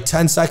like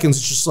 10 seconds,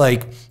 it's just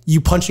like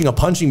you punching a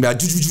punching bag.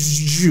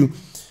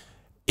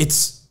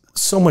 It's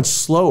so much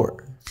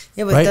slower.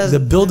 Yeah, but right? The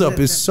buildup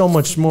is so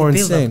much more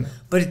insane.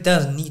 But it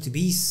doesn't need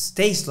to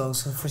stay slow.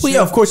 So for sure.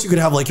 Yeah, of course you could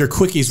have like your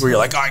quickies where you're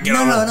like, oh, get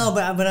on. No.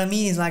 But I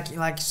mean, it's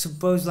like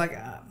suppose like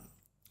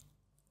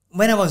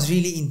when I was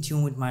really in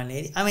tune with my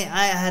lady. I mean,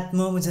 I had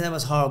moments that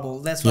was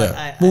horrible. That's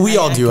why. Well, we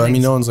all do. I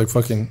mean, no one's like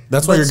fucking.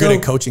 That's why you're good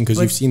at coaching,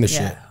 because you've seen the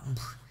shit.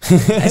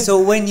 And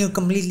so when you're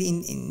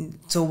completely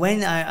so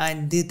when I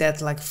did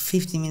that like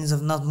 15 minutes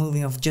of not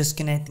moving, of just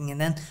connecting,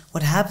 and then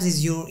what happens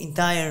is your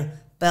entire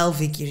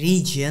pelvic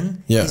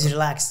region is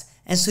relaxed,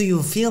 and so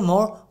you feel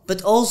more,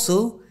 but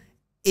also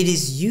it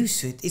is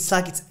used to it. It's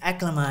like it's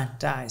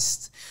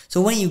acclimatized.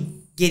 So when you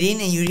get in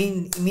and you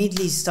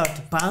immediately start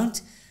to pound,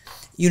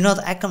 you're not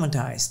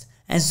acclimatized,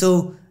 and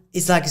so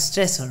it's like a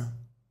stressor.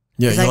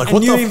 Yeah, you're like,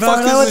 what the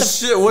fuck is this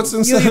shit? What's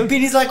inside? Your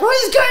penis like, what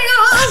is going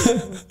on?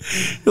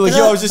 You're like,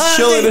 yo, I was just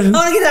chilling. I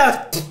want to get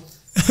out.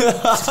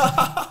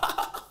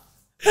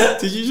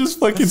 Did you just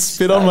fucking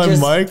spit on my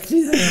mic?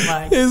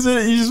 Is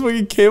it? You just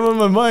fucking came on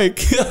my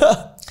mic.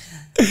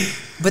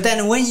 But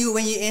then when you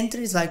enter,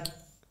 it's like,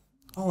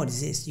 oh, what is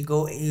this? You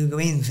go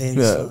in very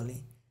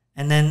slowly,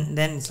 and then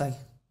it's like,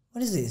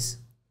 what is this?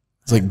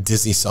 It's like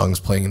Disney songs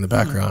playing in the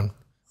background.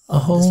 A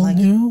whole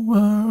new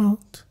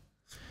world,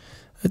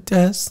 a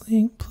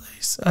dazzling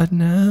place I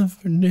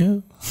never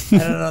knew. I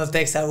don't know the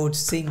text I would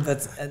sing,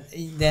 but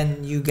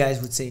then you guys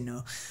would say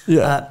no.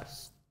 Yeah.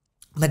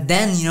 But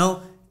then, you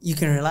know, you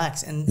can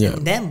relax, and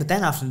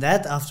then after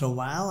that, after a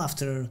while,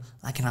 after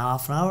like an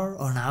half an hour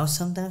or an hour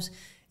sometimes,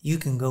 you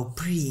can go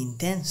pretty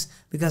intense,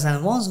 because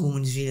then once a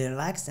woman is really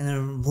relaxed and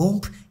her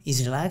womb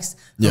is relaxed,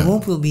 her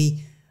womb will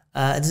be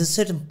there's a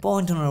certain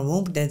point on her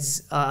womb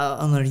that's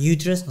on her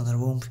uterus, not her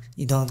womb.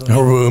 You don't go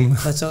her womb,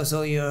 but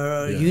so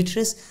your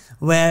uterus,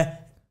 where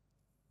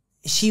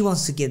she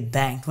wants to get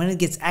banged. When it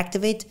gets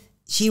activated,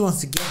 she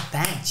wants to get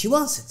banged. She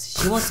wants it.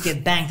 She wants to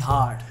get banged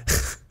hard.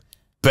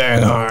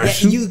 Bang hard.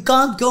 Yeah, you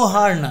can't go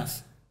hard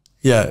enough.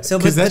 Yeah, so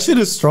because that shit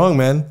is strong,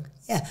 man.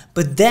 Yeah,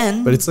 but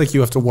it's like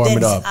you have to warm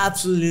it up. It's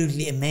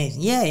absolutely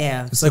amazing.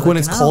 Yeah. It's like when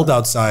it's cold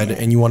outside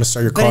and you want to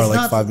start your car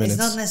like 5 minutes.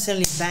 It's not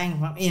necessarily bang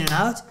from in and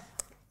out.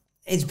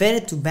 It's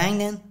better to bang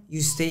then.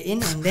 You stay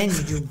in and then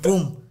you do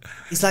boom.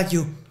 It's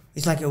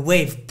like a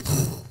wave.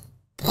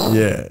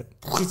 Yeah.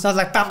 It's not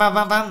like bam bam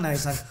bam bam. No,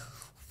 it's like.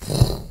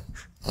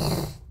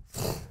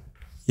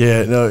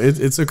 Yeah, no,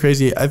 it's so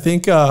crazy. I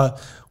think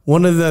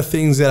one of the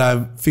things that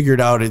I've figured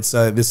out, it's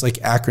this like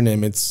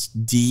acronym. It's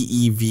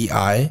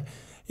DEVI.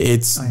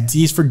 It's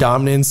D is for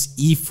dominance,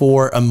 E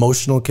for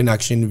emotional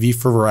connection, V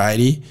for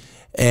variety,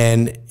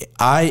 and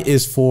I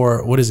is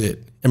for, what is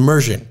it?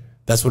 Immersion.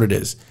 That's what it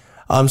is.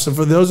 So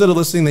for those that are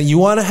listening, that you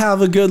want to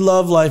have a good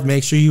love life,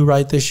 make sure you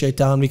write this shit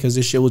down, because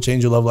this shit will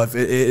change your love life.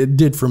 It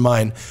did for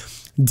mine.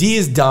 D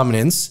is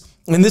dominance.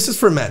 And this is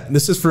for men.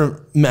 This is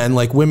for men.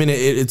 Like women,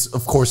 it's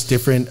of course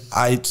different.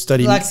 I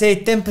study, like, say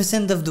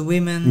 10% of the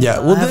women. Yeah,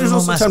 well, there's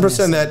also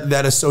 10%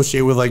 that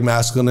associate with like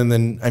masculine. And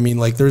then, I mean,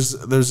 like there's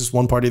this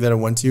one party that I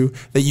went to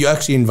that you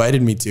actually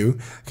invited me to,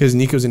 because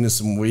Nico's into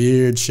some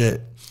weird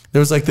shit. There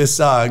was like this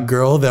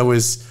girl that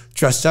was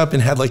dressed up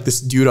and had like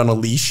this dude on a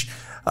leash.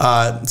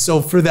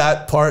 So for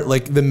that part,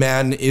 like the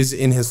man is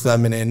in his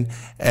feminine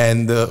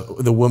and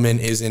the woman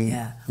is in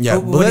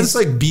but that's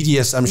like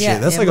BDSM shit.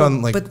 That's like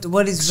on like. But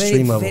what is very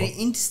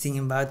interesting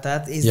about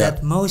that is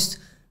that most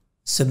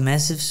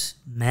submissive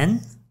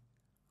men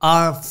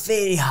are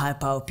very high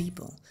power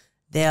people.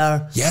 They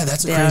are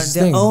that's a they crazy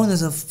are thing. the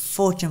owners of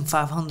Fortune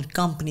 500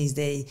 companies.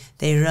 They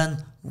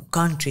run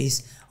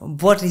countries.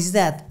 What is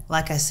that?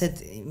 Like I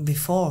said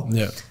before,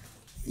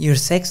 your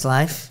sex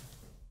life.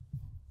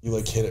 You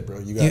like hit it, bro.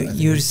 You got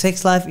your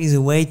sex life is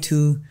a way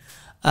to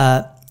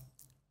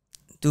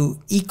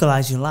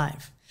equalize your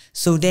life.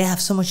 So they have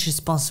so much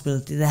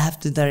responsibility. They have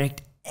to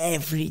direct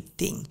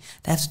everything.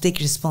 They have to take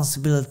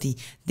responsibility.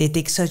 They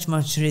take such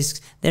much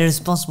risks. They're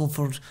responsible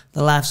for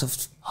the lives of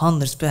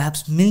hundreds,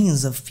 perhaps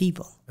millions of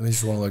people. And they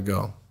just want to let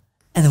go.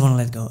 And they want to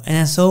let go.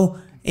 And so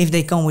if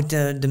they come with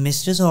the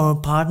mistress or a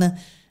partner,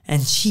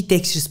 and she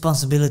takes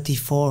responsibility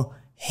for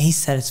his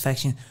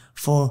satisfaction,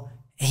 for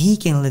he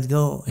can let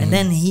go, and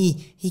then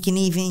he can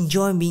even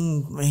enjoy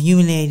being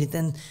humiliated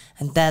and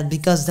that,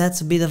 because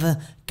that's a bit of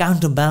a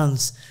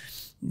counterbalance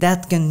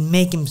that can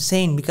make him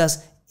sane.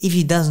 Because if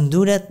he doesn't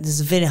do that, there's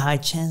a very high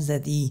chance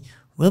that he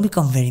will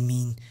become very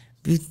mean.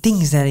 He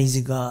thinks that he's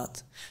a god,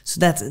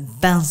 so that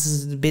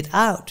balances it a bit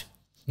out.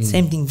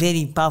 Same thing,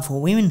 very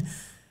powerful women,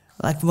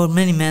 like what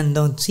many men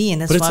don't see,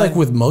 and that's. But it's like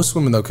with most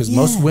women though, because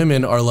most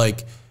women are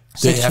like.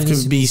 They have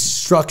to be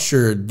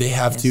structured. They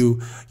have to,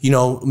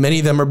 many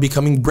of them are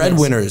becoming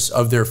breadwinners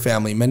of their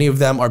family. Many of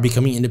them are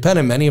becoming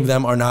independent. Many of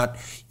them are not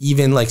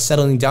even like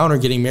settling down or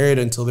getting married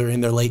until they're in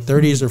their late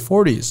 30s or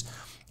 40s.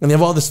 And they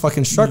have all this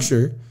fucking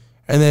structure.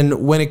 And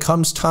then when it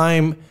comes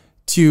time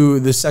to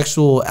the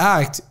sexual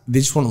act, they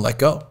just want to let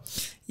go.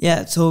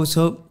 Yeah.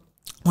 So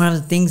one of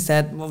the things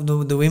that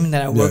the women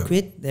that I work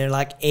with, they're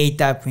like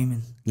A-type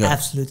women.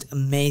 Absolute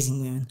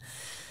amazing women.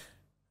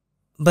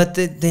 But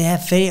they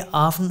have very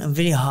often a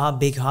very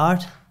big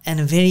heart and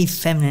a very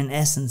feminine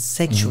essence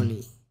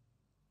sexually.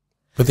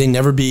 But they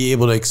never be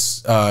able to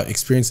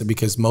experience it,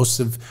 because most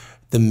of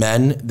the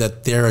men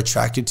that they're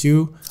attracted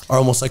to are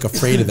almost like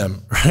afraid of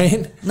them,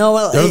 right? No,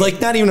 well, they're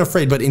like not even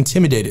afraid, but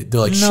intimidated.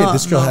 They're like, shit,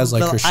 this girl has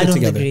like her shit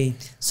together. Agree.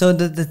 So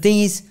the thing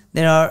is,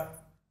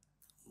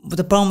 but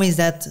the problem is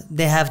that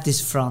they have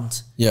this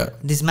front.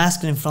 This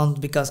masculine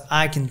front, because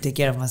I can take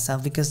care of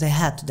myself, because they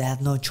had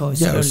no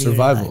choice. Yeah,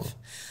 survival.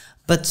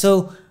 But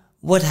so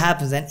what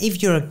happens then?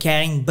 If you're a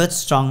caring but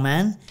strong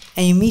man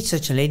and you meet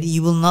such a lady,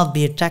 you will not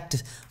be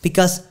attractive,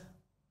 because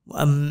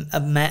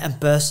a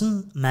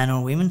person, man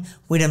or woman,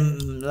 with a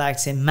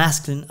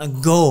masculine,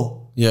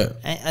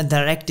 a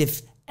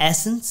directive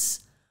essence,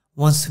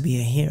 wants to be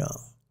a hero.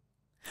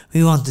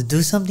 We want to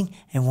do something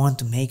and want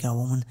to make our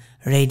woman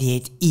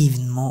radiate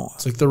even more.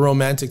 It's like the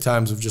romantic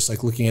times of just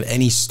like looking at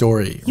any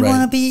story. You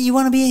want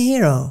to be a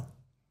hero.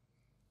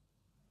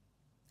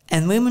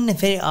 And women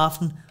very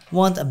often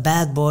want a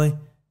bad boy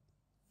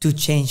to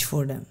change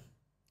for them.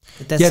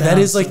 That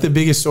is like the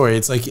biggest story.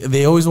 It's like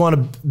they always want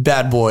a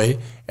bad boy,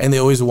 and they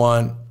always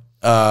want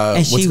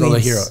what's called a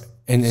hero.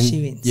 And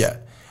she wins. Yeah.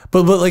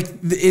 But like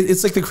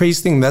it's like the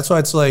crazy thing. That's why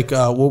it's like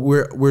what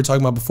we were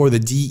talking about before, the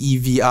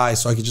DEVI.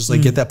 So I could just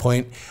like get that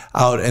point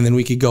out, and then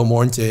we could go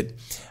more into it.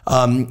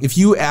 If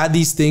you add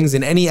these things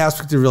in any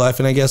aspect of your life,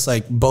 and I guess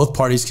like both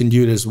parties can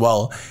do it as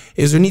well,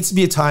 is there needs to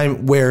be a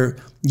time where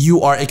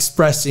you are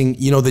expressing,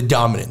 the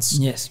dominance.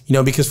 Yes.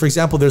 Because for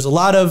example, there's a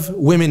lot of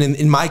women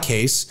in my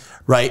case,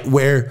 right,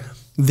 where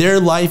their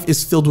life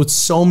is filled with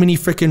so many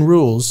freaking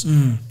rules,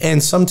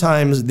 and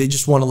sometimes they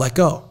just want to let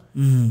go.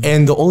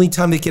 And the only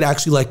time they can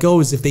actually let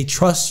go is if they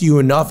trust you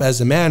enough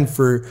as a man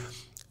for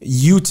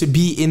you to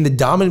be in the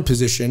dominant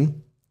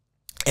position,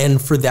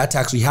 and for that to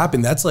actually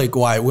happen. That's like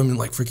why women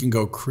like freaking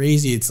go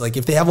crazy. It's like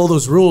if they have all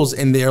those rules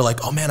and they're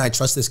like, oh man, I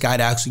trust this guy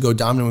to actually go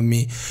dominant with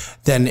me,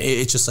 then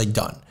it's just like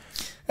done.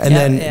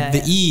 And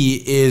the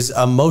E is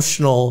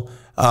emotional.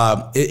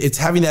 It's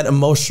having that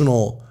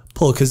emotional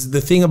pull, because the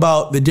thing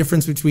about the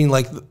difference between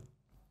like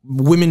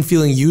women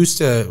feeling used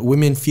to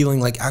women feeling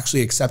like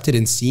actually accepted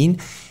and seen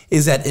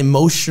is that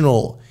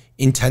emotional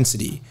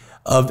intensity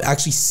of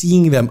actually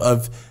seeing them,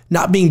 of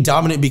not being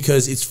dominant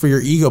because it's for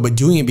your ego, but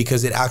doing it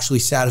because it actually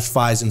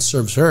satisfies and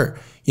serves her.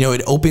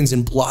 It opens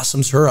and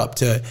blossoms her up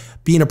to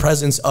be in a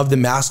presence of the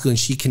masculine.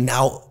 She can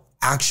now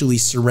actually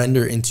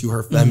surrender into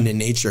her feminine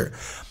nature.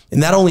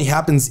 And that only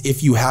happens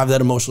if you have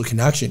that emotional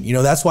connection.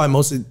 That's why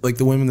most of like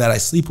the women that I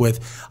sleep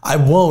with, I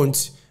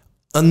won't,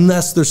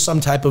 unless there's some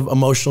type of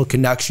emotional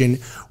connection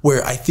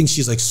where I think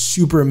she's like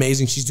super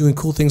amazing. She's doing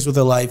cool things with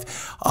her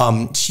life.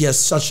 She has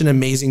such an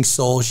amazing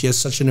soul. She has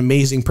such an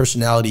amazing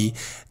personality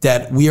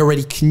that we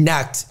already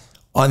connect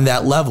on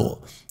that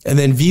level. And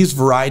then V is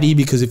variety,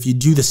 because if you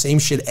do the same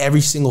shit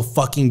every single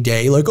fucking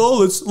day, like, oh,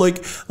 let's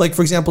like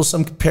for example,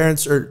 some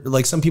parents or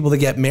like some people that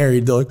get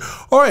married, they're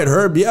like, all right,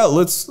 Herb, yeah,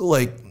 let's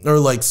like, or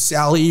like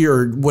Sally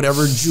or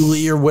whatever,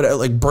 Julie or whatever,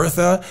 like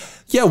Bertha,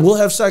 yeah, we'll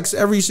have sex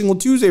every single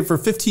Tuesday for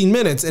 15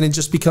 minutes. And it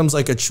just becomes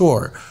like a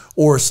chore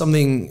or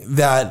something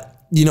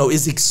that,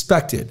 is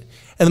expected.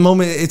 And the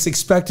moment it's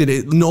expected,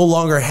 it no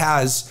longer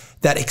has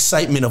that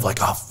excitement of like,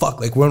 oh, fuck,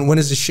 like when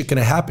is this shit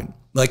gonna happen?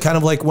 Like kind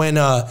of like when,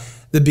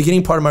 the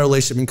beginning part of my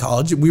relationship in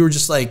college, we were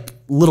just like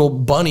little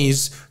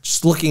bunnies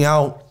just looking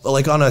out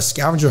like on a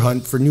scavenger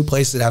hunt for new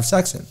places to have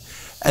sex in.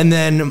 And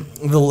then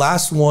the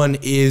last one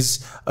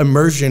is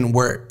immersion,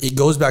 where it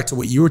goes back to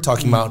what you were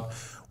talking about,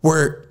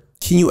 where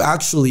can you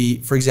actually,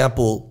 for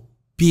example,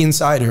 be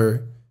inside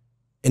her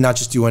and not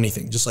just do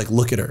anything, just like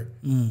look at her,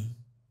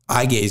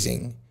 eye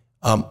gazing,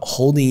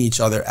 holding each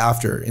other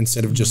after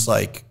instead of just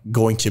like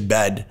going to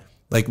bed.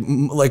 Like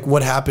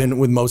what happened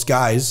with most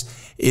guys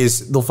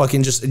is they'll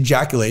fucking just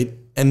ejaculate,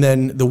 and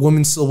then the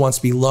woman still wants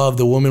to be loved,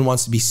 the woman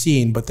wants to be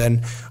seen, but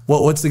then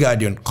what's the guy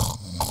doing?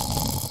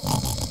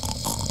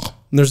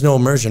 There's no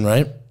immersion,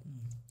 right?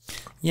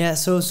 Yeah,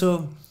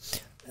 so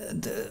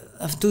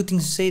I have two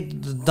things to say.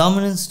 The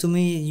dominance, to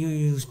me,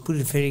 you put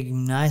it very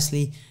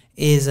nicely,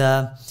 is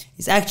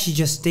actually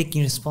just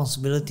taking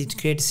responsibility to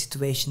create a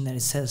situation that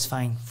is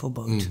satisfying for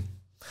both.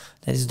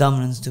 That is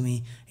dominance to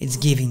me. It's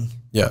giving.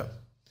 Yeah.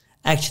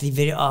 Actually,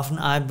 very often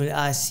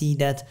I see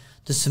that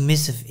the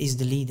submissive is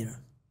the leader.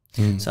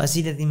 So I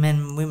see that in men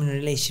and women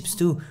relationships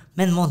too.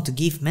 Men want to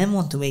give. Men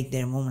want to make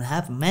their woman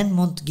happy. Men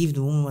want to give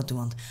the woman what they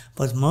want.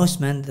 But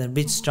most men that are a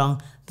bit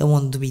strong, they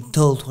want to be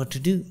told what to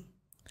do.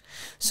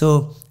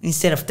 So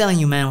instead of telling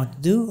you man what to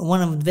do,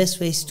 one of the best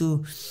ways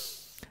to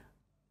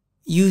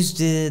use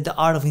the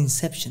art of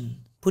inception.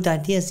 Put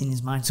ideas in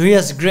his mind. So he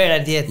has a great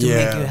idea to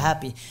make you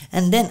happy.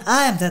 And then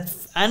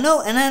I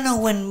know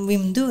when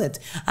women do it.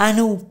 I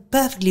know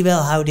perfectly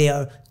well how they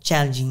are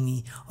challenging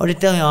me. Or they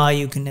tell me, oh,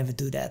 you can never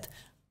do that.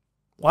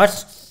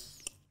 What?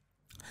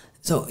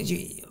 So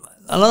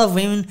a lot of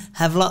women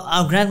have,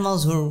 our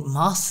grandmothers were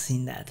masters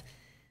in that.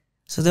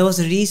 So there was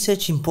a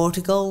research in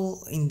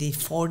Portugal in the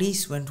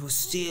 40s when it was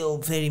still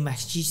very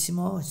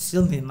machismo,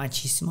 still very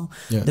machismo.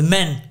 Yeah. The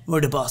men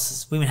were the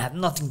bosses. Women had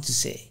nothing to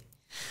say.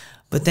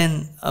 But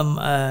then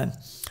I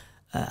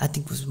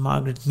think it was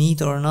Margaret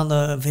Mead or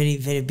another very,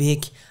 very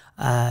big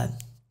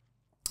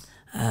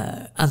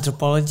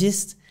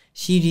anthropologist.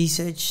 She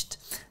researched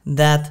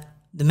that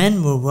the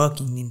men were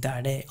working the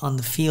entire day on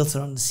the fields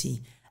or on the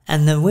sea,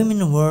 and the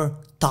women were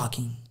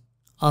talking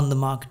on the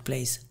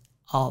marketplace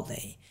all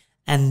day,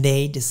 and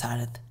they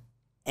decided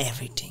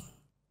everything.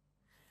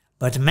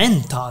 But the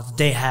men thought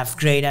they have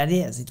great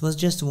ideas. It was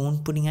just a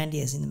woman putting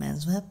ideas in the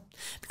man's head,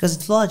 because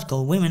it's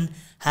logical. Women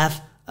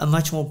have a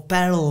much more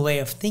parallel way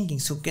of thinking,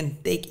 so can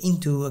take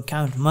into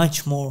account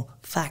much more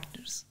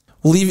factors.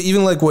 Well,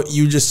 even like what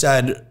you just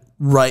said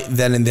right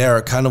then and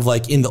there, kind of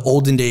like in the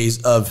olden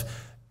days of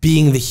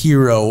being the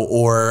hero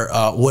or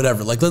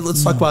whatever. Like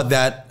let's talk about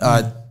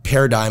that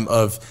paradigm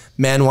of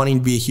man wanting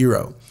to be a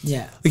hero.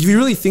 Yeah. Like if you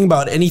really think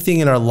about anything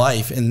in our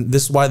life, and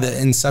this is why the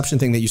inception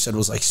thing that you said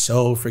was like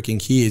so freaking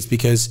key, is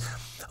because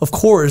of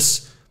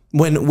course,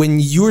 when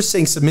you're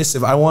saying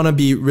submissive, I want to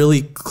be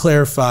really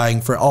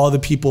clarifying for all the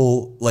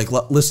people like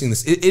listening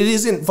to this. It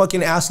isn't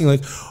fucking asking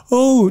like,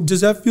 oh, does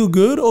that feel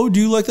good? Oh,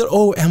 do you like that?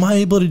 Oh, am I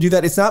able to do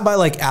that? It's not by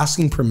like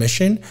asking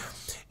permission.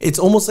 It's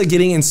almost like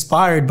getting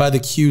inspired by the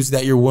cues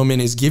that your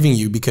woman is giving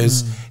you,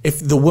 because if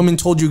the woman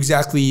told you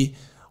exactly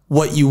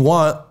what you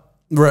want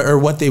or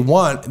what they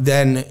want,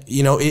 then,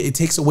 you know, it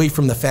takes away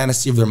from the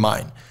fantasy of their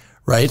mind,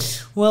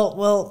 right?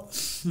 Well,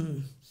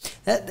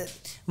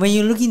 when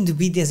you look into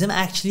BDSM,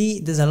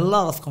 actually, there's a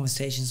lot of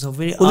conversations. So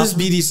very often,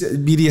 this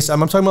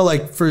BDSM, I'm talking about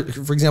like,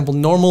 for example,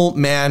 normal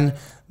man,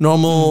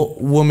 normal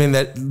woman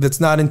that's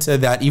not into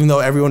that, even though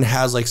everyone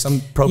has like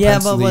some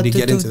propensity to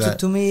get into that.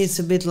 To me, it's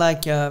a bit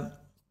like...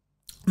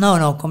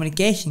 No,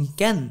 communication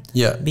can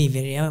be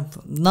very,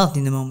 not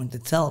in the moment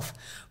itself,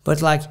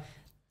 but like...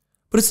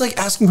 But it's like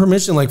asking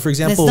permission, like for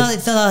example...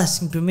 It's not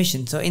asking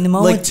permission, so in the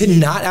moment... Like to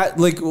not,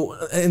 like,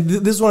 and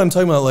this is what I'm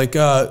talking about, like,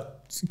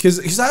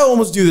 because I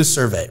almost do this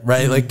survey,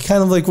 right? Like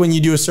kind of like when you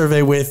do a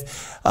survey with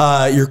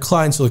your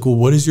clients, you're like, well,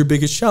 what is your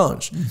biggest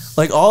challenge?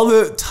 Like all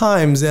the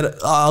times that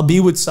I'll be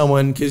with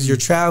someone, because you're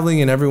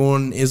traveling and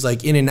everyone is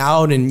like in and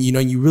out, and, you know,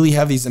 you really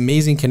have these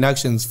amazing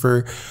connections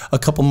for a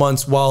couple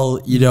months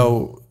while, you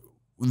know,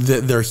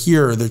 they're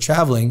here or they're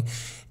traveling,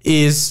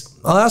 is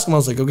I'll ask them, I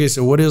was like, okay,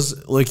 so what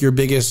is like your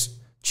biggest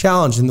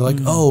challenge? And they're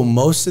like, oh,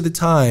 most of the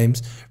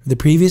times the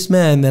previous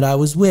men that I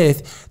was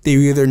with, they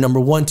were either number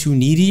one, too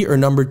needy, or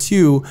number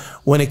two,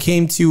 when it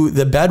came to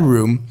the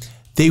bedroom,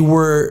 they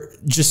were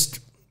just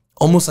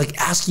almost like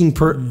asking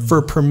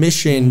for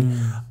permission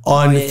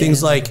on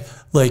things like,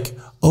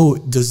 oh,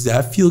 does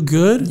that feel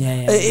good?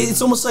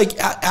 It's almost like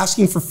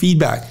asking for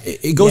feedback.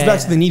 It goes back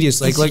to the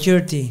neediest, like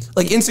insecurity.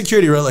 Like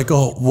insecurity, right? Like,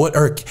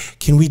 oh,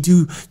 can we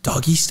do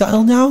doggy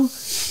style now?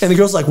 And the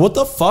girl's like, what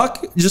the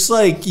fuck? Just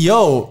like,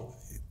 yo.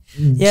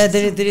 Yeah,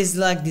 there is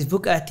like this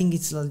book. I think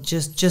it's like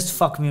just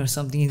fuck me or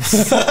something.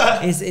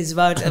 It's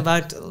about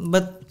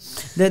but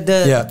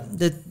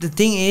the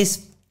thing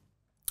is,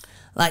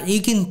 like,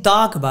 you can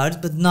talk about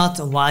it, but not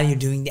while you're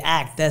doing the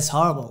act. That's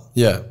horrible.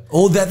 Yeah.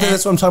 Oh,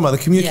 that's what I'm talking about.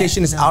 The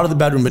communication is out of the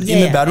bedroom, but in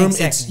the bedroom,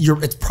 exactly.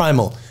 it's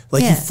primal.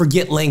 Like you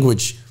forget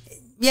language.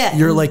 Yeah.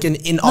 You're like an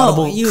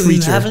inaudible creature.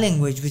 You have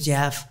language, but you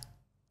have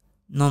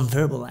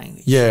non-verbal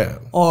language. Yeah.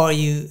 Or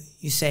you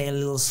say a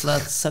little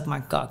slut, suck my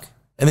cock.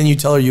 And then you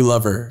tell her you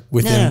love her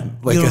within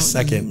a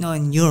second. No,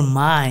 and you're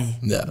mine.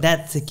 Yeah.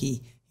 That's the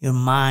key. You're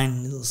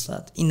mine, little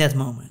slut, in that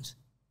moment.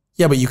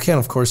 Yeah, but you can't,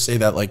 of course, say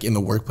that like in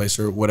the workplace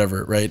or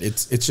whatever, right?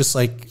 It's just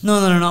like no.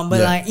 But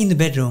like in the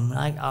bedroom,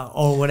 like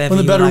or whatever. In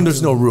the bedroom, like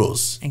there's no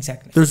rules.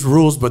 Exactly. There's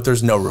rules, but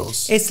there's no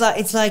rules. It's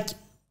like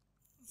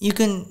you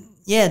can.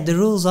 Yeah, the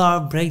rules are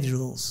break the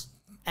rules,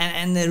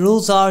 and the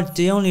rules are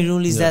the only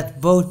rule is that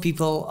both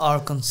people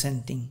are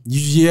consenting.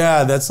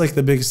 Yeah, that's like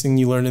the biggest thing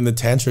you learn in the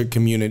tantric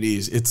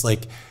communities. It's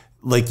like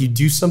you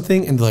do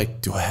something and they're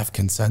like, do I have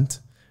consent?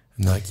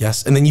 And they're like,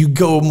 yes. And then you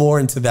go more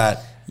into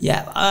that.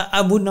 Yeah,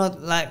 I would not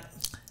like.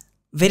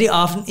 Very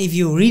often, if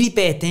you really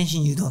pay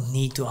attention, you don't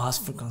need to ask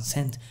for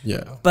consent.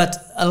 Yeah. But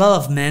a lot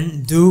of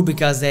men do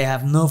because they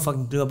have no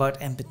fucking clue about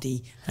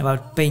empathy,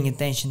 about paying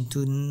attention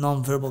to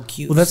non-verbal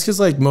cues. Well, that's because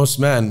like most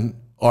men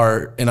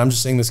are, and I'm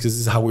just saying this because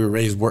this is how we were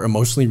raised, we're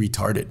emotionally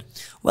retarded.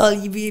 Well,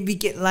 we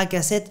get, like I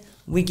said,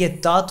 we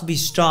get taught to be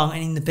strong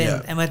and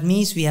independent, and that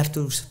means we have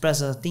to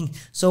suppress other things.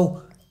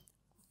 So,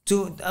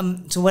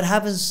 so what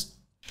happens?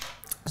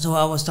 So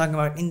I was talking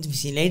about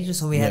intimacy later.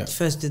 So we had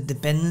first the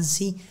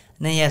dependency.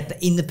 And then you have the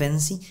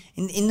independency.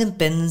 In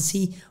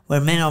independency, where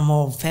men are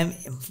more a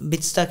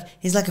bit stuck,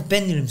 it's like a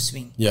pendulum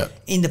swing. Yeah.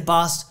 In the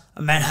past,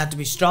 a man had to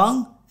be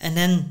strong, and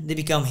then they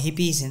become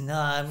hippies, and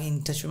I'm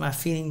in touch with my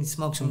feelings,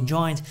 smoke some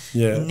joint,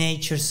 in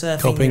nature,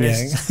 surfing. Coping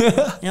yang.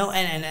 You know,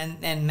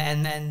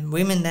 and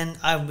women then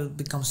I will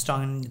become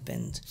strong and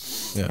independent.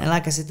 Yeah. And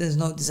like I said, there's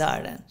no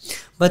desire then.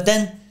 But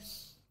then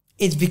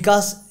it's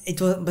because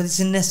but it's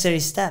a necessary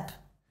step.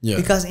 Yeah.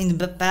 Because in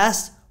the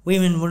past,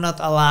 women were not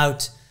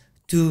allowed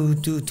to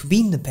be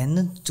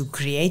independent, to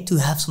create, to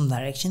have some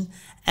direction,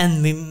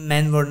 and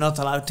men were not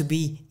allowed to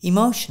be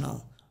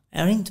emotional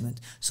or intimate.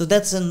 So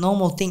that's a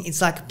normal thing.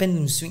 It's like a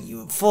pendulum swing.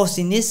 You force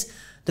in this,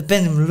 the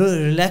pendulum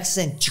relaxes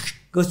and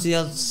goes to the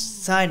other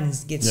side and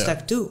gets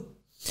stuck too.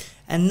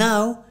 And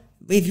now,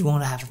 if you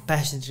want to have a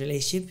passionate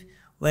relationship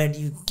where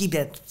you keep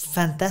that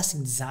fantastic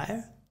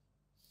desire,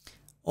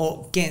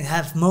 or can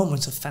have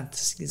moments of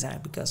fantastic desire,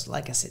 because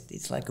like I said,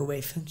 it's like a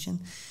wave function,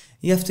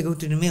 you have to go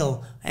to the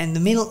middle. And the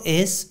middle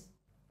is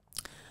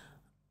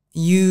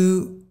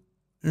you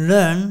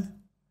learn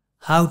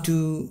how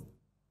to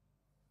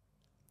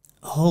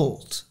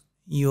hold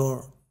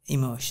your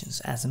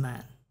emotions as a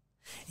man.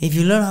 If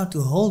you learn how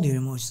to hold your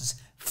emotions,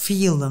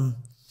 feel them,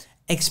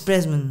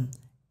 express them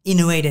in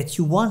a way that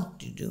you want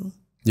to do,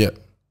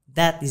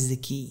 that is the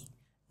key.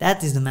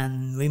 That is the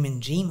man women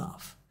dream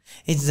of.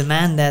 It's the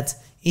man that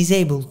is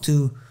able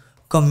to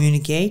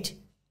communicate,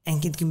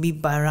 and it can be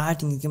by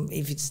writing.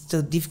 If it's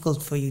so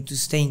difficult for you to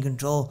stay in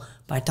control,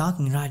 by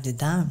talking, write it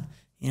down.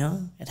 You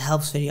know, it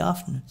helps very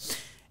often.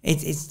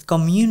 It's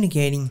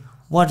communicating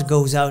what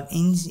goes out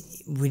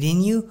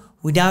within you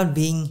without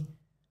being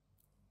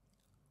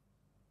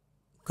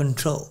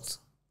controlled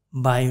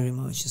by your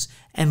emotions,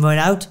 and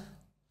without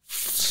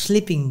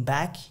slipping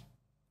back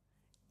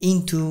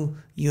into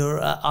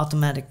your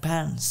automatic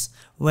patterns,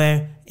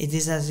 where it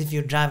is as if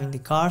you're driving the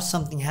car,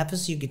 something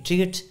happens, you get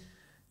triggered,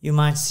 your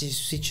mind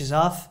switches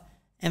off,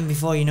 and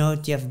before you know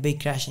it, you have a big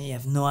crash and you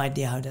have no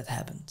idea how that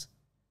happened.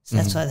 So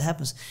that's why it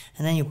happens.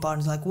 And then your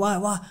partner's like,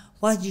 why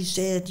did you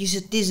say that? You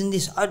said this and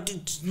this. I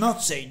did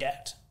not say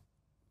that.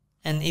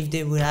 And if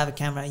they would have a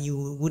camera,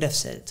 you would have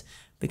said it.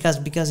 Because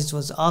it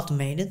was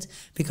automated,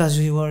 because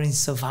we were in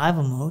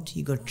survival mode,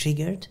 you got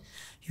triggered,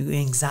 your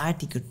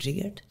anxiety got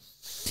triggered,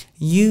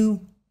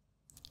 you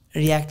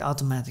react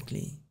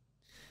automatically.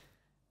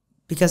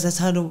 Because that's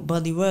how the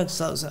body works.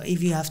 So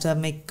if you have to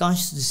make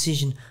conscious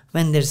decision,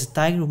 when there's a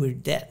tiger, we're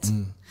dead.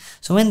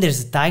 So when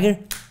there's a tiger,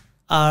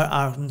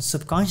 our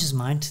subconscious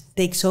mind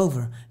takes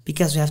over,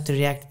 because we have to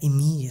react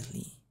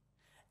immediately.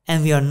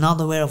 And we are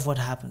not aware of what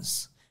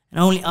happens. And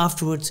only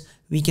afterwards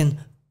we can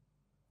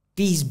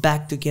piece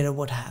back together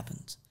what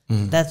happened.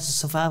 That's the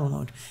survival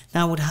mode.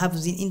 Now what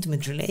happens in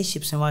intimate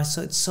relationships, and why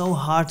it's so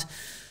hard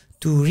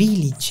to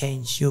really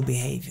change your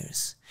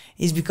behaviors,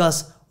 is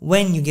because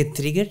when you get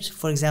triggered,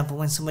 for example,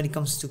 when somebody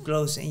comes too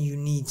close and you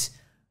need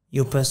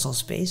your personal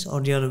space,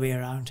 or the other way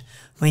around,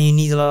 when you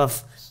need a lot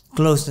of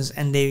closeness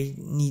and they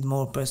need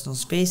more personal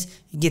space,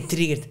 you get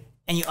triggered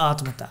and you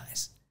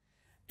automatize.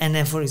 And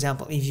then, for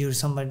example, if you're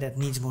somebody that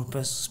needs more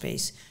personal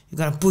space, you're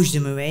gonna push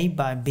them away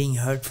by being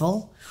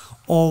hurtful.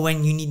 Or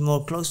when you need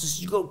more closeness,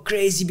 you go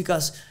crazy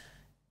because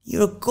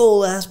you're a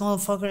cold ass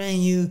motherfucker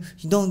and you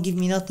don't give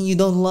me nothing, you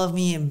don't love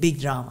me, and big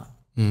drama.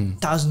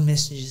 1,000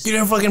 messages. You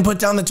didn't fucking put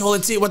down the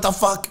toilet seat, what the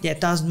fuck? Yeah,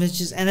 1,000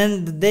 messages. And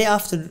then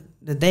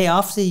the day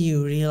after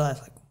you realize,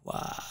 like,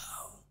 wow.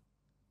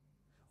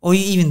 Or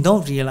you even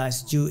don't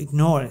realize it, you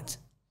ignore it.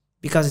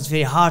 Because it's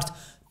very hard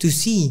to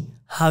see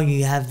how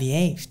you have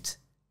behaved.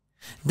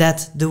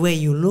 That the way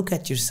you look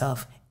at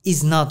yourself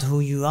is not who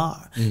you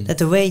are. That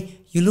the way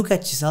you look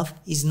at yourself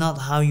is not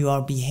how you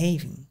are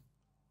behaving.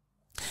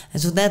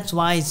 And so that's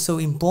why it's so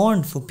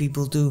important for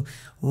people to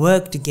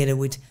work together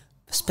with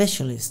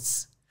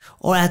specialists.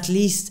 Or at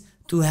least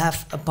to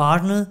have a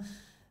partner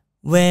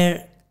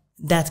where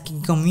that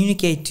can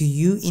communicate to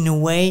you in a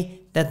way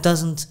that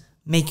doesn't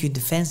make you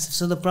defensive.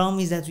 So the problem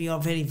is that we are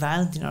very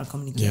violent in our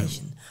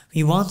communication. Yeah.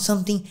 We want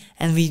something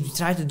and we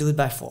try to do it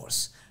by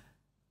force.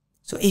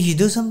 So if you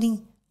do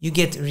something, you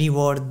get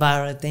rewarded by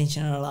our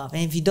attention or love.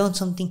 And if you don't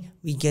something,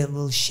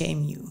 will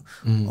shame you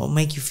or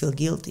make you feel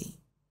guilty.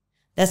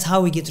 That's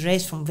how we get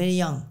raised from very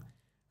young.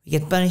 We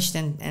get punished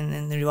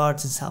and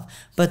rewards and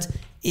stuff. But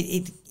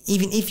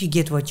even if you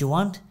get what you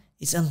want,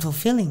 it's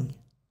unfulfilling.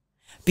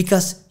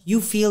 Because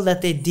you feel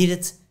that they did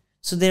it.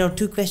 So there are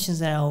two questions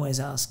that I always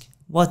ask.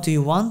 What do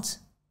you want?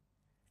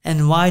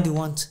 And why do you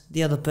want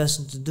the other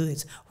person to do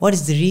it? What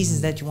is the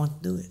reasons that you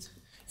want to do it?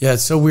 Yeah,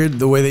 it's so weird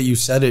the way that you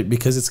said it,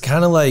 because it's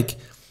kind of like,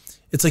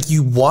 it's like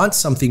you want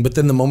something, but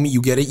then the moment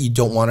you get it, you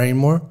don't want it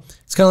anymore.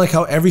 It's kind of like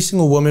how every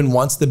single woman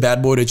wants the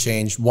bad boy to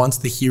change, wants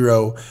the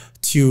hero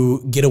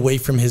to get away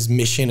from his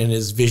mission and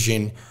his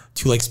vision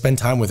to like spend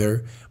time with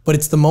her. But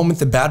it's the moment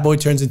the bad boy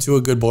turns into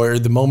a good boy, or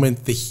the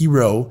moment the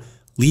hero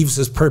leaves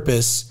his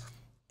purpose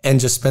and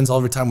just spends all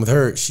of her time with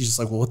her, she's just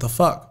like, well, what the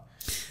fuck?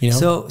 You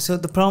know? So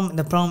the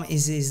problem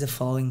is the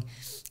following.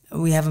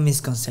 We have a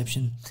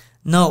misconception.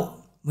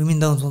 No, women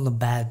don't want a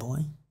bad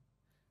boy.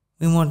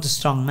 We want a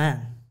strong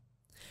man.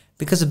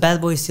 Because a bad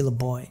boy is still a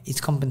boy.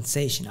 It's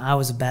compensation. I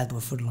was a bad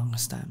boy for the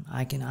longest time.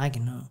 I can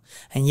know.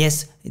 And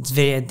yes, it's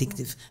very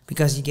addictive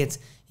because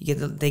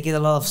they get a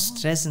lot of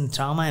stress and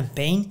trauma and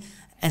pain.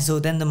 And so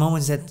then the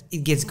moments that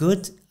it gets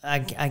good, I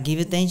give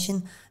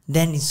attention,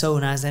 then it's so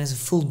nice. Then it's a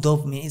full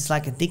dopamine. It's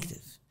like addictive.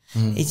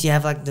 It's, you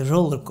have like the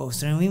roller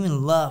coaster, and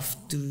women love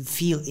to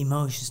feel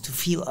emotions, to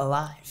feel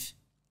alive.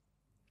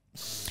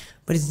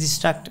 But it's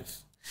destructive.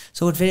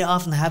 So what very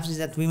often happens is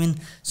that women,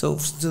 so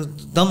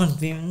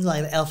dominant women,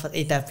 like the alpha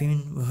A-type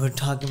women we're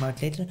talking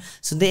about later,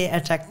 so they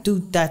attract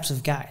two types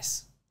of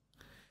guys.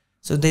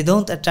 So they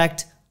don't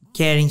attract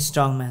caring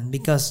strong men,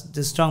 because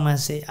the strong men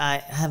say, I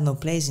have no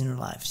place in her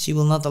life. She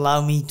will not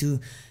allow me to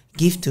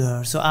give to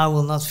her, so I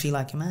will not feel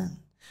like a man.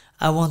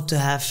 I want to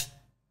have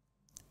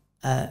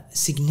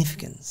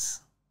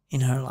significance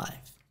in her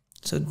life.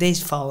 So they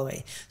fall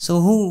away. So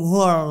who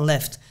are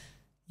left?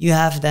 You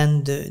have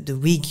then the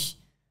weak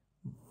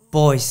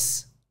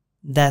boys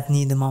that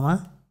need a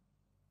mama,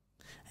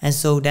 and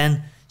so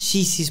then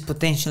she sees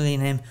potential in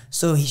him,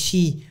 so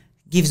she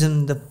gives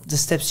him the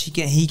steps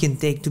he can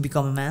take to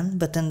become a man.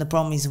 But then the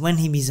problem is, when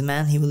he is a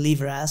man, he will leave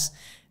her ass,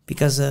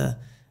 because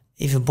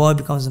if a boy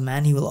becomes a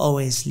man, he will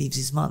always leave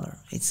his mother.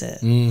 It's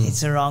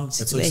a wrong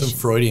situation. It's like some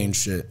Freudian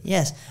shit.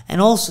 Yes, and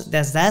also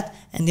that's that,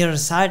 and the other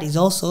side is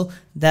also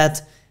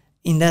that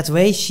in that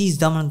way she's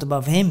dominant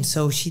above him,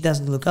 so she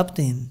doesn't look up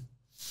to him.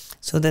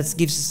 So that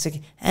gives a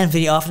second, and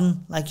very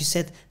often, like you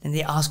said, then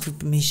they ask for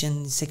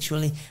permission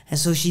sexually, and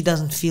so she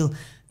doesn't feel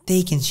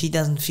taken. She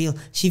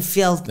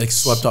felt like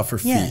swept off her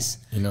feet. Yes,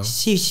 you know.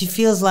 She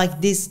feels like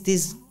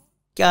this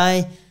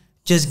guy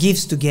just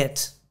gives to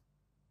get.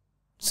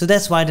 So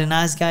that's why the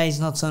nice guy is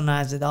not so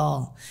nice at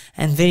all.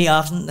 And very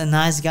often the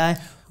nice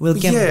guy will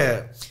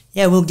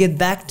get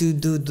back to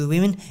the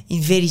women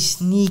in very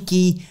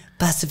sneaky,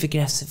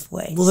 passive-aggressive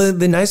ways. Well,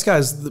 the nice guy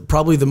is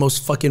probably the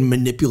most fucking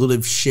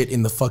manipulative shit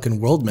in the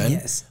fucking world, man.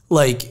 Yes.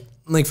 Like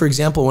for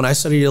example, when I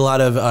studied a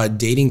lot of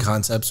dating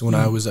concepts when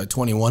I was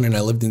 21 and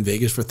I lived in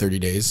Vegas for 30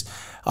 days,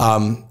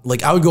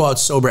 like I would go out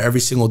sober every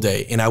single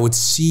day, and I would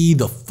see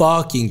the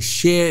fucking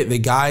shit the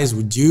guys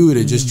would do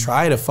to just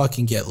try to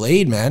fucking get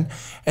laid, man.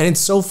 And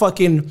it's so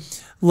fucking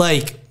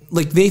like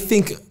they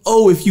think,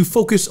 oh, if you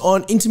focus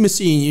on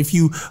intimacy, if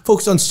you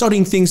focus on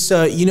studying things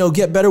to, you know,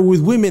 get better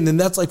with women, then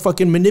that's like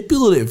fucking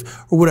manipulative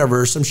or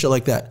whatever, or some shit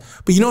like that.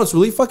 But you know what's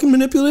really fucking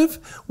manipulative?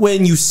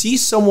 When you see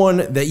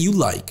someone that you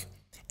like,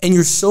 and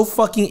you're so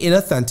fucking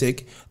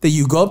inauthentic that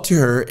you go up to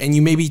her and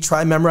you maybe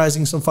try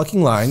memorizing some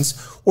fucking lines,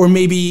 or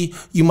maybe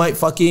you might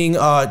fucking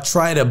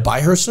try to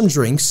buy her some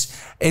drinks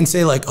and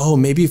say like, oh,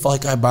 maybe if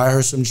like I buy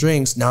her some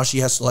drinks, now she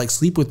has to like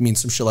sleep with me and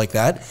some shit like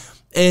that.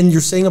 And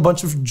you're saying a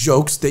bunch of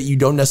jokes that you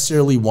don't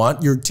necessarily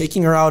want. You're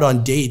taking her out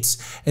on dates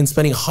and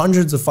spending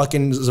hundreds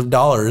of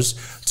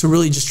dollars to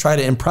really just try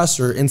to impress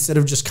her, instead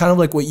of just kind of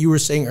like what you were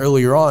saying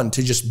earlier on,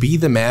 to just be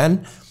the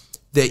man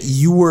that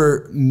you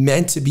were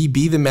meant to be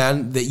the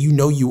man that you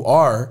know you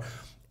are,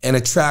 and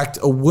attract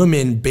a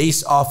woman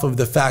based off of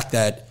the fact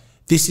that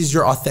this is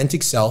your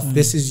authentic self.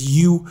 This is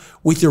you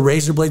with your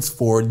razor blades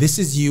forward. This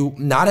is you,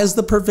 not as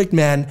the perfect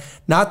man,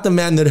 not the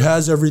man that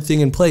has everything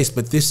in place,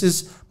 but this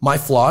is my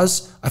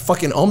flaws. I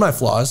fucking own my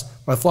flaws.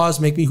 My flaws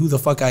make me who the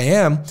fuck I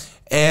am.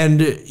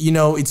 And, you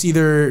know, it's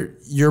either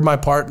you're my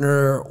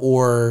partner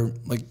or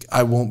like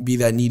I won't be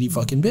that needy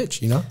fucking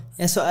bitch, you know?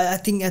 Yeah, so I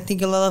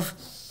think a lot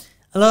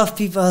of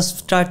people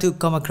have tried to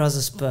come across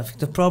as perfect.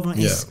 The problem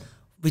is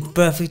with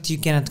perfect, you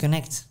cannot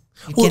connect.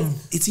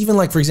 It's even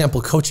like, for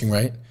example, coaching,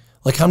 right?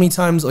 Like how many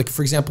times, like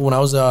for example,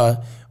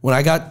 when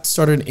I got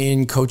started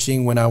in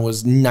coaching when I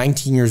was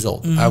 19 years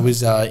old, I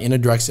was in a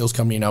direct sales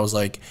company, and I was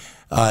like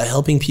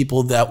helping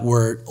people that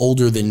were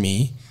older than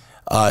me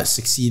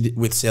succeed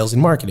with sales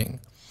and marketing.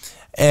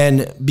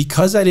 And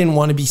because I didn't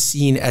want to be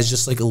seen as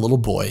just like a little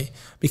boy,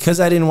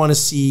 because I didn't want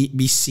to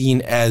be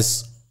seen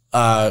as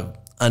an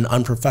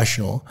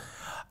unprofessional,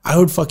 I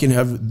would fucking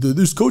have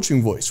this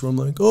coaching voice where I'm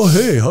like, oh,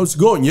 hey, how's it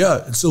going?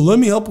 Yeah, so let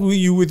me help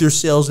you with your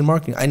sales and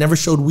marketing. I never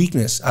showed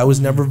weakness. I was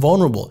never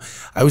vulnerable.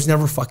 I was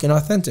never fucking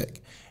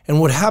authentic. And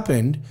what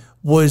happened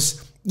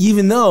was,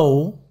 even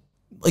though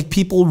like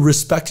people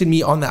respected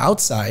me on the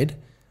outside,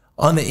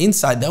 on the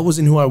inside, that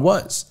wasn't who I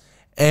was.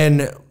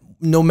 And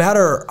no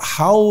matter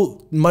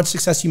how much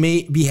success you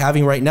may be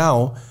having right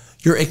now,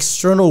 your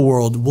external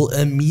world will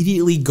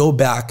immediately go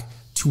back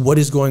to what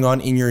is going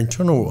on in your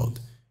internal world.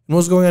 And what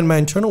was going on in my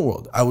internal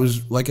world? I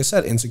was, like I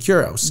said,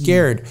 insecure. I was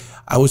scared.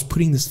 I was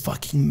putting this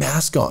fucking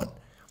mask on.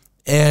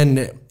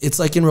 And it's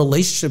like in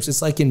relationships,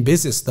 it's like in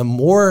business. The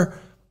more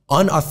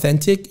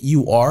unauthentic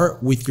you are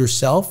with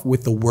yourself,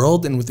 with the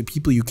world, and with the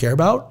people you care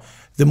about,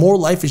 the more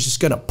life is just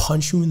gonna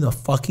punch you in the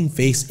fucking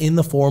face in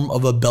the form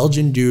of a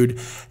Belgian dude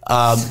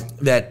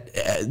that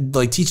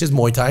like teaches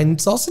Muay Thai and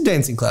salsa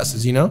dancing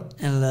classes, you know?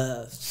 And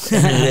love.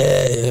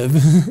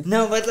 Love.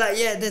 No, but like,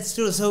 yeah, that's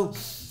true. So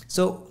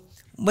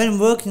when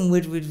working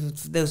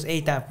with those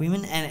A-type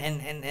women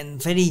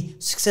and very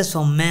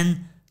successful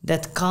men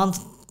that can't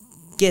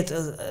get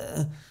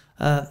a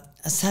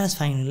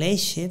satisfying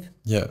relationship,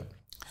 Yeah.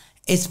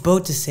 it's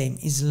both the same.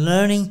 It's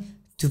learning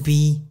to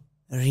be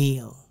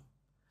real.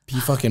 Be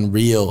fucking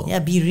real. Yeah,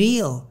 be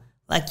real.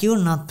 Like, you're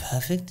not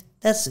perfect.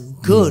 That's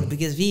good,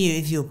 because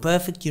if you're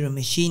perfect, you're a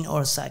machine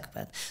or a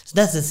psychopath. So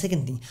that's the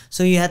second thing.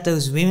 So you had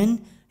those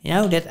women, you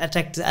know, that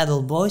attracted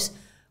adult boys,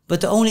 but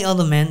the only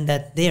other men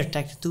that they're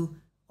attracted to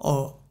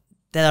or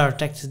that are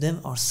attracted to them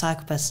are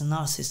psychopaths and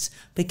narcissists,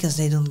 because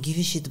they don't give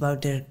a shit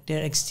about their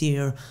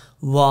exterior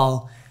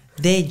wall.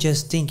 They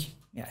just think,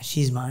 yeah,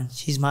 she's mine.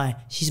 She's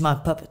my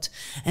puppet.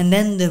 And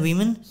then the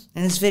women,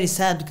 and it's very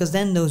sad, because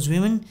then those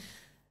women,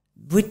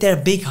 with their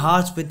big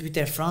hearts, but with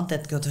their front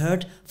that got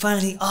hurt,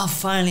 finally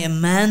a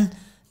man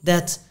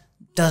that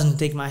doesn't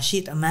take my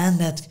shit, a man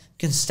that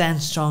can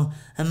stand strong,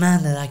 a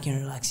man that I can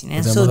relax in.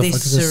 And so they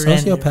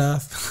surrender.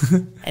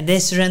 Sociopath. And they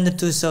surrender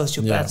to a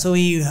sociopath. Yeah. So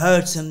he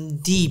hurts them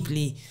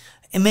deeply.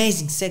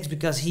 Amazing sex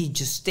because he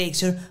just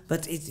takes her,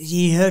 but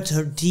he hurts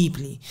her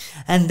deeply.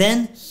 And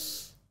then,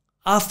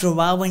 after a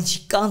while, when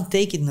she can't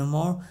take it no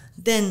more,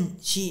 then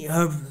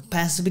her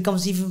past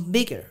becomes even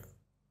bigger.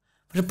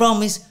 But the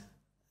problem is,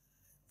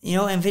 you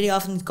know, and very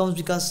often it comes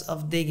because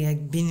of they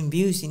have been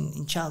abused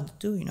in childhood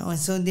too, you know, and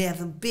so they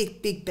have a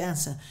big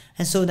panzer,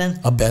 and so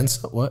then A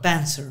Benz? What?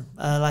 panzer,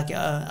 like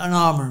an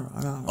armor.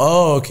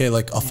 Oh, okay,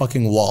 like a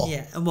fucking wall.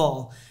 Yeah, a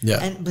wall.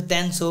 Yeah. But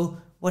then, so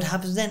what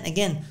happens then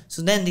again?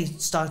 So then they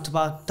start to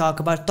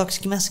talk about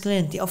toxic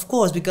masculinity, of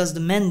course, because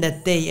the men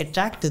that they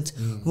attracted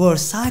were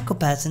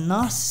psychopaths and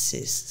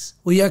narcissists.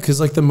 Well, yeah, because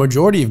like the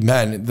majority of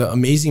men, the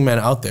amazing men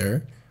out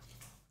there,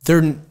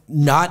 they're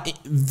not,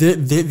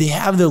 they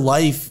have their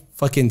life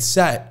fucking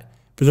set,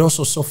 but they're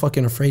also so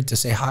fucking afraid to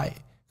say hi,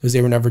 because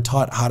they were never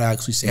taught how to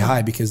actually say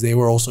hi, because they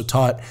were also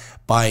taught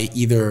by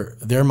either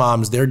their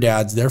moms, their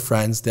dads, their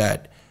friends,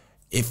 that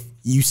if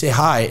you say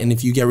hi and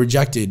if you get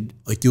rejected,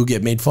 like, you'll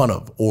get made fun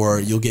of or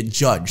you'll get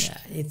judged.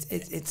 Yeah,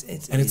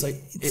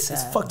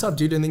 it's fucked up,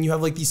 dude. And then you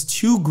have like these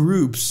two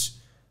groups,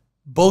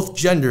 both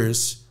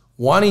genders,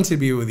 wanting to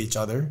be with each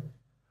other,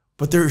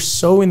 but they're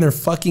so in their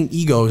fucking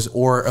egos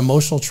or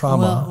emotional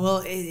trauma.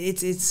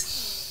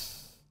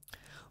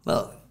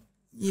 Well,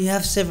 you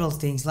have several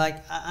things.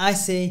 Like I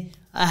say,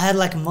 I had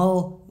like a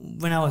model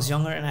when I was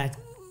younger, and I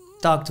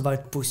talked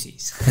about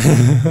pussies.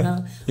 You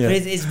know? Yeah.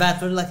 But it's bad.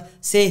 But like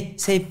say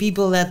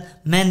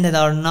men that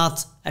are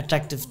not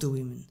attractive to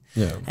women.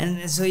 Yeah.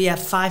 And so you have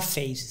 5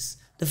 phases.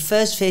 The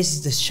first phase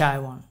is the shy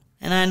one,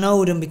 and I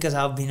know them because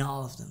I've been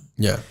all of them.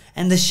 Yeah.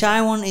 And the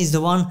shy one is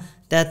the one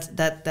that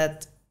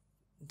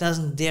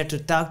doesn't dare to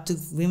talk to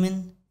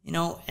women, you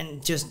know,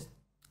 and just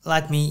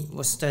like me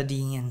was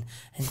studying and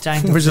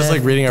trying to. We're just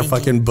like reading our thinking,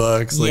 fucking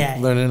books, like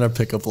learning our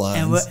pickup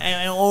lines.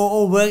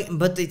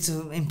 But it's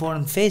an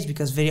important phase,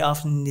 because very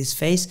often in this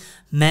phase,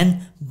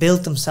 men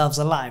build themselves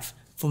alive.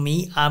 For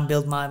me, I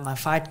built my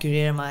fight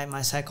career,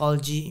 my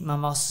psychology, my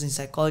master's in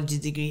psychology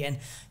degree, and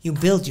you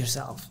build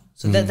yourself.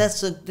 So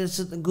that's a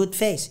good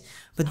phase.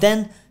 But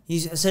then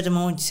at a certain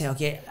moment you say,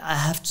 okay, I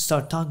have to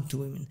start talking to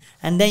women,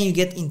 and then you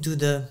get into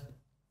the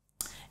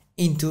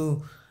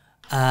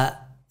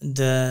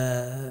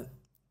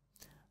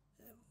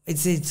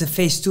it's a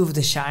phase 2 of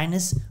the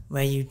shyness,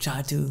 where you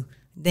try to,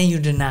 then you're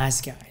the nice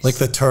guys. Like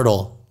the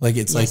turtle. Like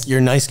it's like you're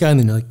a nice guy and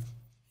then you're like,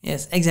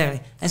 yes, exactly.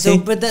 And so,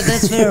 but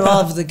that's where a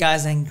lot of the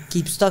guys then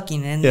keep stuck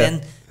in, and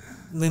then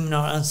women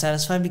are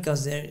unsatisfied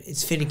because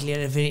it's very clear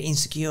they're very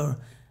insecure,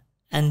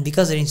 and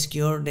because they're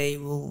insecure, they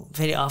will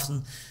very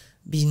often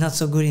be not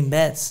so good in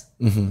beds.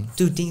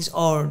 2 things: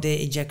 or they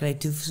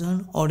ejaculate too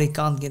soon, or they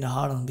can't get a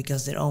hard on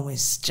because they're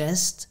always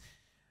stressed.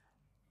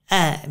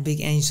 And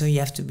so you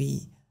have to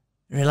be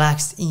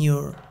relaxed in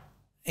your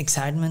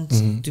excitement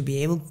to be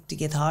able to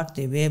get hard,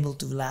 to be able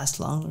to last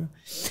longer.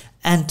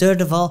 And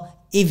third of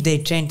all, if they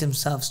train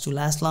themselves to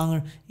last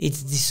longer,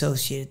 it's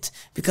dissociated,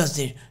 because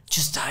they're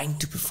just trying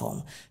to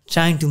perform,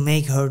 trying to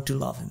make her to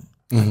love him.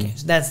 Okay,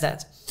 so that's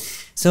that.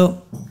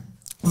 So,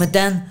 but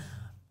then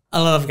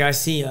a lot of guys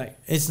see, like,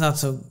 it's not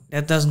so,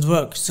 that doesn't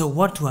work. So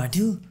what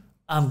do?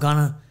 I'm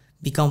gonna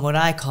become what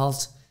I call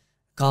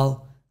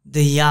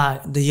the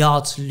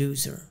yacht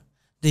loser.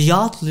 The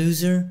yacht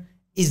loser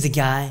is the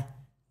guy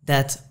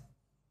that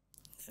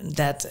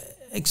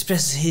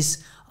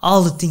expresses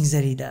all the things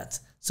that he does.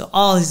 So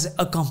all his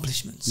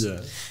accomplishments.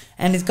 Yeah.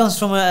 And it comes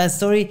from a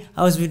story.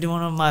 I was with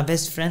one of my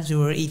best friends. We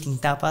were eating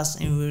tapas,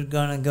 and we were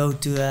gonna go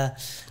to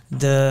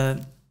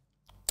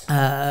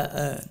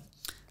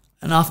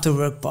an after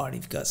work party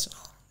because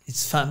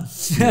it's fun.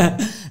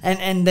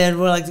 and there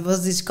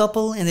was this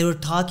couple, and they were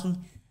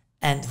talking,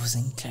 and it was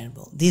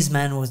incredible. This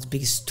man was the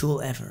biggest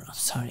tool ever. I'm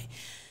sorry.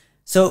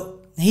 So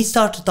he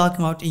started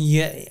talking about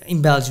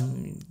in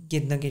Belgium.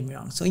 Don't get me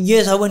wrong. So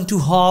yes, I went to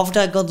Harvard.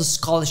 I got the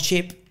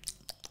scholarship.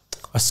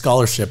 A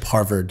scholarship,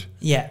 Harvard.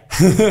 Yeah.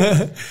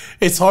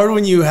 It's hard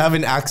when you have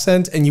an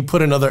accent and you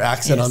put another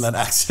accent on that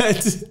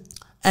accent.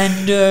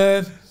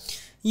 And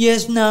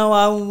yes, now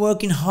I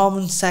work in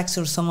Harman Sachs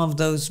or some of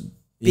those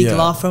big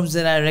law firms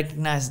that I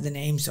recognize the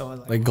name. So I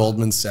was like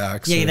Goldman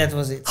Sachs. Yeah, that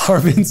was it.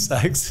 Harman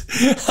Sachs.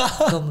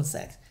 Goldman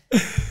Sachs.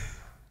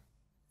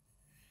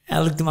 I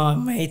looked at my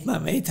mate. My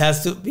mate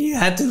we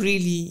had to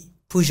really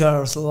push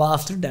our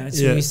laughter down.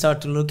 So we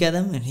start to look at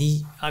him, and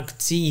I could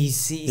see he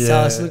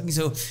saw us looking,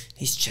 so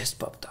his chest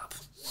popped up.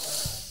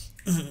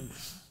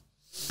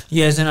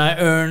 Yes, and I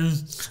earn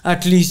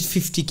at least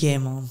 50K a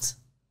month.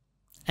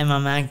 And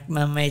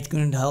my mate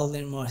couldn't hold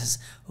anymore. Says,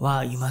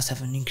 "Wow, you must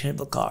have an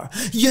incredible car."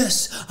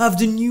 Yes, I have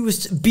the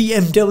newest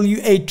BMW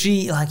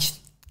A3. Like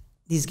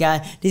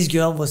this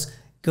girl was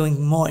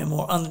going more and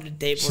more under the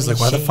table. She's like,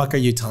 "Why the fuck are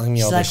you telling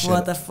me all this shit?" She's like,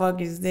 "What the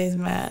fuck is this,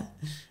 man?"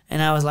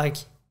 And I was like,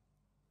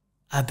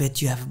 "I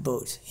bet you have a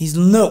boat." He's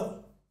like,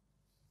 "No,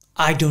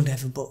 I don't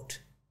have a boat.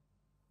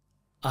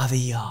 I have a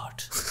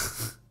yacht."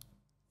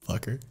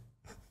 Fucker.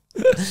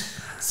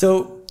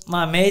 So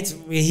my mate,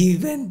 he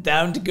went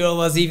down, the girl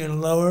was even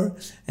lower.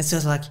 And so I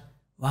was like,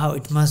 "Wow,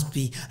 it must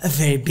be a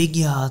very big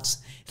yacht."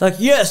 He's like,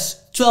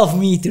 "Yes, 12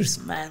 meters."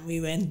 Man, we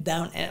went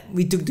down and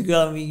we took the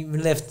girl and we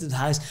left the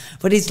house.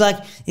 But it's like,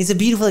 it's a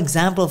beautiful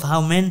example of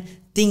how men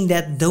think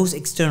that those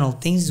external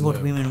things is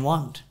what women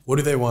want. What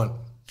do they want?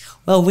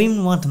 Well,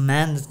 women want a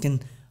man that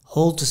can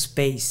hold the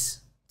space.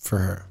 For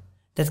her.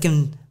 That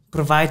can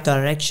provide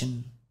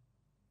direction.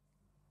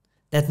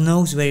 That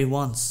knows where he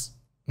wants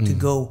to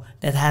go.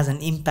 That has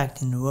an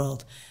impact in the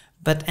world.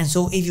 And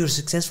so if you're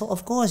successful,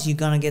 of course, you're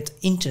going to get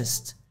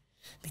interest.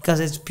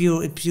 Because it's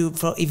pure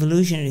from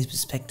evolutionary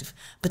perspective.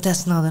 But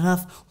that's not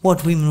enough.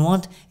 What women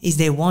want is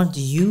they want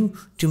you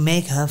to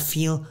make her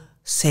feel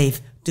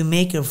safe. To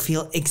make her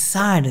feel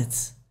excited.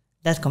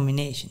 That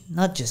combination.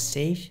 Not just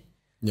safe.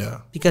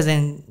 Yeah. Because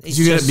then it's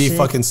you gotta be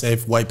fucking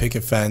safe, white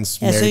picket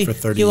fence, married for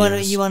 30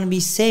 years. You wanna be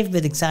safe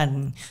but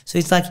exciting. So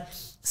it's like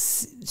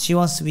she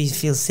wants to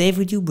feel safe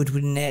with you, but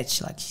with an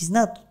edge. Like she's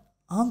not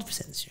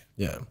 100% sure.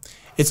 Yeah.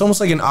 It's almost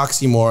like an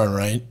oxymoron,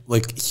 right?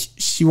 Like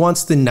she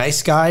wants the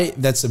nice guy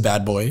that's a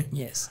bad boy.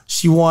 Yes.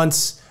 She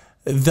wants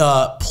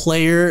the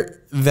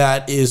player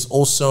that is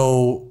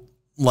also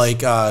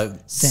like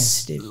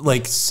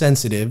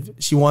sensitive.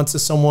 She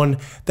wants someone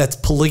that's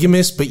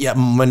polygamous but yet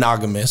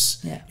monogamous.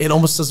 Yeah. It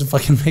almost doesn't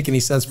fucking make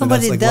any sense. But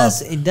that's it like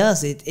does. love. It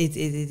does. It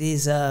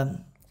is.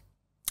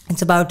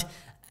 It's about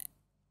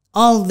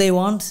all they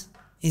want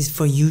is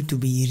for you to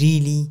be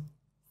really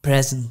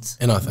present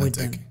and with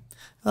authentic. them.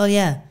 Well,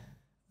 yeah,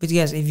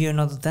 because if you're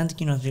not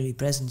authentic, you're not really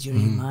present. You're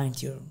in your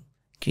mind. You're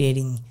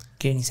creating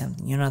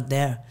something. You're not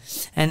there.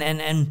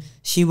 And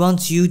she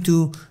wants you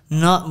to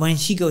not when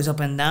she goes up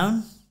and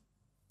down.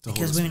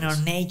 Because women are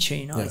nature,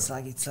 you know, it's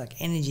like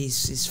energy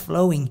is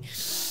flowing,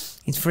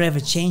 it's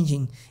forever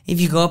changing. If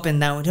you go up and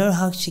down with her,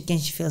 how can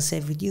she feel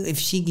safe with you? If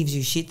she gives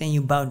you shit and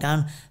you bow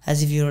down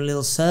as if you're a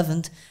little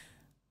servant,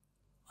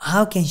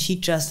 how can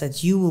she trust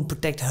that you will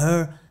protect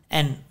her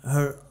and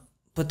her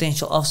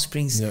potential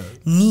offspring's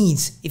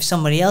needs if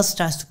somebody else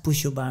tries to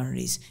push your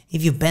boundaries?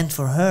 If you bend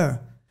for her,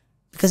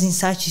 because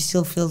inside she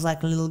still feels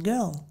like a little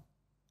girl.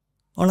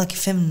 Or like a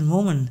feminine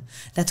woman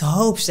that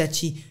hopes that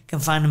she can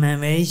find a man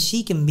where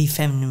she can be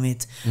feminine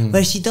with.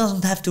 Where she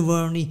doesn't have to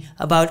worry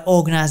about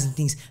organizing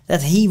things.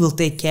 That he will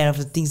take care of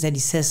the things that he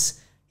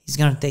says he's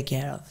going to take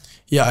care of.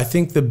 Yeah, I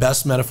think the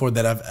best metaphor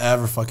that I've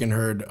ever fucking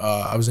heard,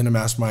 I was in a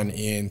mastermind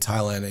in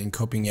Thailand, in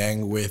Koh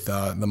Phangan with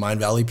the Mind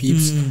Valley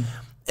peeps.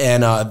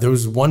 And there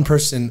was one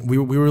person, we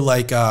were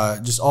like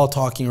just all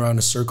talking around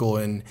a circle,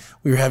 and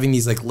we were having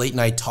these like late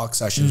night talk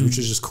sessions, which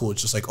was just cool.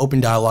 It's just like open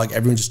dialogue,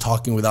 everyone just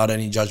talking without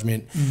any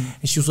judgment.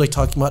 And she was like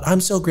talking about,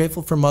 I'm so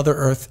grateful for Mother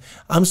Earth.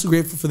 I'm so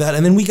grateful for that.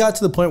 And then we got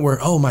to the point where,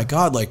 oh my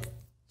God, like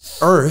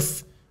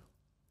Earth,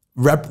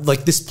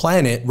 like this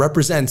planet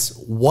represents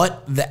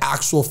what the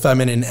actual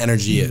feminine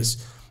energy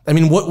is. I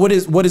mean, what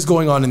is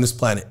going on in this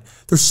planet?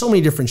 There's so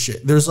many different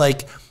shit. There's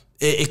like,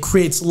 it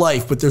creates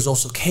life, but there's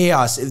also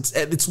chaos.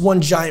 It's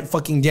one giant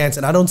fucking dance.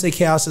 And I don't say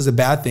chaos is a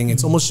bad thing.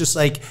 It's almost just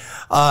like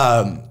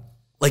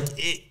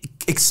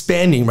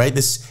expanding, right?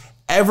 This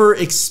ever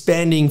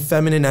expanding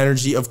feminine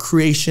energy of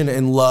creation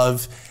and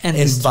love and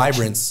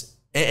vibrance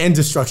and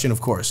destruction,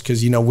 of course.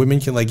 Cause you know, women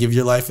can like give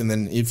your life. And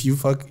then if you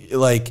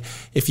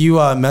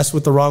mess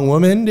with the wrong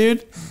woman,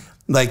 dude,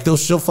 like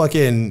she'll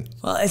fucking.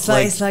 Well, it's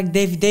like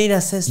David Data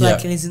says,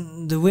 like,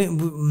 listen,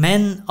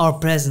 men are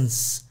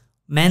presence.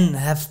 Men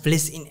have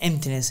bliss in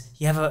emptiness.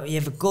 You have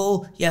a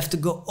goal. You have to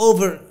go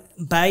over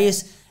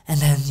barriers, and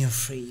then you're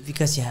free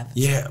because you have it.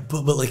 Yeah,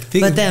 but like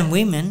But then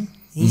women,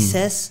 he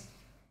says,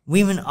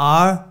 women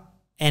are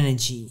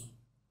energy,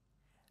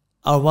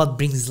 or what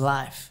brings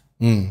life.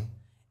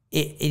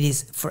 It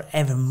is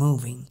forever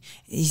moving.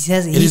 He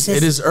says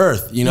it is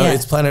Earth. You know,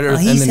 it's planet Earth.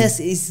 He says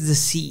it's the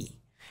sea.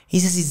 He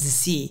says it's the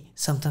sea.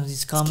 Sometimes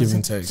it's calm, give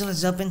and take.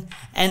 sometimes it's open.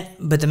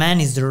 But the man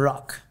is the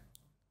rock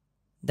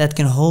that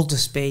can hold the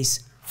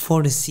space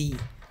for the sea.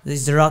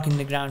 There's the rock in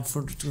the ground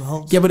to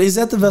hold. Yeah, but is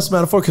that the best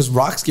metaphor? Because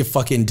rocks get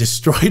fucking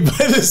destroyed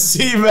by the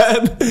sea,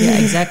 man. Yeah,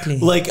 exactly.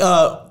 Like,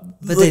 but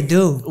they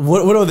do.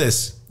 What about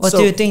this? What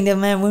do you think that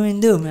women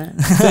do, man?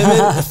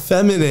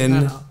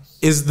 Feminine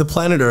is the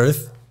planet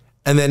Earth.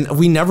 And then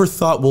we never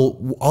thought,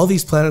 well, all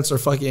these planets are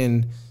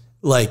fucking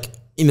like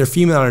in their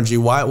female energy.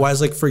 Why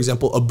is, like, for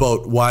example, a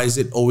boat, why is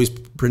it always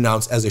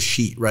pronounced as a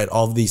sheet, right?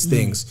 All of these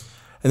things.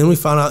 And then we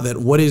found out that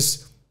what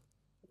is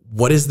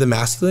the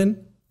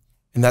masculine?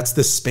 And that's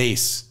the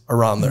space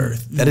around the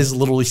Earth. That is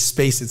literally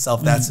space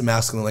itself. That's the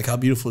masculine. Like, how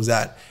beautiful is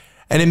that?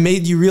 And it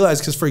made you realize,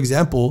 because, for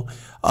example,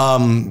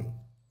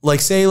 like,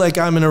 say, like,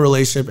 I'm in a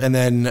relationship and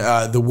then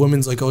the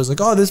woman's like always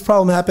like, oh, this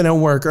problem happened at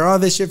work, or oh,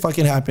 this shit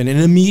fucking happened. And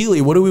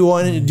immediately, what do we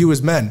want to do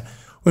as men?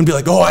 We're gonna be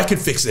like, oh, I could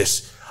fix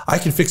this. I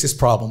can fix this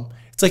problem.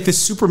 It's like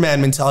this Superman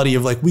mentality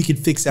of like, we could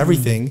fix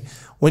everything.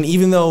 When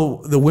even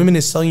though the woman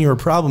is telling you her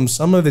problems,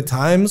 some of the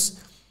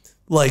times,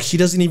 like, she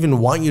doesn't even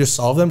want you to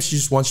solve them. She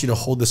just wants you to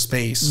hold the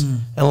space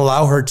and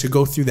allow her to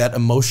go through that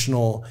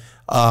emotional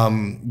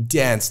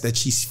dance that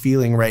she's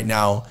feeling right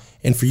now.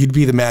 And for you to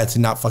be the man to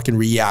not fucking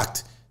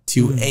react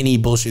to any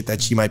bullshit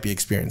that she might be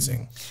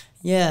experiencing.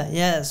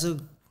 Yeah. So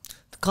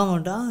to calm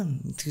her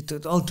down,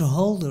 to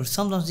hold her.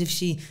 Sometimes if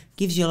she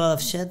gives you a lot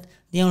of shit,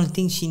 the only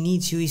thing she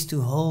needs you is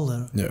to hold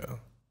her. Yeah.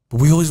 But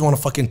we always want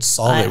to fucking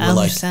solve it. I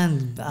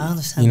understand,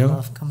 you know?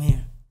 Love, come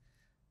here.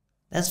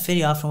 That's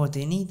very often what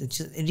they need. It's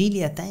just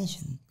really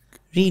attention.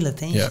 Real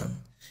attention. Yeah.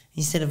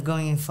 Instead of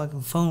going in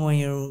fucking phone when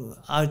you're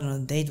out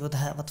on a date, what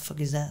the fuck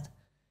is that?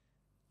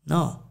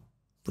 No.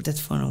 Put that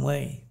phone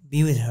away.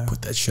 Be with her.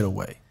 Put that shit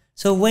away.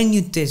 So when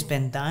you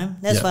spend time,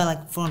 that's why,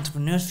 like, for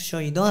entrepreneurs, for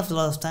sure, you don't have a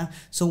lot of time.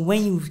 So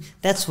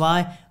that's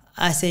why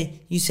I say,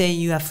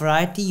 you have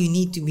variety, you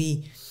need to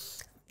be,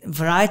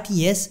 variety,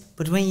 yes,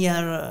 but when you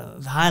are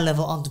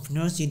high-level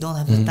entrepreneurs, you don't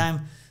have the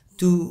time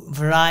to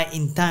vary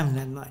in time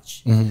that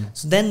much.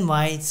 So then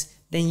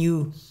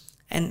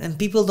and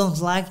people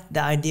don't like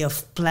the idea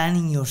of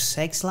planning your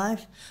sex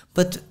life,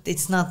 but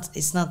it's not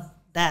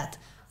that.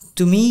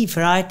 To me,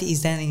 variety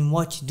is then in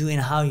what you do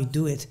and how you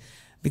do it.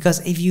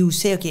 Because if you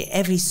say, okay,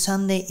 every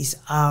Sunday is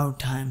our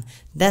time,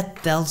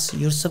 that tells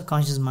your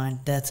subconscious mind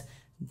that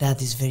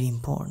is very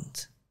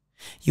important.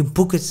 You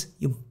book it,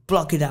 you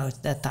block it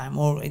out that time,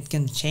 or it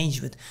can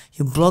change with.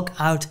 You block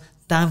out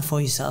time for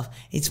yourself.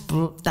 It's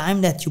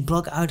time that you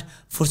block out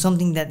for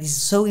something that is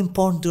so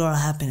important to our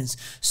happiness,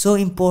 so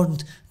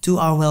important to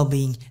our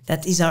well-being.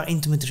 That is our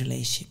intimate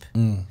relationship.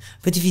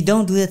 But if you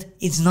don't do that,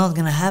 it's not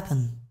going to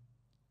happen.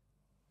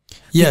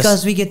 Yes.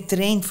 Because we get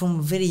trained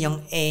from a very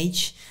young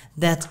age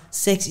that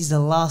sex is the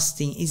last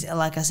thing, is,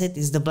 like I said,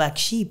 is the black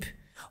sheep,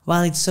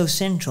 while it's so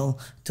central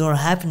to our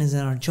happiness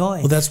and our joy.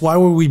 Well, that's why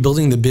were we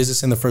building the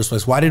business in the first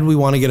place? Why did we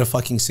want to get a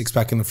fucking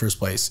six-pack in the first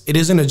place? It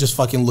isn't to just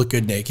fucking look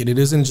good naked. It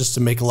isn't just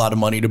to make a lot of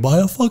money to buy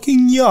a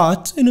fucking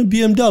yacht and a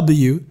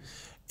BMW.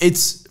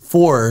 It's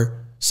for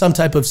some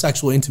type of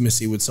sexual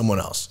intimacy with someone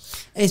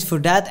else. It's for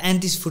that,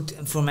 and it's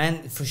for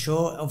men, for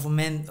sure, or for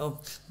men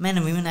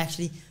and women,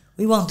 actually.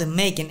 We want to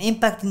make an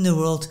impact in the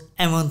world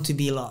and want to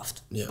be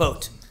loved. Yeah.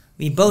 Both.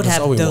 We both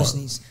have those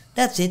needs.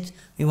 That's it.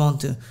 We want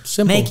to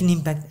make an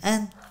impact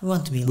and we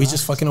want to be loved. We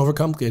just fucking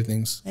overcomplicate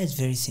things. It's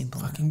very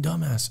simple. Fucking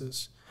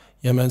dumbasses.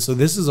 Yeah, man. So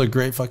this is a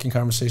great fucking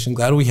conversation.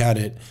 Glad we had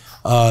it.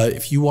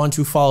 If you want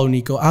to follow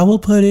Nico, I will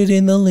put it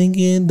in the link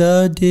in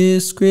the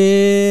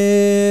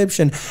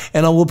description.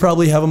 And I will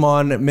probably have him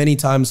on many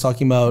times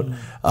talking about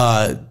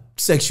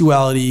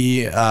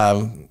sexuality,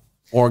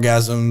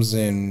 orgasms,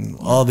 and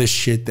all this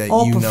shit that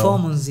or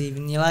performance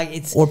even. You like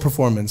it's or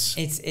performance.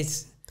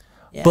 It's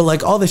yeah. But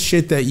like all the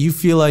shit that you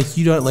feel like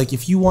you don't like,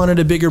 if you wanted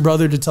a bigger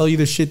brother to tell you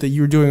the shit that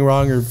you were doing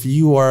wrong, or if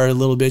you are a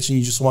little bitch and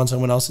you just want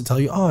someone else to tell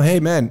you, oh,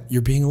 hey man,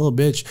 you're being a little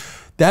bitch.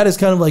 That is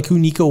kind of like who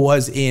Nico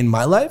was in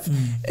my life.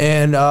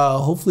 And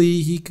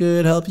hopefully he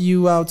could help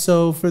you out.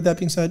 So for that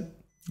being said,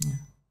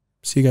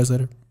 see you guys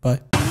later.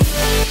 Bye.